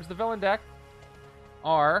 3 cards of the villain deck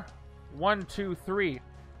are 1, 2, 3.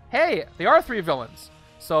 Hey! They are 3 villains.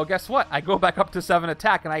 So guess what? I go back up to 7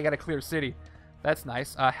 attack and I get a clear city. That's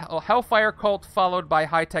nice. Hellfire Cult followed by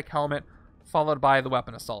high-tech helmet followed by the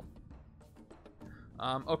weapon assault.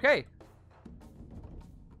 Okay.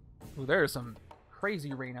 Ooh, there's some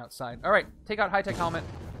crazy rain outside. Alright, take out high-tech helmet.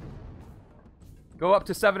 Go up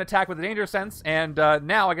to 7 attack with a Danger Sense, and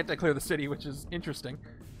now I get to clear the city, which is interesting.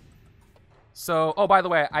 So, oh, by the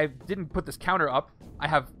way, I didn't put this counter up. I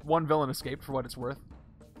have 1 villain escaped for what it's worth.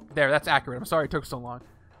 There, that's accurate. I'm sorry it took so long.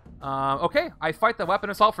 Okay, I fight the weapon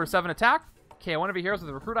assault for 7 attack. Okay, one of your heroes with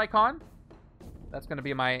a recruit icon. That's going to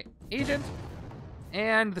be my agent.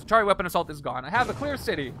 And the Chitauri weapon assault is gone. I have a clear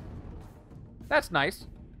city. That's nice.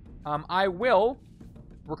 I will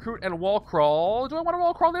recruit and wall crawl. Do I want to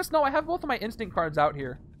wall crawl this? No, I have both of my instinct cards out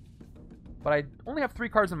here. But I only have 3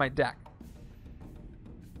 cards in my deck.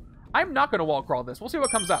 I'm not going to wall crawl this. We'll see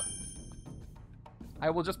what comes up. I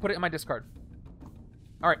will just put it in my discard.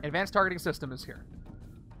 Alright, advanced targeting system is here.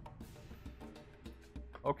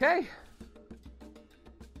 Okay.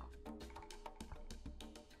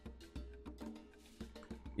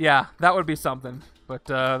 Yeah, that would be something. But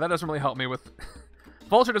that doesn't really help me with...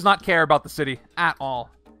 Vulture does not care about the city at all.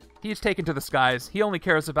 He's taken to the skies. He only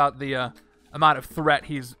cares about the amount of threat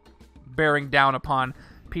he's bearing down upon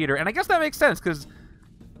Peter. And I guess that makes sense, because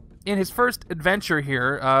in his first adventure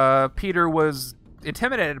here, Peter was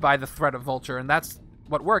intimidated by the threat of Vulture, and that's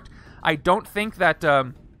what worked. I don't think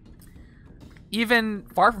that even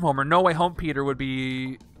Far From Home or No Way Home Peter would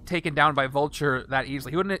be taken down by Vulture that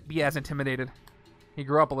easily. He wouldn't be as intimidated. He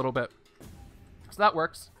grew up a little bit. So that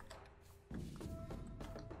works.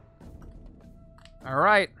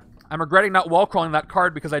 Alright. I'm regretting not wall crawling that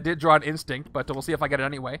card because I did draw an instinct, but we'll see if I get it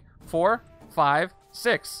anyway. 4, 5,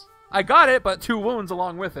 6. I got it, but 2 wounds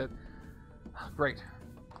along with it. Great.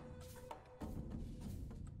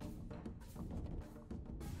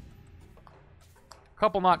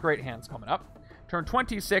 Couple not great hands coming up. Turn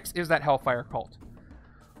 26 is that Hellfire Cult.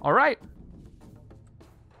 Alright.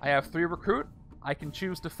 I have 3 recruit. I can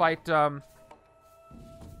choose to fight...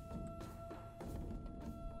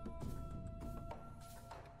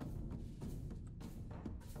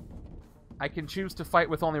 I can choose to fight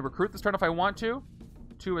with only recruit this turn if I want to.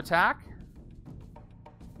 2 attack.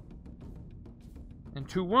 And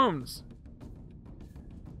 2 wounds.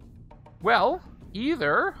 Well,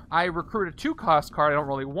 either I recruit a 2-cost card I don't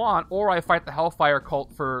really want, or I fight the Hellfire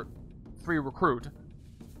Cult for 3 recruit.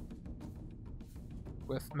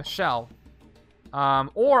 With Michelle.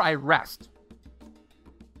 Or I rest.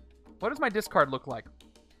 What does my discard look like?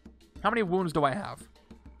 How many wounds do I have?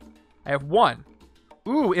 I have 1.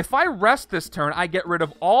 Ooh, if I rest this turn, I get rid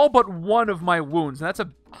of all but 1 of my wounds. And that's a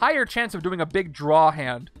higher chance of doing a big draw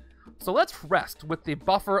hand. So let's rest with the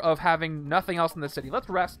buffer of having nothing else in the city. Let's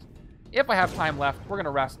rest. If I have time left, we're going to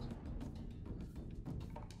rest.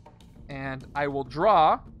 And I will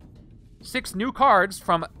draw 6 new cards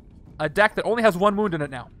from a deck that only has 1 wound in it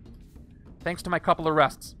now. Thanks to my couple of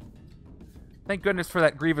rests. Thank goodness for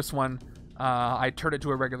that Grievous one. I turned it to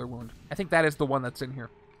a regular wound. I think that is the one that's in here.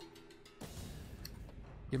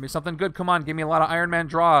 Give me something good. Come on, give me a lot of Iron Man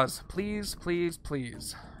draws. Please, please,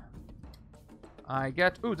 please. I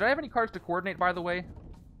get... Ooh, did I have any cards to coordinate, by the way?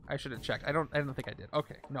 I should have checked. I don't think I did.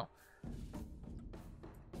 Okay, no.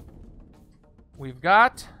 We've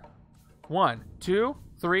got 1, 2,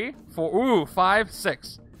 3, 4... Ooh, 5,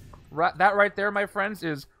 6. That right there, my friends,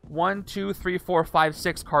 is 1, 2, 3, 4, 5,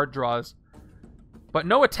 6 card draws. But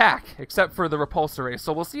no attack, except for the repulsor race.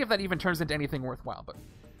 So we'll see if that even turns into anything worthwhile. But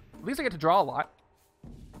at least I get to draw a lot.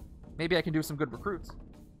 Maybe I can do some good recruits.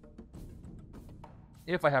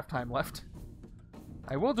 If I have time left.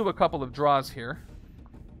 I will do a couple of draws here.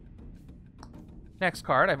 Next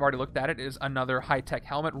card, I've already looked at it, is another high-tech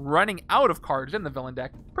helmet, running out of cards in the villain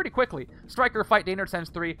deck pretty quickly. Striker, Fight, Danger Sense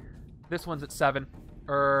 3. This one's at 7.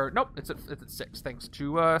 Nope, it's at 6, thanks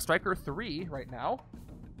to Striker 3 right now.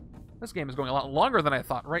 This game is going a lot longer than I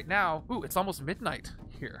thought. Right now, ooh, it's almost midnight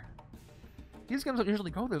here. These games don't usually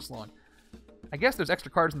go this long. I guess there's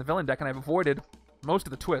extra cards in the villain deck, and I've avoided most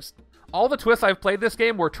of the twists. All the twists I've played this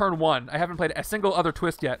game were turn 1. I haven't played a single other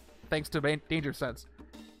twist yet, thanks to Danger Sense.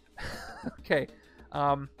 Okay.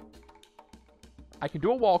 I can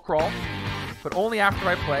do a wall crawl, but only after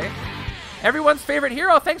I play. Everyone's favorite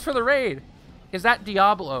hero, thanks for the raid. Is that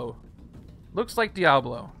Diablo? Looks like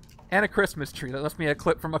Diablo. And a Christmas tree. That left me a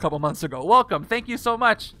clip from a couple months ago. Welcome. Thank you so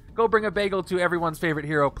much. Go bring a bagel to everyone's favorite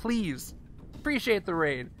hero, please. Appreciate the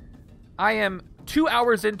raid. I am 2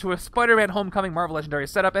 hours into a Spider-Man Homecoming Marvel Legendary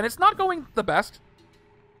setup, and it's not going the best.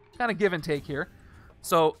 Kind of give and take here.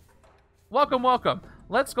 So, welcome, welcome.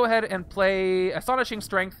 Let's go ahead and play Astonishing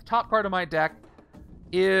Strength. Top card of my deck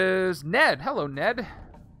is Ned. Hello, Ned.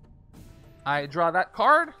 I draw that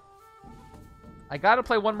card. I gotta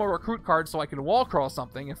play one more recruit card so I can wall crawl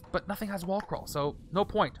something, but nothing has wall crawl, so no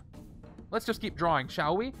point. Let's just keep drawing,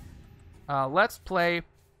 shall we? Let's play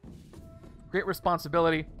Great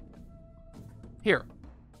Responsibility. Here.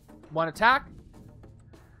 1 attack.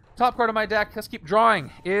 Top card of my deck, let's keep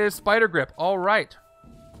drawing, is Spider Grip. All right.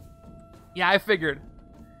 Yeah, I figured.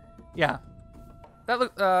 Yeah. That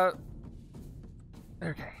look,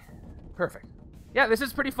 okay. Perfect. Yeah, this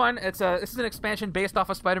is pretty fun. This is an expansion based off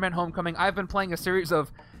of Spider-Man Homecoming. I've been playing a series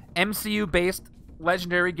of MCU-based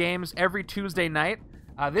Legendary games every Tuesday night.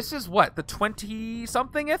 This is, what, the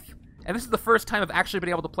 20-somethingth? And this is the first time I've actually been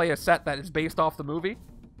able to play a set that is based off the movie.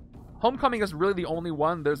 Homecoming is really the only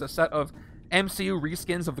one. There's a set of MCU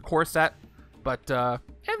reskins of the core set. But, and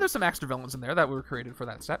there's some extra villains in there that were created for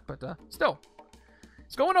that set. But, still,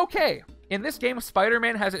 it's going okay. In this game,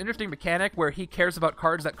 Spider-Man has an interesting mechanic where he cares about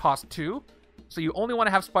cards that cost 2. So you only want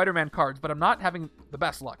to have Spider-Man cards, but I'm not having the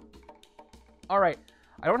best luck. Alright,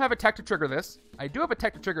 I don't have a tech to trigger this. I do have a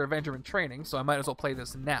tech to trigger Avenger in training, so I might as well play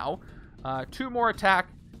this now. 2 more attack,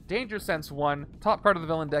 Danger Sense 1. Top card of the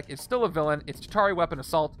villain deck is still a villain. It's Chitauri Weapon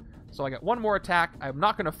Assault, so I get 1 more attack. I'm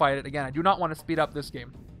not going to fight it. Again, I do not want to speed up this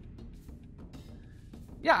game.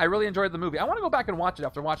 Yeah, I really enjoyed the movie. I want to go back and watch it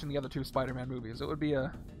after watching the other 2 Spider-Man movies. It would be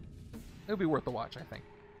worth the watch, I think.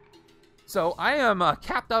 So I am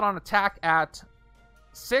capped out on attack at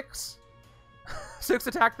 6. 6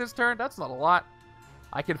 attack this turn. That's not a lot.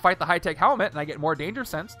 I can fight the high-tech helmet, and I get more Danger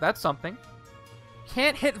Sense. That's something.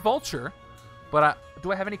 Can't hit Vulture, but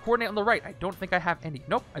do I have any coordinate on the right? I don't think I have any.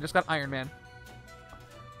 Nope, I just got Iron Man.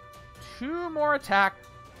 2 more attack.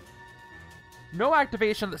 No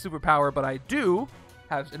activation of the superpower, but I do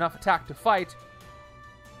have enough attack to fight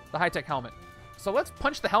the high-tech helmet. So let's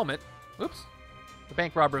punch the helmet. Oops. The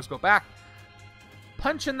bank robbers go back.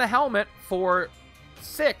 Punch in the helmet for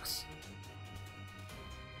 6.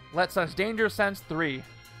 Lets us Danger Sense 3.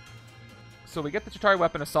 So we get the Chitauri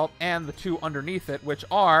Weapon Assault and the 2 underneath it, which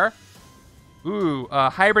are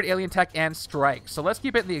Hybrid Alien Tech and Strike. So let's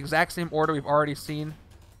keep it in the exact same order we've already seen.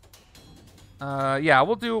 Yeah,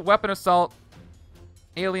 we'll do Weapon Assault,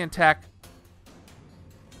 Alien Tech,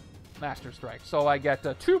 Master Strike. So I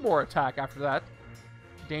get 2 more attack after that.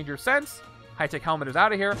 Danger Sense. High-tech helmet is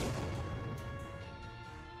out of here.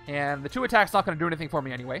 And the 2 attacks not going to do anything for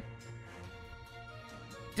me anyway.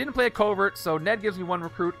 Didn't play a covert, so Ned gives me 1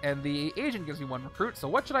 recruit, and the agent gives me 1 recruit. So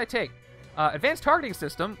what should I take? Advanced targeting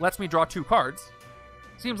system lets me draw 2 cards.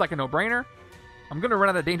 Seems like a no-brainer. I'm going to run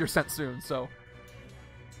out of danger sense soon, so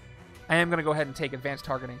I am going to go ahead and take advanced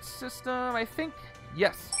targeting system, I think.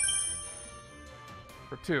 Yes.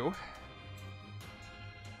 For 2.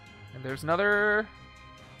 And there's another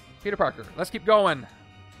Peter Parker. Let's keep going.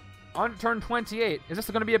 On to turn 28. Is this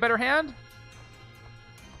going to be a better hand?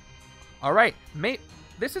 All right. Mate,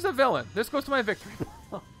 this is a villain. This goes to my victory.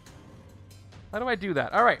 How do I do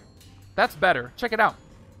that? All right. That's better. Check it out.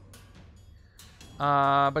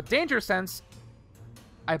 But danger sense,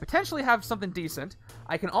 I potentially have something decent.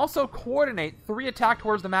 I can also coordinate 3 attack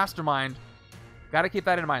towards the Mastermind. Got to keep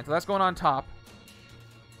that in mind. So that's going on top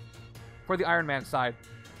for the Iron Man side.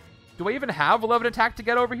 Do I even have 11 attack to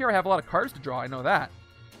get over here? I have a lot of cards to draw. I know that.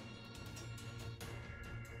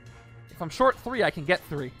 If I'm short 3, I can get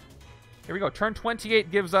 3. Here we go. Turn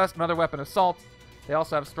 28 gives us another weapon assault. They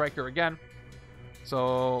also have Striker again.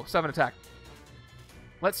 So 7 attack.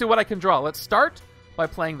 Let's see what I can draw. Let's start by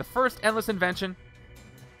playing the first Endless Invention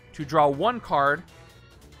to draw 1 card.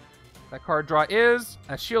 That card draw is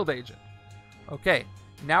a Shield Agent. Okay,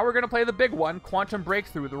 now we're going to play the big one, Quantum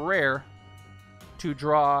Breakthrough, the rare, to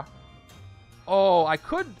draw... Oh, I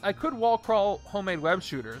could wall crawl Homemade Web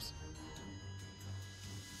Shooters.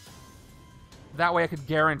 That way I could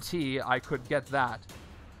guarantee I could get that.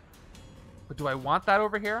 But do I want that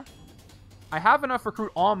over here? I have enough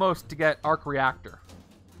recruit almost to get Arc Reactor.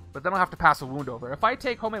 But then I'll have to pass a wound over. If I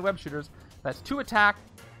take Homemade Web Shooters, that's 2 attack,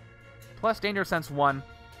 plus Danger Sense 1.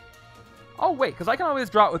 Oh, wait, because I can always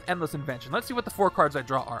draw it with Endless Invention. Let's see what the 4 cards I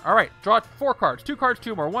draw are. All right, draw 4 cards. 2 cards,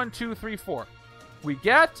 2 more. 1, 2, 3, 4. We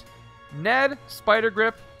get Ned, Spider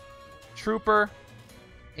Grip, Trooper,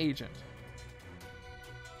 Agent.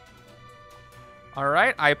 All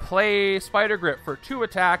right, I play Spider Grip for 2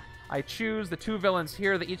 attack. I choose the 2 villains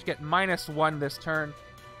here. They each get -1 this turn.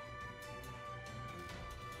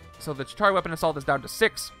 So the Chitauri Weapon Assault is down to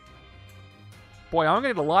 6. Boy, I'm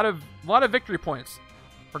going to get a lot of victory points,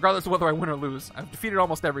 regardless of whether I win or lose. I've defeated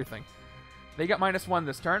almost everything. They got -1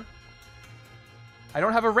 this turn. I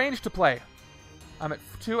don't have a range to play. I'm at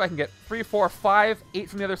 2. I can get 3, 4, 5, 8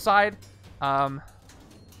 from the other side.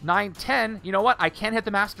 9, 10. You know what? I can hit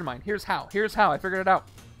the Mastermind. Here's how. Here's how. I figured it out.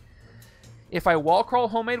 If I wall crawl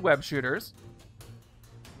Homemade Web Shooters,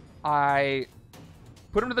 I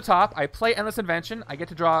put them to the top. I play Endless Invention. I get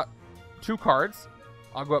to draw 2 cards.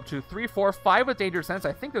 I'll go up to 3, 4, 5 with Danger Sense.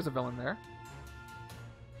 I think there's a villain there.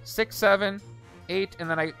 6, 7, 8, and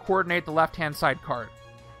then I coordinate the left-hand side card.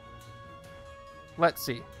 Let's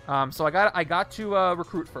see. So I got to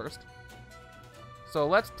recruit first. So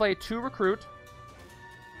let's play 2 recruit.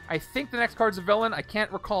 I think the next card's a villain. I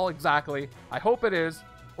can't recall exactly. I hope it is.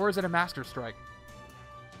 Or is it a Master Strike?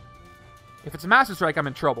 If it's a Master Strike, I'm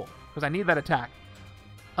in trouble because I need that attack.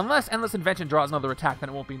 Unless Endless Invention draws another attack, then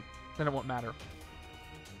it won't matter.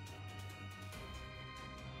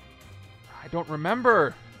 I don't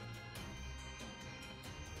remember.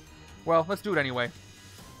 Well, let's do it anyway.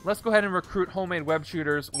 Let's go ahead and recruit Homemade Web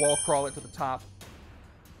Shooters, wall crawl it to the top.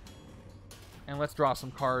 And let's draw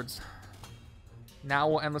some cards. Now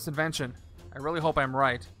we'll Endless Invention. I really hope I'm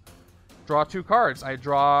right. Draw 2 cards. I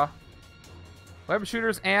draw Web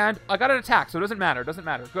Shooters and I got an attack, so it doesn't matter. It doesn't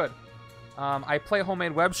matter. Good. I play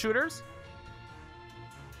Homemade Web Shooters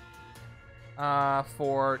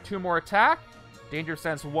for 2 more attack. Danger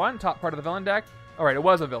Sense 1, top part of the villain deck. Alright, it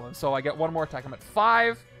was a villain, so I get 1 more attack. I'm at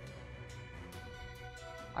 5.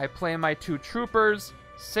 I play my 2 troopers.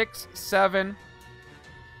 6, 7.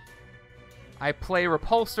 I play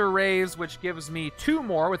Repulsor Rays, which gives me 2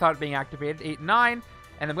 more without it being activated. 8, 9.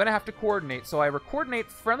 And I'm going to have to coordinate. So I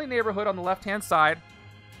coordinate Friendly Neighborhood on the left-hand side,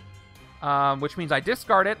 which means I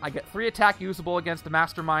discard it. I get 3 attack usable against the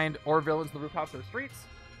Mastermind or villains in the rooftops or the streets.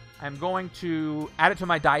 I'm going to add it to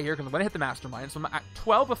my die here because I'm going to hit the Mastermind. So I'm at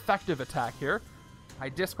 12 effective attack here. I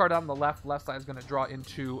discard it on the left. Left side is going to draw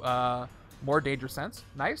into more Danger Sense.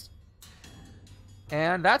 Nice.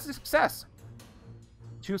 And that's a success.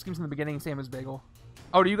 2 schemes in the beginning, same as Bagel.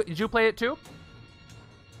 Oh, did you play it too?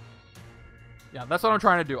 Yeah, that's what I'm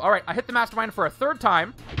trying to do. All right, I hit the Mastermind for a 3rd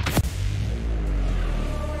time.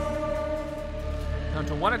 Down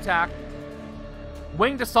to 1 attack.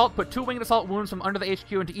 Winged Assault. Put 2 Winged Assault wounds from under the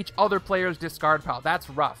HQ into each other player's discard pile. That's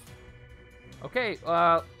rough. Okay,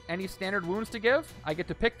 any standard wounds to give? I get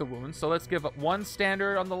to pick the wounds. So let's give 1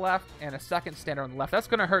 standard on the left and a 2nd standard on the left. That's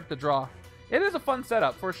going to hurt the draw. It is a fun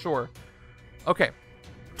setup, for sure. Okay,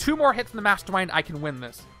 2 more hits in the Mastermind. I can win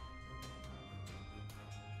this.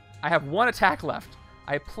 I have 1 attack left.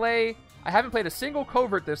 I haven't played a single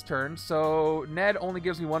covert this turn, so Ned only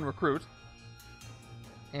gives me 1 recruit.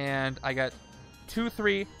 And I got 2,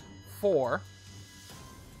 3, 4.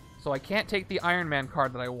 So I can't take the Iron Man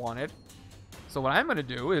card that I wanted. So what I'm going to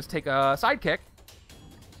do is take a sidekick.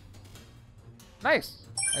 Nice.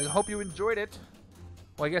 I hope you enjoyed it.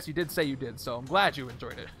 Well, I guess you did say you did, so I'm glad you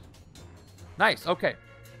enjoyed it. Nice, okay.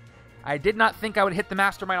 I did not think I would hit the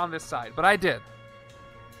Mastermind on this side, but I did.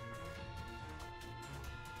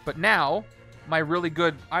 But now, my really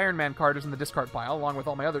good Iron Man card is in the discard pile, along with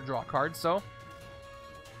all my other draw cards, so...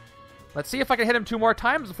 let's see if I can hit him 2 more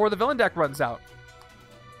times before the villain deck runs out.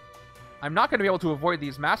 I'm not going to be able to avoid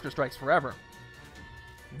these Master Strikes forever.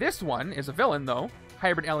 This one is a villain, though.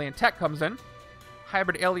 Hybrid Alien Tech comes in.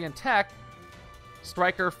 Hybrid Alien Tech...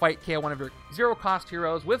 Striker, fight, KO one of your 0-cost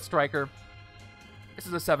heroes with Striker. This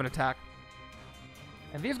is a 7 attack.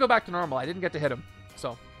 And these go back to normal. I didn't get to hit him,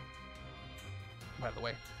 so... by the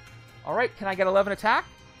way. Alright, can I get 11 attack?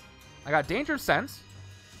 I got Danger Sense.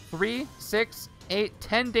 3, 6, 8,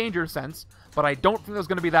 10 Danger Sense. But I don't think there's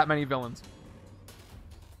going to be that many villains.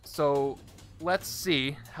 So, let's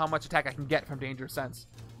see how much attack I can get from Danger Sense.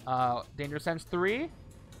 Danger Sense 3.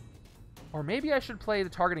 Or maybe I should play the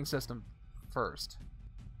targeting system first.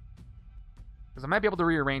 Because I might be able to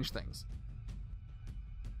rearrange things.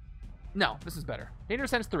 No, this is better. Danger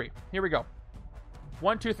Sense 3. Here we go.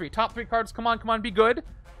 1, 2, 3. Top 3 cards. Come on, come on. Be good.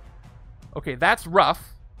 Okay, that's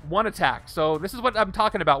rough. 1 attack. So this is what I'm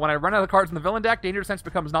talking about. When I run out of cards in the villain deck, Danger Sense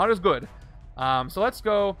becomes not as good. So let's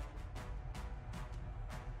go...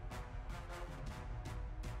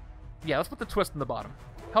 yeah, let's put the twist in the bottom.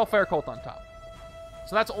 Hellfire Cult on top.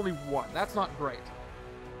 So that's only 1. That's not great.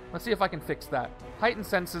 Let's see if I can fix that. Heightened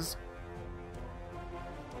Senses.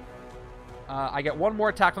 I get 1 more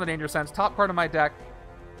attack from the Danger Sense. Top card of my deck.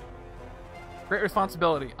 Great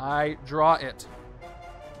Responsibility. I draw it.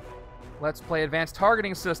 Let's play Advanced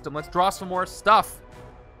Targeting System. Let's draw some more stuff.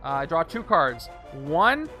 I draw 2 cards.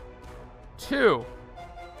 1, 2.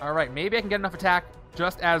 Alright, maybe I can get enough attack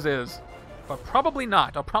just as is. But probably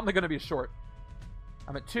not. I'm probably going to be short.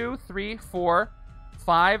 I'm at 2, 3, 4,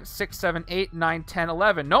 5, 6, 7, 8, 9, 10,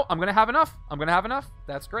 11. Nope, I'm going to have enough. I'm going to have enough.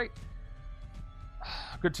 That's great.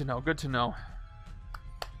 Good to know. Good to know.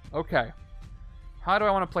 Okay. How do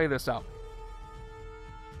I want to play this out?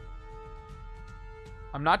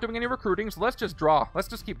 I'm not doing any recruiting, so let's just draw. Let's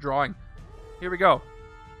just keep drawing. Here we go.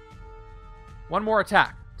 1 more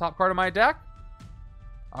attack. Top card of my deck.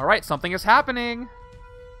 All right, something is happening.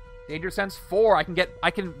 Danger Sense 4.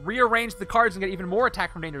 I can rearrange the cards and get even more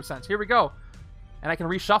attack from Danger Sense. Here we go. And I can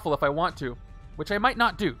reshuffle if I want to, which I might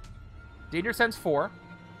not do. Danger Sense 4.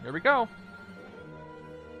 Here we go.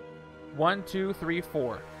 1, 2, 3,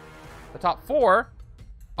 4. The top 4.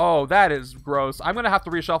 Oh, that is gross. I'm going to have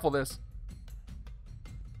to reshuffle this.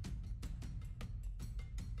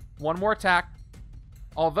 1 more attack.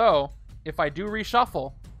 Although, if I do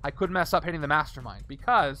reshuffle, I could mess up hitting the Mastermind.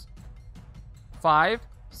 Because 5,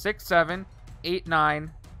 6, 7, 8,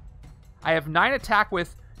 9. I have 9 attack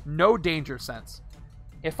with no Danger Sense.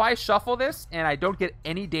 If I shuffle this and I don't get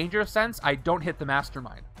any Danger Sense, I don't hit the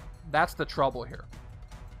Mastermind. That's the trouble here.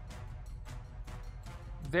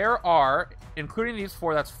 There are, including these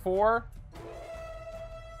 4, that's 4,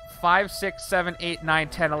 5, 6, 7, 8, 9,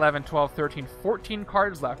 10, 11, 12, 13, 14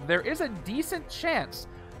 cards left. There is a decent chance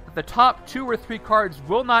that the top 2 or 3 cards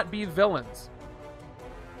will not be villains.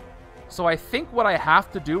 So I think what I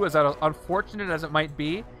have to do, as unfortunate as it might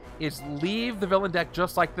be, is leave the villain deck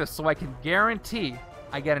just like this so I can guarantee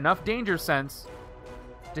I get enough Danger Sense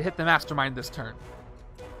to hit the Mastermind this turn.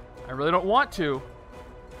 I really don't want to,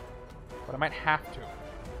 but I might have to.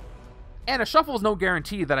 And a shuffle is no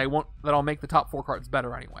guarantee that I'll make the top 4 cards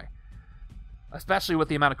better anyway. Especially with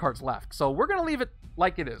the amount of cards left. So we're gonna leave it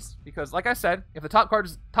like it is. Because like I said, if the top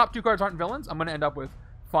 2 cards aren't villains, I'm gonna end up with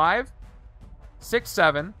 5, 6,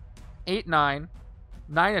 7, 8, 9,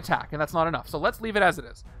 9 attack, and that's not enough. So let's leave it as it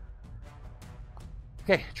is.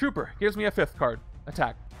 Okay, Trooper gives me a 5th card.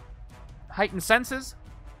 Attack. Heightened Senses.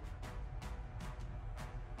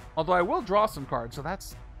 Although I will draw some cards, so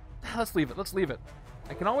that's... let's leave it. Let's leave it.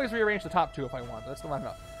 I can always rearrange the top 2 if I want. That's still not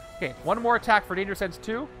enough. Okay, 1 more attack for Danger Sense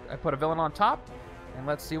 2. I put a villain on top. And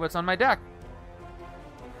let's see what's on my deck.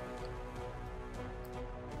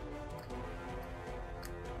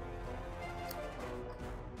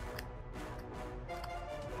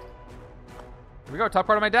 Here we go. Top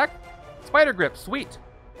card of my deck. Spider Grip. Sweet.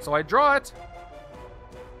 So I draw it.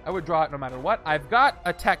 I would draw it no matter what. I've got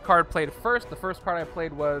a tech card played first. The first card I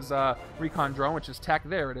played was Recon Drone, which is tech.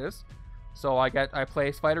 There it is. So I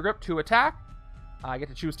play Spider Grip, 2 attack. I get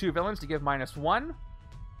to choose 2 villains to give -1.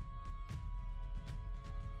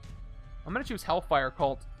 I'm going to choose Hellfire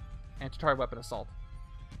Cult and Target Weapon Assault.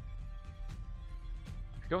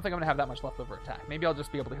 Don't think I'm going to have that much leftover attack. Maybe I'll just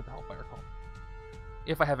be able to hit the Hellfire Cult.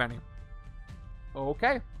 If I have any.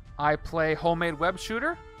 Okay. I play Homemade Web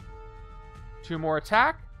Shooter. 2 more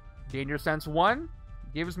attack. Danger Sense 1.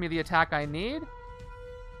 Gives me the attack I need.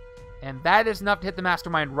 And that is enough to hit the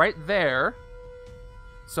Mastermind right there.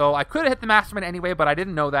 So I could have hit the Mastermind anyway, but I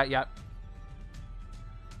didn't know that yet.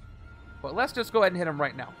 But let's just go ahead and hit him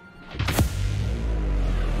right now.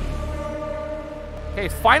 Okay,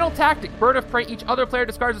 final tactic. Bird of Prey. Each other player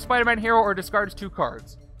discards a Spider-Man hero or discards 2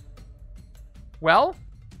 cards. Well,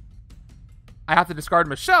 I have to discard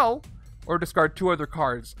Michelle or discard 2 other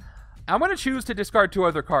cards. I'm going to choose to discard 2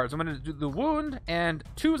 other cards. I'm going to do the Wound, and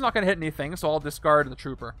 2 is not going to hit anything, so I'll discard the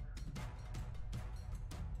Trooper.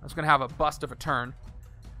 I was going to have a bust of a turn.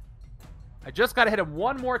 I just got to hit him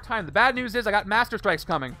one more time. The bad news is I got Master Strikes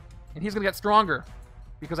coming, and he's going to get stronger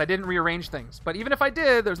because I didn't rearrange things. But even if I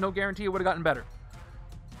did, there's no guarantee it would have gotten better.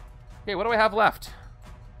 Okay, what do I have left?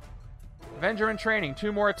 Avenger in Training,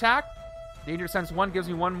 2 more attack. Danger Sense 1 gives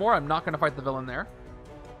me 1 more. I'm not going to fight the villain there.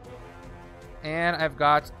 And I've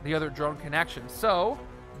got the other drone connection. So,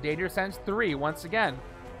 Danger Sense 3 once again.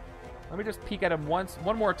 Let me just peek at him one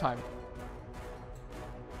more time.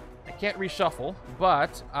 I can't reshuffle,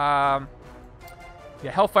 but yeah,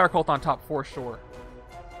 Hellfire Cult on top for sure.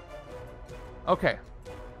 Okay,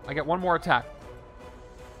 I get 1 more attack.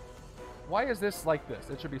 Why is this like this?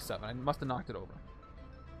 It should be 7. I must have knocked it over.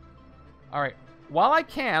 Alright. While I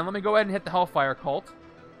can, let me go ahead and hit the Hellfire Cult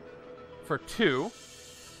for 2.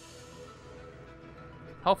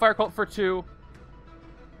 Hellfire Cult for 2.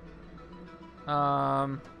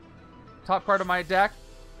 Top card of my deck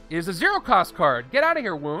is a 0-cost card. Get out of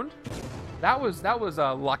here, Wound. That was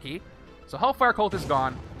lucky. So Hellfire Cult is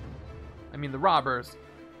gone. I mean, the robbers.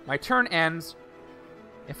 My turn ends.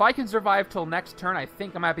 If I can survive till next turn, I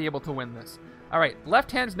think I might be able to win this. All right,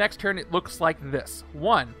 left hand's next turn, it looks like this.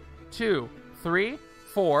 1, 2, 3,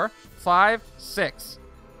 4, 5, 6.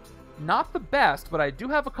 Not the best, but I do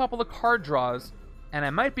have a couple of card draws, and I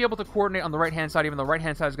might be able to coordinate on the right-hand side, even though the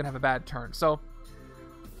right-hand side is going to have a bad turn. So,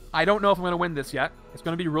 I don't know if I'm going to win this yet. It's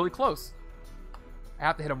going to be really close. I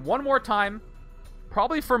have to hit him one more time,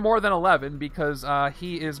 probably for more than 11, because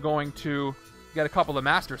he is going to get a couple of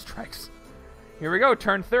Master Strikes. Here we go,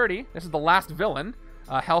 turn 30. This is the last villain.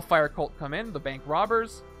 Hellfire Cult come in, the bank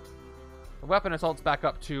robbers. The weapon assault's back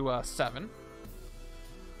up to 7.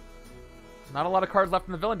 Not a lot of cards left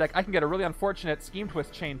in the villain deck. I can get a really unfortunate Scheme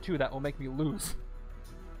Twist chain too that will make me lose.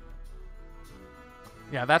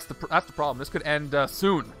 Yeah, that's the problem. This could end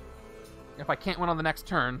soon. If I can't win on the next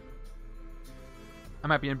turn, I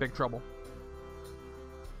might be in big trouble.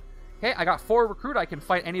 Okay, I got 4 Recruit. I can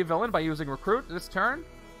fight any villain by using Recruit this turn.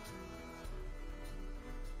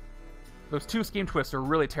 Those 2 Scheme Twists are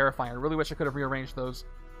really terrifying. I really wish I could have rearranged those.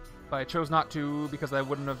 But I chose not to because I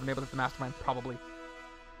wouldn't have been able to hit the Mastermind, probably.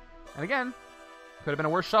 And again, could have been a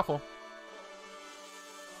worse shuffle.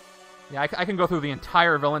 Yeah, I can go through the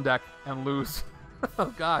entire villain deck and lose.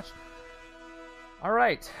 Oh, gosh.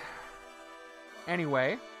 Alright.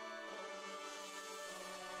 Anyway.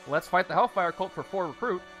 Let's fight the Hellfire Cult for 4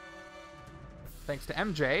 Recruit. Thanks to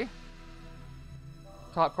MJ.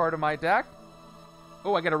 Top card of my deck.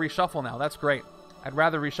 Oh, I get a reshuffle now. That's great. I'd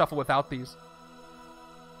rather reshuffle without these.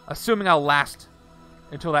 Assuming I'll last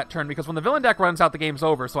until that turn, because when the villain deck runs out, the game's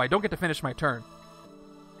over, so I don't get to finish my turn.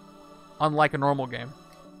 Unlike a normal game.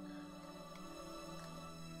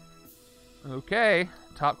 Okay.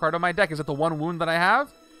 Top card of my deck. Is it the 1 wound that I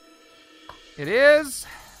have? It is.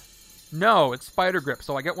 No, it's Spider Grip,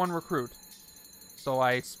 so I get 1 recruit. So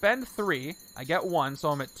I spend 3. I get 1, so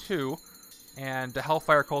I'm at 2. And the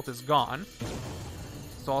Hellfire Cult is gone.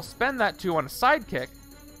 So I'll spend that 2 on a sidekick.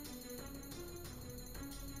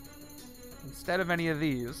 Instead of any of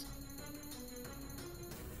these.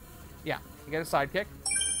 Yeah, I get a sidekick.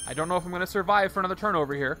 I don't know if I'm going to survive for another turn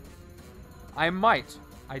over here. I might.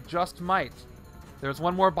 I just might. There's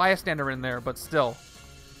 1 more bystander in there, but still.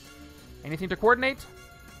 Anything to coordinate?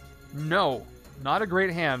 No. Not a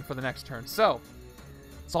great hand for the next turn. So,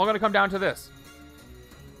 it's all going to come down to this.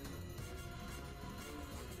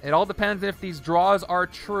 It all depends if these draws are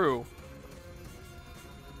true.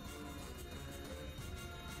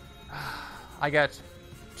 I get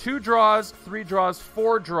 2 draws, 3 draws,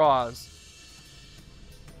 4 draws.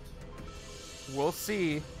 We'll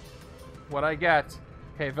see what I get.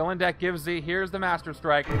 Okay, villain deck gives the... Here's the Master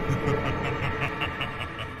Strike.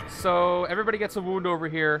 So, everybody gets a wound over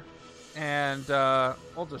here. And,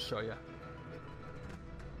 I'll just show you.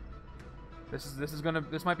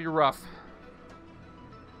 This might be rough.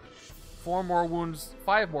 4 more wounds,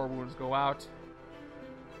 5 more wounds go out.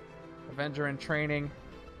 Avenger in Training.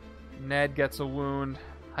 Ned gets a wound.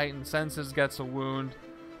 Heightened Senses gets a wound.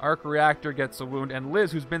 Arc Reactor gets a wound. And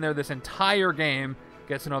Liz, who's been there this entire game,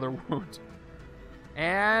 gets another wound.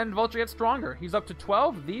 And Vulture gets stronger. He's up to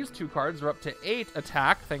 12. These two cards are up to 8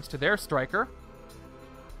 attack, thanks to their striker.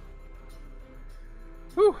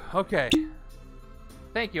 Whew, okay.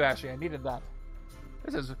 Thank you, Ashley. I needed that.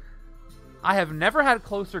 I have never had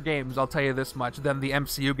closer games, I'll tell you this much, than the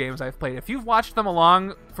MCU games I've played. If you've watched them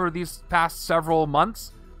along for these past several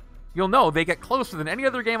months, you'll know they get closer than any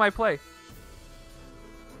other game I play.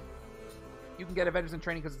 You can get Avengers in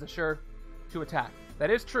training because it's a sure to attack. That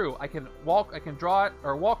is true. I can draw it,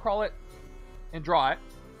 or wall crawl it, and draw it.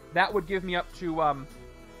 That would give me up to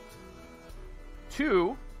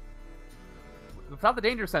 2. Without the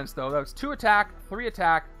danger sense, though, that was 2 attack, 3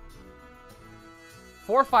 attack,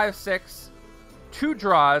 4, 5, 6, 2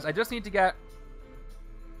 draws. I just need to get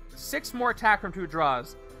 6 more attack from 2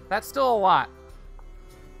 draws. That's still a lot.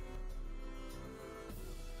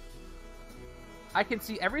 I can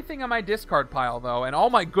see everything on my discard pile, though, and all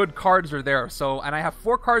my good cards are there. And I have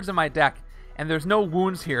 4 cards in my deck, and there's no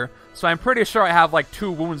wounds here, so I'm pretty sure I have like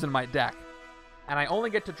 2 wounds in my deck. And I only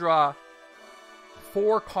get to draw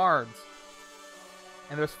 4 cards.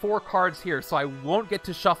 And there's 4 cards here, so I won't get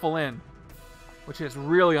to shuffle in, which is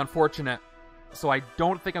really unfortunate. So I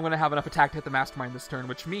don't think I'm going to have enough attack to hit the Mastermind this turn,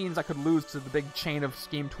 which means I could lose to the big chain of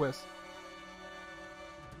scheme twists.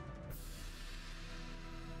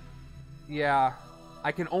 Yeah,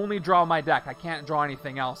 I can only draw my deck. I can't draw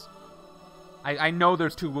anything else. I know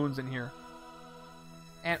there's 2 wounds in here.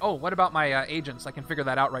 And, oh, what about my agents? I can figure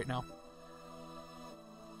that out right now.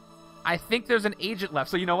 I think there's an agent left.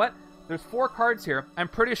 So you know what? There's 4 cards here. I'm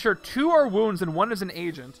pretty sure 2 are wounds and 1 is an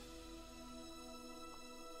agent.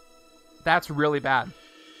 That's really bad.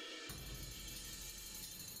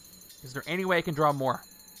 Is there any way I can draw more?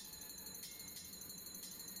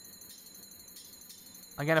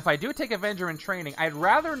 Again, if I do take Avenger in training, I'd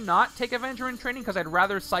rather not take Avenger in training because I'd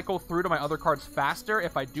rather cycle through to my other cards faster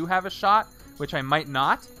if I do have a shot, which I might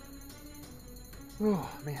not. Oh,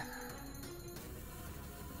 man.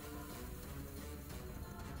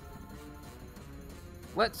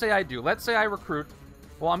 Let's say I do. Let's say I recruit.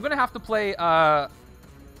 Well, I'm going to have to play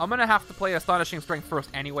Astonishing Strength first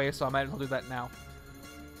anyway, so I might as well do that now.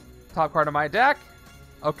 Top card of my deck.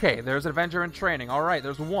 Okay, there's Avenger in training. All right,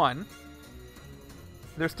 there's 1.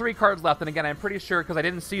 There's 3 cards left, and again, I'm pretty sure, because I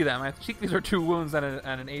didn't see them, I think these are 2 wounds and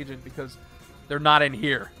an agent, because they're not in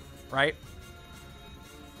here, right?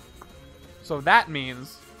 So that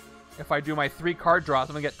means, if I do my 3 card draws,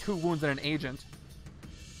 I'm going to get 2 wounds and an agent.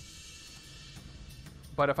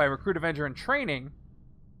 But if I recruit Avenger in training,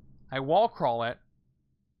 I wall crawl it.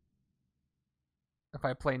 If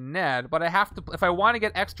I play Ned, but I have to, if I want to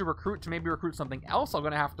get extra recruit to maybe recruit something else, I'm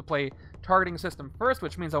going to have to play Targeting System first,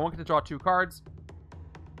 which means I won't get to draw 2 cards.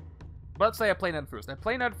 But let's say I play Ned first. I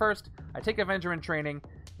play Ned first, I take Avenger in training,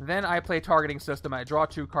 then I play Targeting System, I draw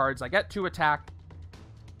 2 cards, I get 2 attack,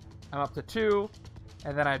 I'm up to 2,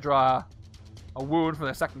 and then I draw a wound for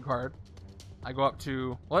the second card. I go up to,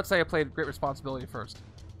 well, let's say I played Great Responsibility first.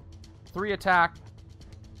 3 attack,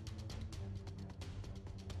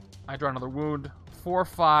 I draw another wound, 4,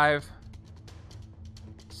 5,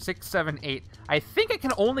 6, 7, 8. I think I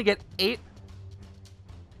can only get 8.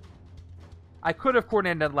 I could have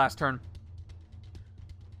coordinated Ned last turn.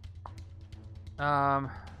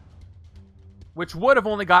 Which would have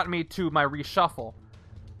only gotten me to my reshuffle.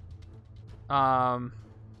 But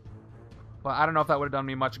I don't know if that would have done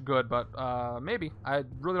me much good, but maybe. I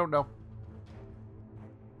really don't know.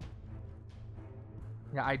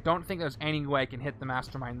 Yeah, I don't think there's any way I can hit the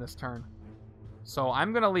Mastermind this turn. So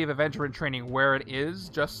I'm going to leave Avenger in training where it is,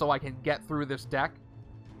 just so I can get through this deck.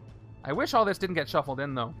 I wish all this didn't get shuffled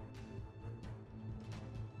in, though.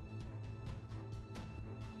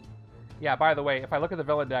 Yeah, by the way, if I look at the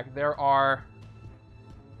villain deck, there are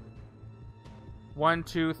 1,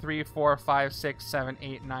 2, 3, 4, 5, 6, 7,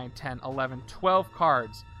 8, 9, 10, 11, 12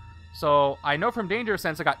 cards. So I know from Danger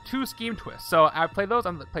Sense I got 2 Scheme Twists. So I play those,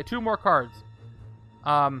 I'm going to play 2 more cards.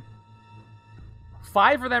 5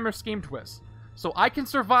 of them are Scheme Twists. So I can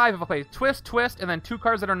survive if I play Twist, Twist, and then 2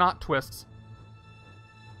 cards that are not Twists.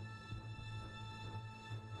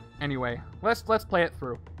 Anyway, let's play it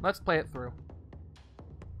through. Let's play it through.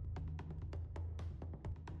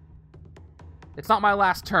 It's not my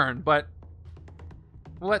last turn, but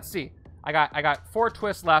well, let's see. I got 4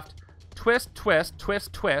 twists left. Twist, twist,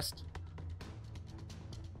 twist, twist.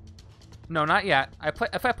 No, not yet.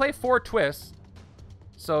 If I play 4 twists,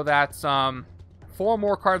 so that's 4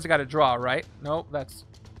 more cards I got to draw, right? Nope, that's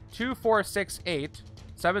 2, 4, 6, 8,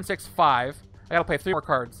 7, 6, 5. I got to play 3 more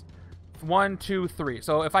cards. 1, 2, 3.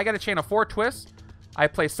 So if I get a chain of 4 twists, I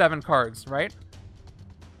play 7 cards, right?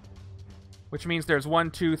 Which means there's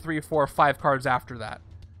 1, 2, 3, 4, 5 cards after that.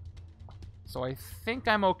 So I think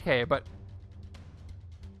I'm okay, but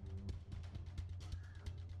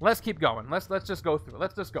let's keep going. Let's just go through it.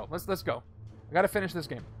 Let's just go. Let's go. I gotta finish this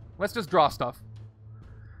game. Let's just draw stuff.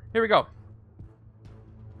 Here we go.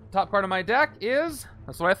 Top card of my deck is...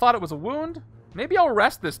 That's what I thought, it was a wound. Maybe I'll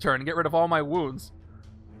rest this turn and get rid of all my wounds.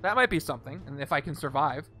 That might be something, and if I can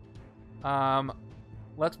survive.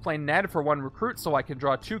 Let's play Ned for 1 recruit so I can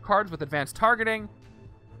draw 2 cards with advanced targeting.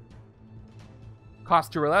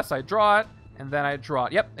 Cost 2 or less, I draw it, and then I draw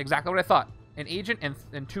it. Yep, exactly what I thought. An agent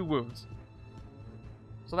and 2 wounds.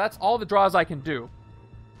 So that's all the draws I can do.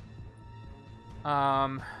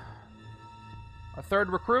 A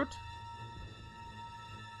 3rd recruit.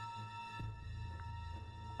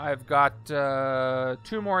 I've got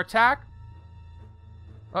 2 more attack.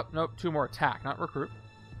 Oh, nope, 2 more attack, not recruit.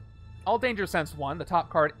 All Danger Sense 1. The top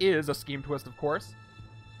card is a Scheme Twist, of course.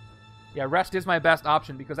 Yeah, rest is my best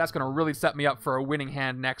option because that's going to really set me up for a winning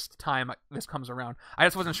hand next time this comes around. I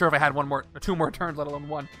just wasn't sure if I had 2 more turns, let alone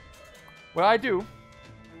 1. Well, I do.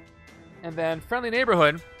 And then Friendly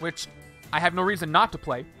Neighborhood, which I have no reason not to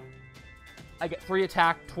play. I get 3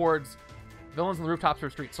 attack towards villains on the rooftops or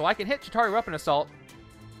streets. So I can hit Chitauri Weapon Assault.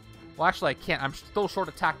 Well, actually, I can't. I'm still short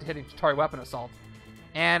attack to hitting Chitauri Weapon Assault.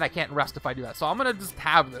 And I can't rest if I do that. So I'm going to just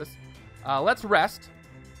have this. Let's rest.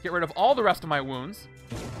 Get rid of all the rest of my wounds.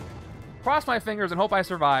 Cross my fingers and hope I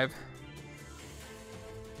survive.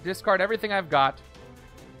 Discard everything I've got.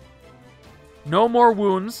 No more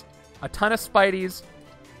wounds. A ton of Spideys.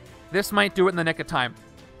 This might do it in the nick of time.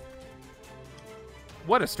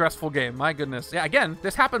 What a stressful game. My goodness. Yeah, again,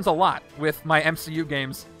 this happens a lot with my MCU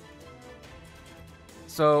games.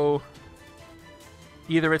 So,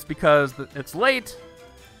 either it's because it's late,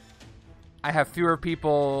 I have fewer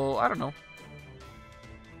people, I don't know,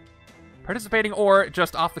 participating, or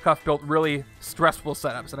just off-the-cuff built really stressful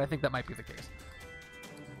setups, and I think that might be the case.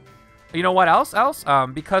 You know what else?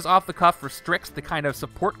 Because off-the-cuff restricts the kind of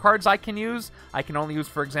support cards I can use. I can only use,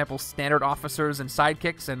 for example, standard officers and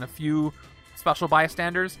sidekicks and a few special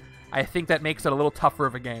bystanders. I think that makes it a little tougher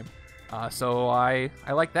of a game. So I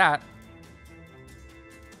like that.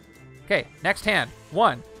 Okay, next hand.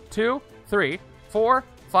 1, 2, 3, 4,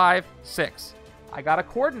 5, 6. I gotta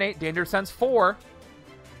coordinate Danger Sense 4.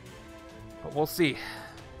 But we'll see.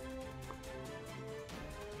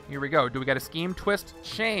 Here we go. Do we get a Scheme Twist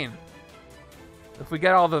Chain? If we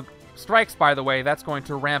get all the strikes, by the way, that's going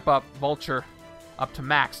to ramp up Vulture up to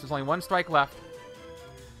max. There's only 1 strike left.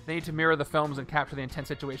 They need to mirror the films and capture the intense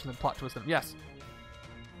situations and plot twist them. Yes.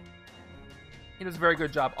 He does a very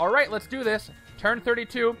good job. All right, let's do this. Turn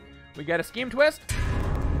 32. We get a Scheme Twist.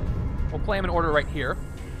 We'll play them in order right here.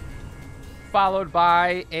 Followed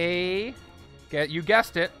by a... You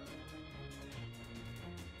guessed it.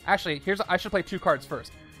 Actually, I should play 2 cards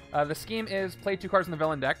first. The scheme is play 2 cards in the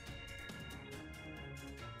villain deck.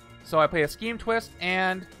 So I play a Scheme Twist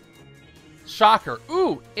and Shocker.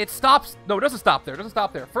 Ooh, it stops. No, it doesn't stop there. It doesn't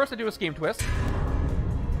stop there. First I do a Scheme Twist.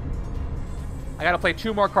 I gotta play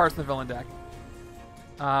 2 more cards in the villain deck.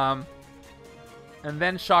 And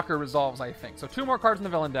then Shocker resolves, I think. So 2 more cards in the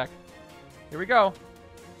villain deck. Here we go.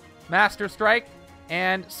 Master Strike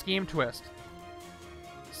and Scheme Twist.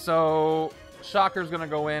 So Shocker's going to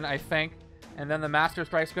go in, I think. And then the Master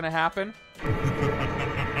Strike's going to happen.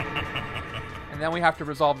 And then we have to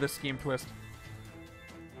resolve this Scheme Twist.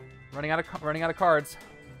 Running out of cards.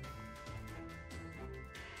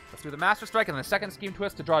 Let's do the Master Strike and the second Scheme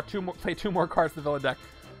Twist to draw play 2 more cards in the villain deck.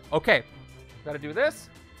 Okay. Got to do this.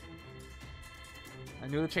 I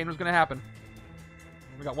knew the chain was going to happen.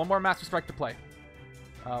 We got 1 more Master Strike to play.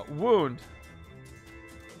 Wound.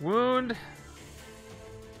 Wound.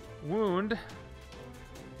 Wound.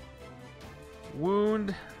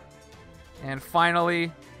 Wound. And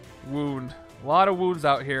finally, wound. A lot of wounds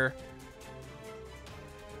out here.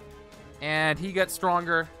 And he gets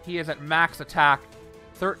stronger. He is at max attack.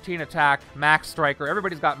 13 attack. Max Striker.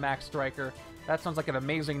 Everybody's got Max Striker. That sounds like an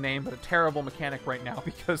amazing name, but a terrible mechanic right now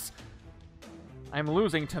because I'm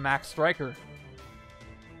losing to Max Striker.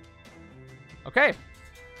 Okay.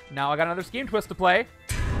 Now I got another Scheme Twist to play.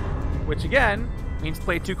 Which, again, means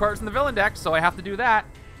play 2 cards in the villain deck, so I have to do that.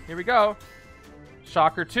 Here we go.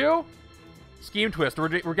 Shocker 2. Scheme Twist.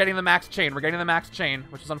 We're getting the max chain. We're getting the max chain,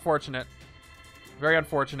 which is unfortunate. Very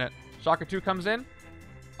unfortunate. Shocker 2 comes in.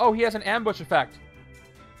 Oh, he has an ambush effect.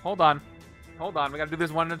 Hold on. Hold on. We got to do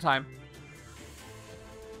this one at a time.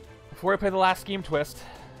 Before we play the last Scheme Twist.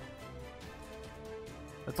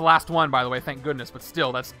 That's the last one, by the way. Thank goodness. But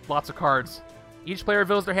still, that's lots of cards. Each player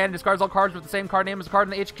reveals their hand and discards all cards with the same card name as the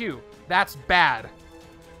card in the HQ. That's bad.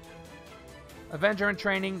 Avenger in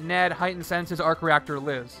training, Ned, heightened senses, arc reactor,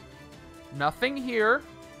 Liz. Nothing here.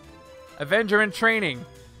 Avenger in training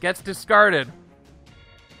gets discarded.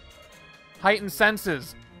 Heightened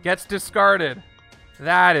senses gets discarded.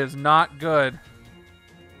 That is not good.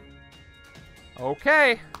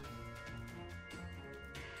 Okay.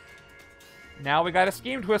 Now we got a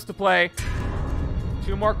scheme twist to play.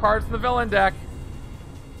 2 more cards in the villain deck.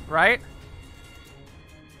 Right?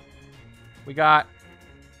 We got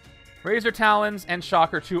Razor Talons and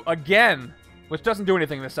Shocker 2 again, which doesn't do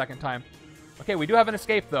anything the second time. Okay, we do have an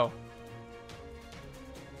escape, though.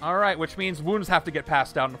 Alright, which means wounds have to get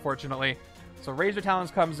passed out, unfortunately. So Razor Talons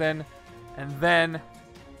comes in, and then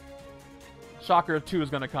Shocker 2 is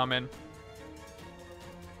going to come in.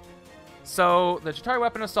 So, the Chitauri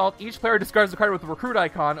Weapon Assault, each player discards the card with the recruit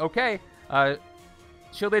icon. Okay,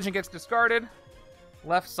 Shield Agent gets discarded.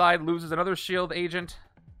 Left side loses another Shield Agent.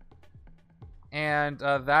 And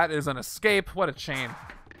that is an escape. What a chain.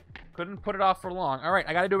 Couldn't put it off for long. Alright,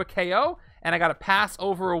 I gotta do a KO, and I gotta pass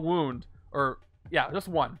over a wound. Or, yeah, just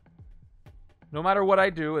one. No matter what I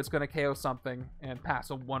do, it's gonna KO something and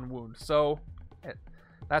pass a 1 wound. So,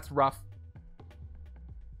 that's rough.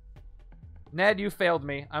 Ned, you failed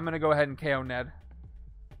me. I'm gonna go ahead and KO Ned.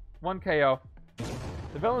 1 KO.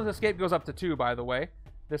 The villain's escape goes up to 2, by the way.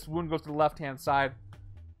 This wound goes to the left-hand side.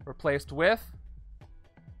 Replaced with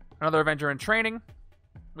another Avenger in training,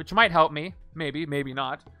 which might help me. Maybe, maybe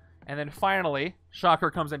not. And then finally,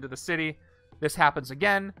 Shocker comes into the city. This happens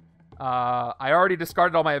again. I already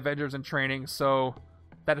discarded all my Avengers in training, so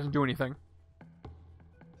that doesn't do anything.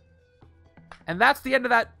 And that's the end of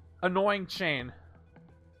that annoying chain.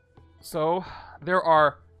 So, there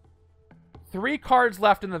are 3 cards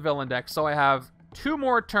left in the villain deck, so I have 2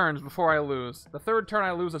 more turns before I lose. The 3rd turn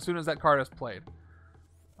I lose as soon as that card is played.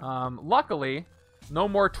 Luckily, no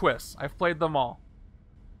more twists. I've played them all.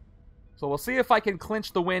 So we'll see if I can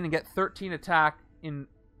clinch the win and get 13 attack in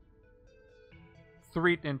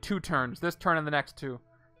 2 turns. This turn and the next 2.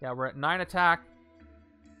 Yeah, we're at 9 attack.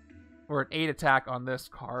 We're at 8 attack on this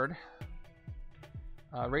card.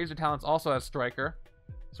 Razor Talons also has Striker.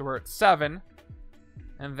 So we're at 7.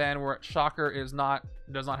 And then we're at Shocker does not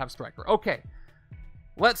have Striker. Okay.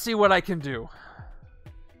 Let's see what I can do.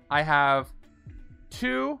 I have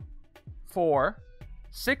 2, 4,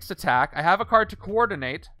 6 attack. I have a card to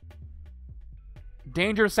coordinate.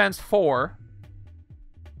 Danger Sense 4.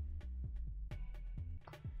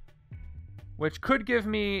 Which could give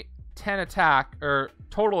me 10 attack, or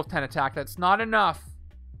total of 10 attack. That's not enough.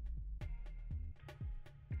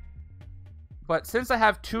 But since I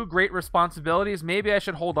have 2 great responsibilities, maybe I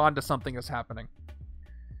should hold on to something that's happening.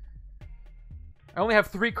 I only have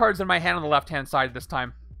 3 cards in my hand on the left-hand side this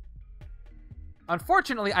time.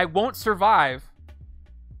 Unfortunately, I won't survive.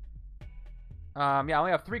 Yeah, I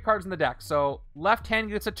only have 3 cards in the deck. So, left hand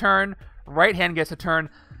gets a turn, right hand gets a turn.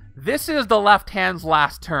 This is the left hand's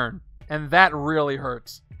last turn, and that really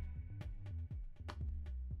hurts.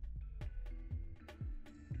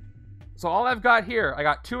 So all I've got here, I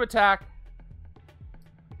got 2 attack,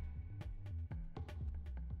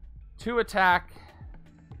 2 attack,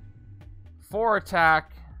 4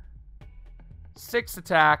 attack, 6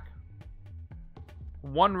 attack,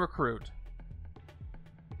 1 recruit.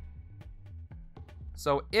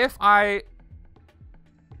 So if I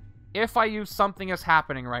use something as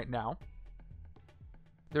happening right now,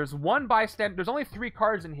 there's 1 bystander. There's only 3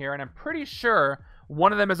 cards in here, and I'm pretty sure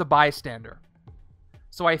one of them is a bystander.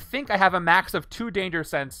 So I think I have a max of 2 Danger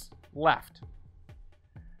Sense left.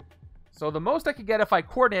 So the most I could get if I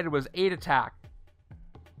coordinated was 8 attack.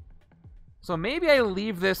 So maybe I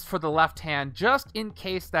leave this for the left hand just in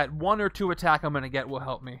case that 1 or 2 attack I'm going to get will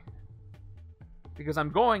help me. Because I'm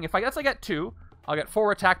going, if I guess I get 2, I'll get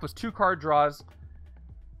 4 attack plus 2 card draws.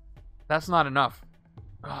 That's not enough.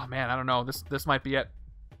 Oh man, I don't know. This might be it.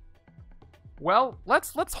 Well,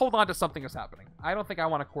 let's hold on to something that's happening. I don't think I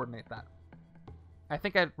want to coordinate that. I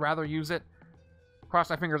think I'd rather use it. Cross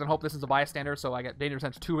my fingers and hope this is a bystander, so I get Danger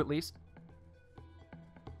Sense 2 at least.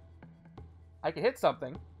 I can hit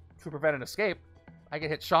something to prevent an escape. I can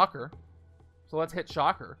hit Shocker. So let's hit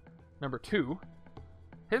Shocker. Number 2.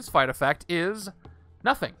 His fight effect is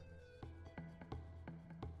nothing.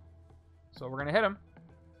 So we're going to hit him.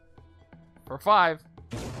 For 5.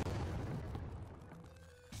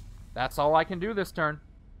 That's all I can do this turn.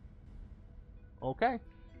 Okay.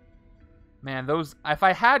 Man, those... If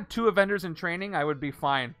I had 2 Avengers in training, I would be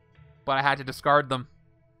fine. But I had to discard them.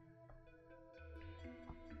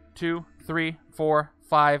 2, 3, 4,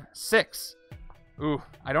 5, 6. Ooh,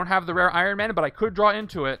 I don't have the rare Iron Man, but I could draw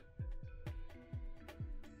into it.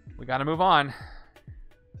 We gotta move on.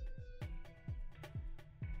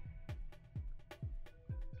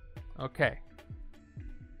 Okay.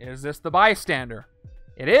 Is this the bystander?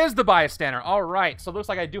 It is the bystander. All right. So it looks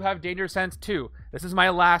like I do have Danger Sense 2. This is my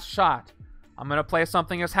last shot. I'm going to play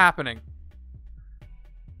Something Is Happening.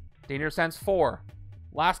 Danger Sense 4.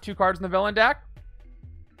 Last 2 cards in the villain deck.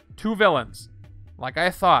 2 villains. Like I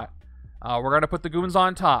thought. We're going to put the goons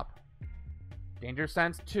on top. Danger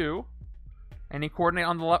Sense 2. Any coordinate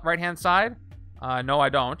on the right-hand side? No, I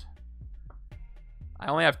don't. I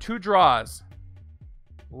only have 2 draws.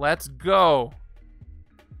 Let's go.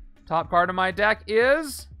 Top card of my deck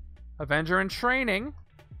is Avenger in Training.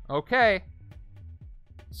 Okay.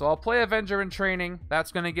 So I'll play Avenger in Training.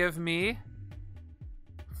 That's going to give me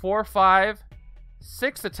 4, 5,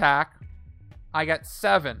 6 attack. I get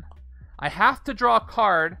 7. I have to draw a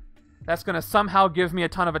card that's going to somehow give me a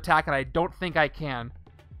ton of attack, and I don't think I can.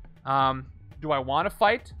 Do I want to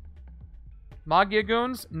fight Maggia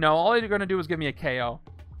Goons? No, all they're going to do is give me a KO.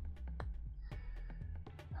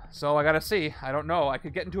 So I got to see. I don't know. I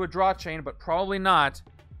could get into a draw chain, but probably not.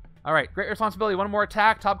 All right, Great Responsibility. 1 more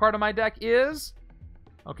attack. Top card of my deck is...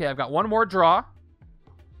 Okay, I've got 1 more draw.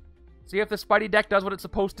 See if the Spidey deck does what it's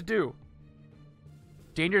supposed to do.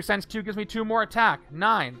 Danger Sense 2 gives me 2 more attack.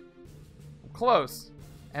 9. Close.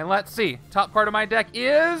 And let's see. Top card of my deck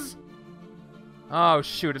is... Oh,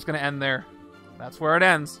 shoot. It's going to end there. That's where it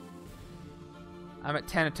ends. I'm at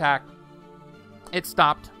 10 attack. It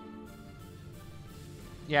stopped.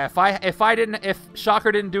 Yeah, if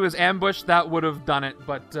Shocker didn't do his ambush, that would have done it.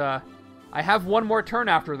 But I have 1 more turn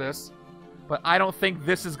after this. But I don't think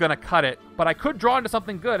this is going to cut it. But I could draw into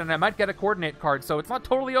something good, and I might get a coordinate card. So it's not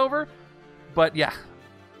totally over. But yeah,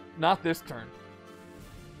 not this turn.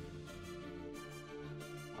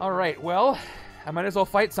 All right, well, I might as well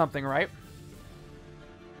fight something, right?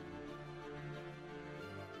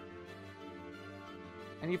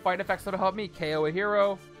 Any fight effects that'll help me? KO a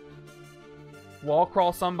hero. Wall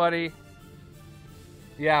crawl somebody.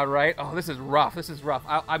 Yeah, right? Oh, this is rough. This is rough.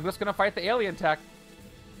 I'm just going to fight the alien tech.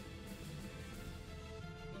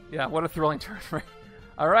 Yeah, what a thrilling turn, right?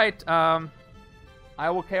 All right. I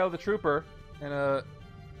will KO the trooper in a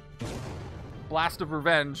blast of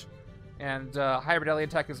revenge. And hybrid alien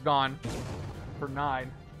tech is gone for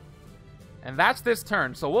 9. And that's this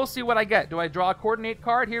turn. So we'll see what I get. Do I draw a coordinate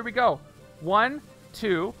card? Here we go. 1,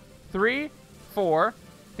 2, 3, 4.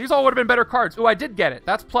 These all would have been better cards. Ooh, I did get it.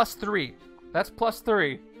 That's +3. That's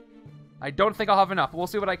 +3. I don't think I'll have enough. We'll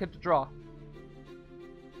see what I get to draw.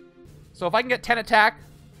 So if I can get 10 attack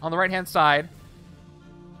on the right-hand side.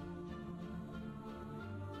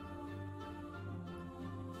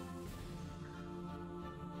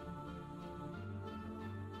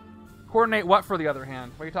 Coordinate what for the other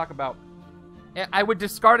hand? What are you talking about? I would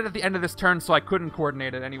discard it at the end of this turn so I couldn't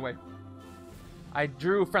coordinate it anyway. I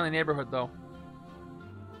drew Friendly Neighborhood, though.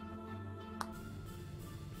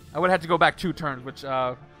 I would have had to go back 2 turns, which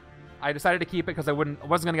I decided to keep it because I wasn't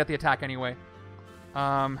going to get the attack anyway.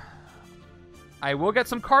 I will get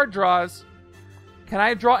some card draws. Can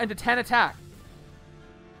I draw into 10 attack?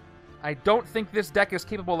 I don't think this deck is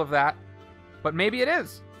capable of that, but maybe it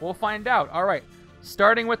is. We'll find out. All right.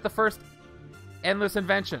 Starting with the first Endless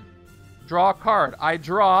Invention. Draw a card. I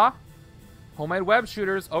draw Homemade Web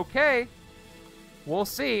Shooters. Okay. We'll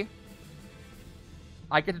see.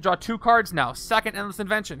 I get to draw 2 cards now. Second Endless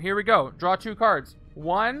Invention. Here we go. Draw 2 cards.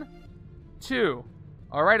 1, 2.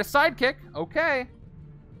 All right, a sidekick. Okay.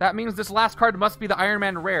 That means this last card must be the Iron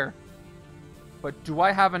Man rare. But do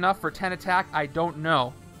I have enough for 10 attack? I don't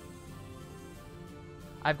know.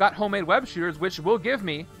 I've got Homemade Web Shooters, which will give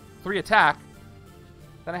me 3 attack.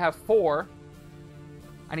 Then I have 4.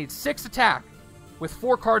 I need 6 attack with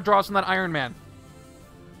 4 card draws from that Iron Man.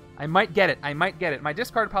 I might get it. I might get it. My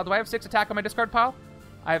discard pile. Do I have 6 attack on my discard pile?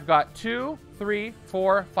 I've got 2, 3,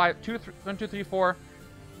 4, 5, 1, 2, 3, 4.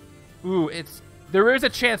 Ooh, there is a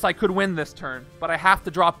chance I could win this turn, but I have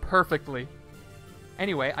to draw perfectly.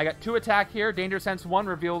 Anyway, I got 2 attack here. Danger Sense 1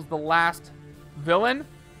 reveals the last villain.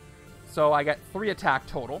 So I got 3 attack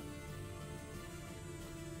total.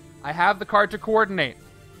 I have the card to coordinate.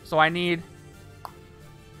 So I need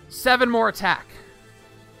 7 more attack.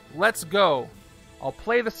 Let's go. I'll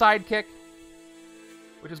play the sidekick,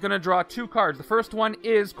 which is going to draw 2 cards. The first one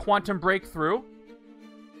is Quantum Breakthrough,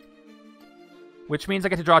 which means I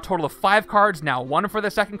get to draw a total of 5 cards now. 1 for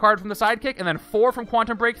the second card from the sidekick, and then 4 from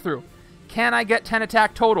Quantum Breakthrough. Can I get 10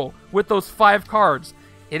 attack total with those 5 cards?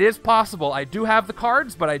 It is possible. I do have the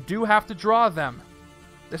cards, but I do have to draw them.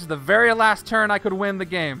 This is the very last turn I could win the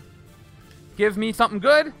game. Give me something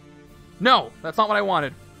good? No, that's not what I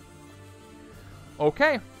wanted.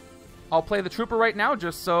 Okay. I'll play the Trooper right now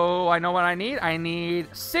just so I know what I need. I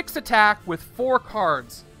need 6 attack with 4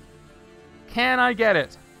 cards. Can I get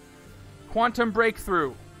it? Quantum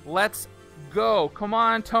Breakthrough. Let's go. Come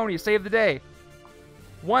on, Tony. Save the day.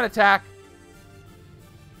 1 attack.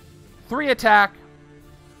 3 attack.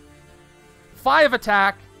 5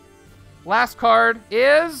 attack. Last card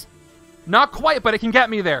is not quite, but it can get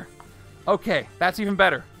me there. Okay, that's even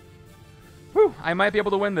better. Whew, I might be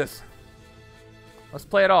able to win this. Let's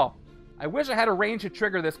play it all. I wish I had a range to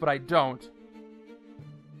trigger this, but I don't.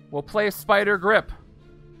 We'll play Spider Grip.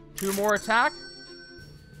 2 more attack.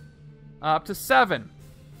 Up to 7.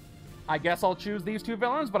 I guess I'll choose these 2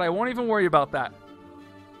 villains, but I won't even worry about that.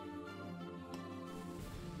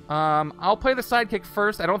 I'll play the sidekick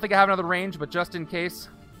first. I don't think I have another range, but just in case.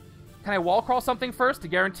 Can I wall crawl something first to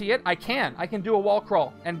guarantee it? I can. I can do a wall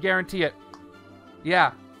crawl and guarantee it.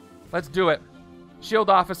 Yeah. Let's do it. Shield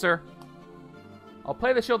Officer. I'll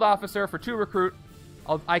play the Shield Officer for 2 recruit.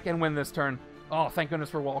 I can win this turn. Oh, thank goodness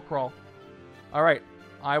for wall crawl. All right.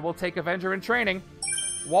 I will take Avenger in training.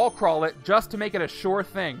 Wall crawl it just to make it a sure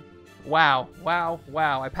thing. Wow. Wow.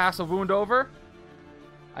 Wow. I pass a wound over.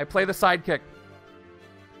 I play the sidekick.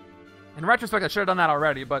 In retrospect, I should have done that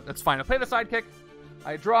already, but that's fine. I play the sidekick.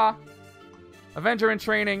 I draw. Avenger in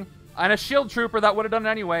training. And a shield trooper that would have done it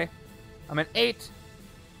anyway. I'm at 8.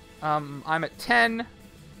 I'm at 10.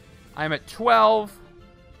 I'm at 12.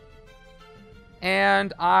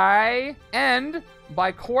 And I end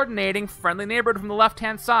by coordinating Friendly Neighborhood from the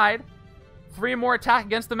left-hand side. 3 more attack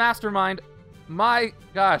against the Mastermind. My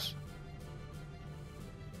gosh.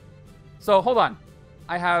 So, hold on.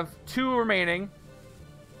 I have 2 remaining.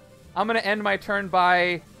 I'm going to end my turn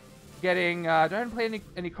by getting... do I have to play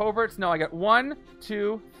any coverts? No, I got 1,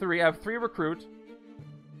 2, 3. I have 3 recruit.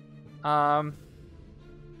 No,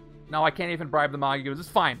 I can't even bribe the Maggia Goons. It's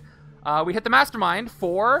fine. We hit the Mastermind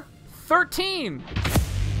for 13.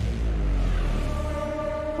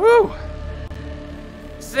 Woo!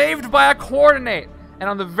 Saved by a coordinate. And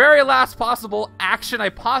on the very last possible action I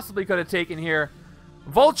possibly could have taken here,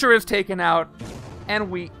 Vulture is taken out, and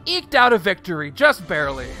we eked out a victory, just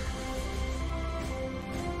barely.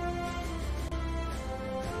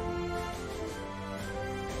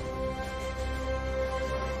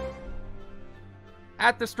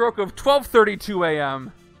 At the stroke of 12:32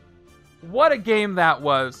 a.m. What a game that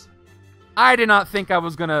was. I did not think I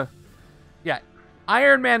was gonna... Yeah,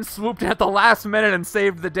 Iron Man swooped in at the last minute and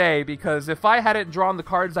saved the day, because if I hadn't drawn the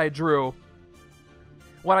cards I drew,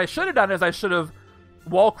 what I should have done is I should have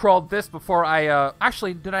wall crawled this before I...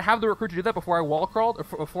 Actually, did I have the recruit to do that before I wall crawled?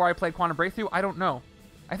 Or before I played Quantum Breakthrough? I don't know.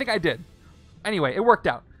 I think I did. Anyway, it worked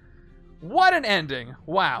out. What an ending.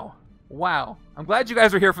 Wow. Wow. I'm glad you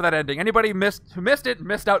guys are here for that ending. Anybody who missed it,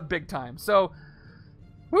 missed out big time. So,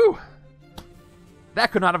 whew.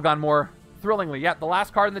 That could not have gone more thrillingly. Yeah, the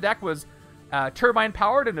last card in the deck was turbine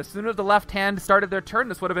powered, and as soon as the left hand started their turn,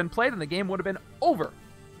 this would have been played, and the game would have been over.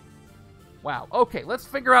 Wow. Okay, let's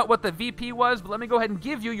figure out what the VP was, but let me go ahead and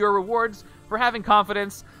give you your rewards for having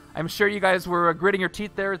confidence. I'm sure you guys were gritting your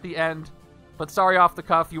teeth there at the end, but sorry off the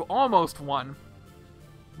cuff, you almost won.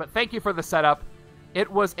 But thank you for the setup. It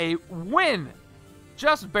was a win.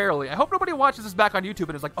 Just barely. I hope nobody watches this back on YouTube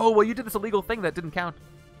and is like, oh, well, you did this illegal thing that didn't count.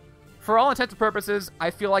 For all intents and purposes, I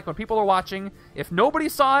feel like when people are watching, if nobody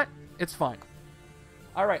saw it, it's fine.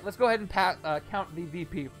 All right, let's go ahead and count the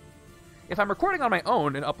VP. If I'm recording on my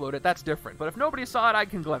own and upload it, that's different. But if nobody saw it, I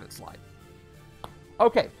can let it slide.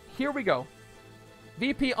 Okay, here we go.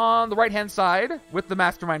 VP on the right-hand side with the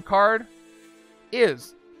Mastermind card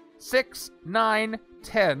is 6, 9,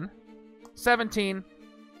 10, 17.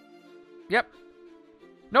 Yep.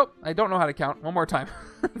 Nope, I don't know how to count. One more time.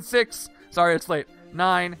 6, sorry, it's late.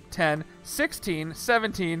 9, 10, 16,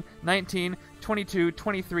 17, 19, 22,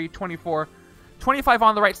 23, 24, 25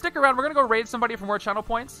 on the right. Stick around. We're going to go raid somebody for more channel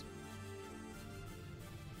points.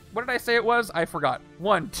 What did I say it was? I forgot.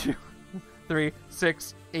 1, 2, 3,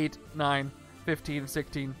 6, 8, 9, 15,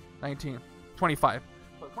 16, 19, 25.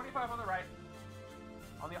 So 25 on the right.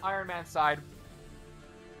 On the Iron Man side.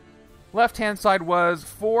 Left-hand side was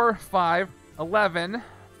 4, 5, 11,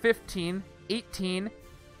 15, 18,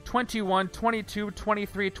 21, 22,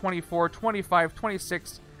 23, 24, 25,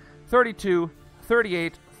 26, 32,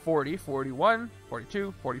 38, 40, 41,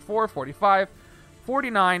 42, 44, 45,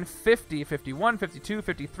 49, 50, 51, 52,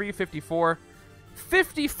 53, 54,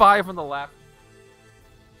 55 on the left.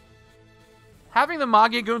 Having the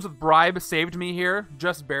Maggia Goons with Bribe saved me here,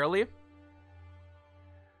 just barely.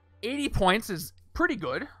 80 points is pretty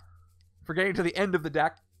good for getting to the end of the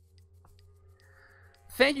deck.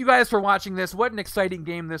 Thank you guys for watching this. What an exciting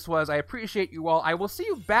game this was. I appreciate you all. I will see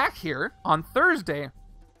you back here on Thursday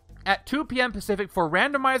at 2 p.m. Pacific for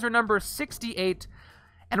randomizer number 68.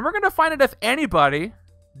 And we're going to find out if anybody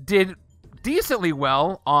did decently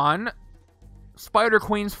well on Spider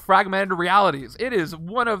Queen's Fragmented Realities. It is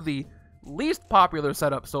one of the least popular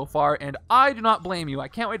setups so far, and I do not blame you. I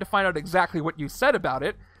can't wait to find out exactly what you said about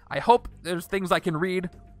it. I hope there's things I can read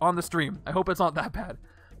on the stream. I hope it's not that bad.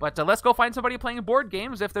 But let's go find somebody playing board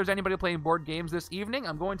games. If there's anybody playing board games this evening,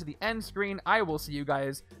 I'm going to the end screen. I will see you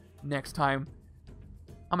guys next time.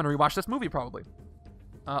 I'm going to rewatch this movie probably.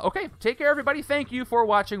 Okay, take care everybody. Thank you for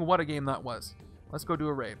watching. What a game that was. Let's go do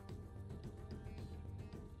a raid.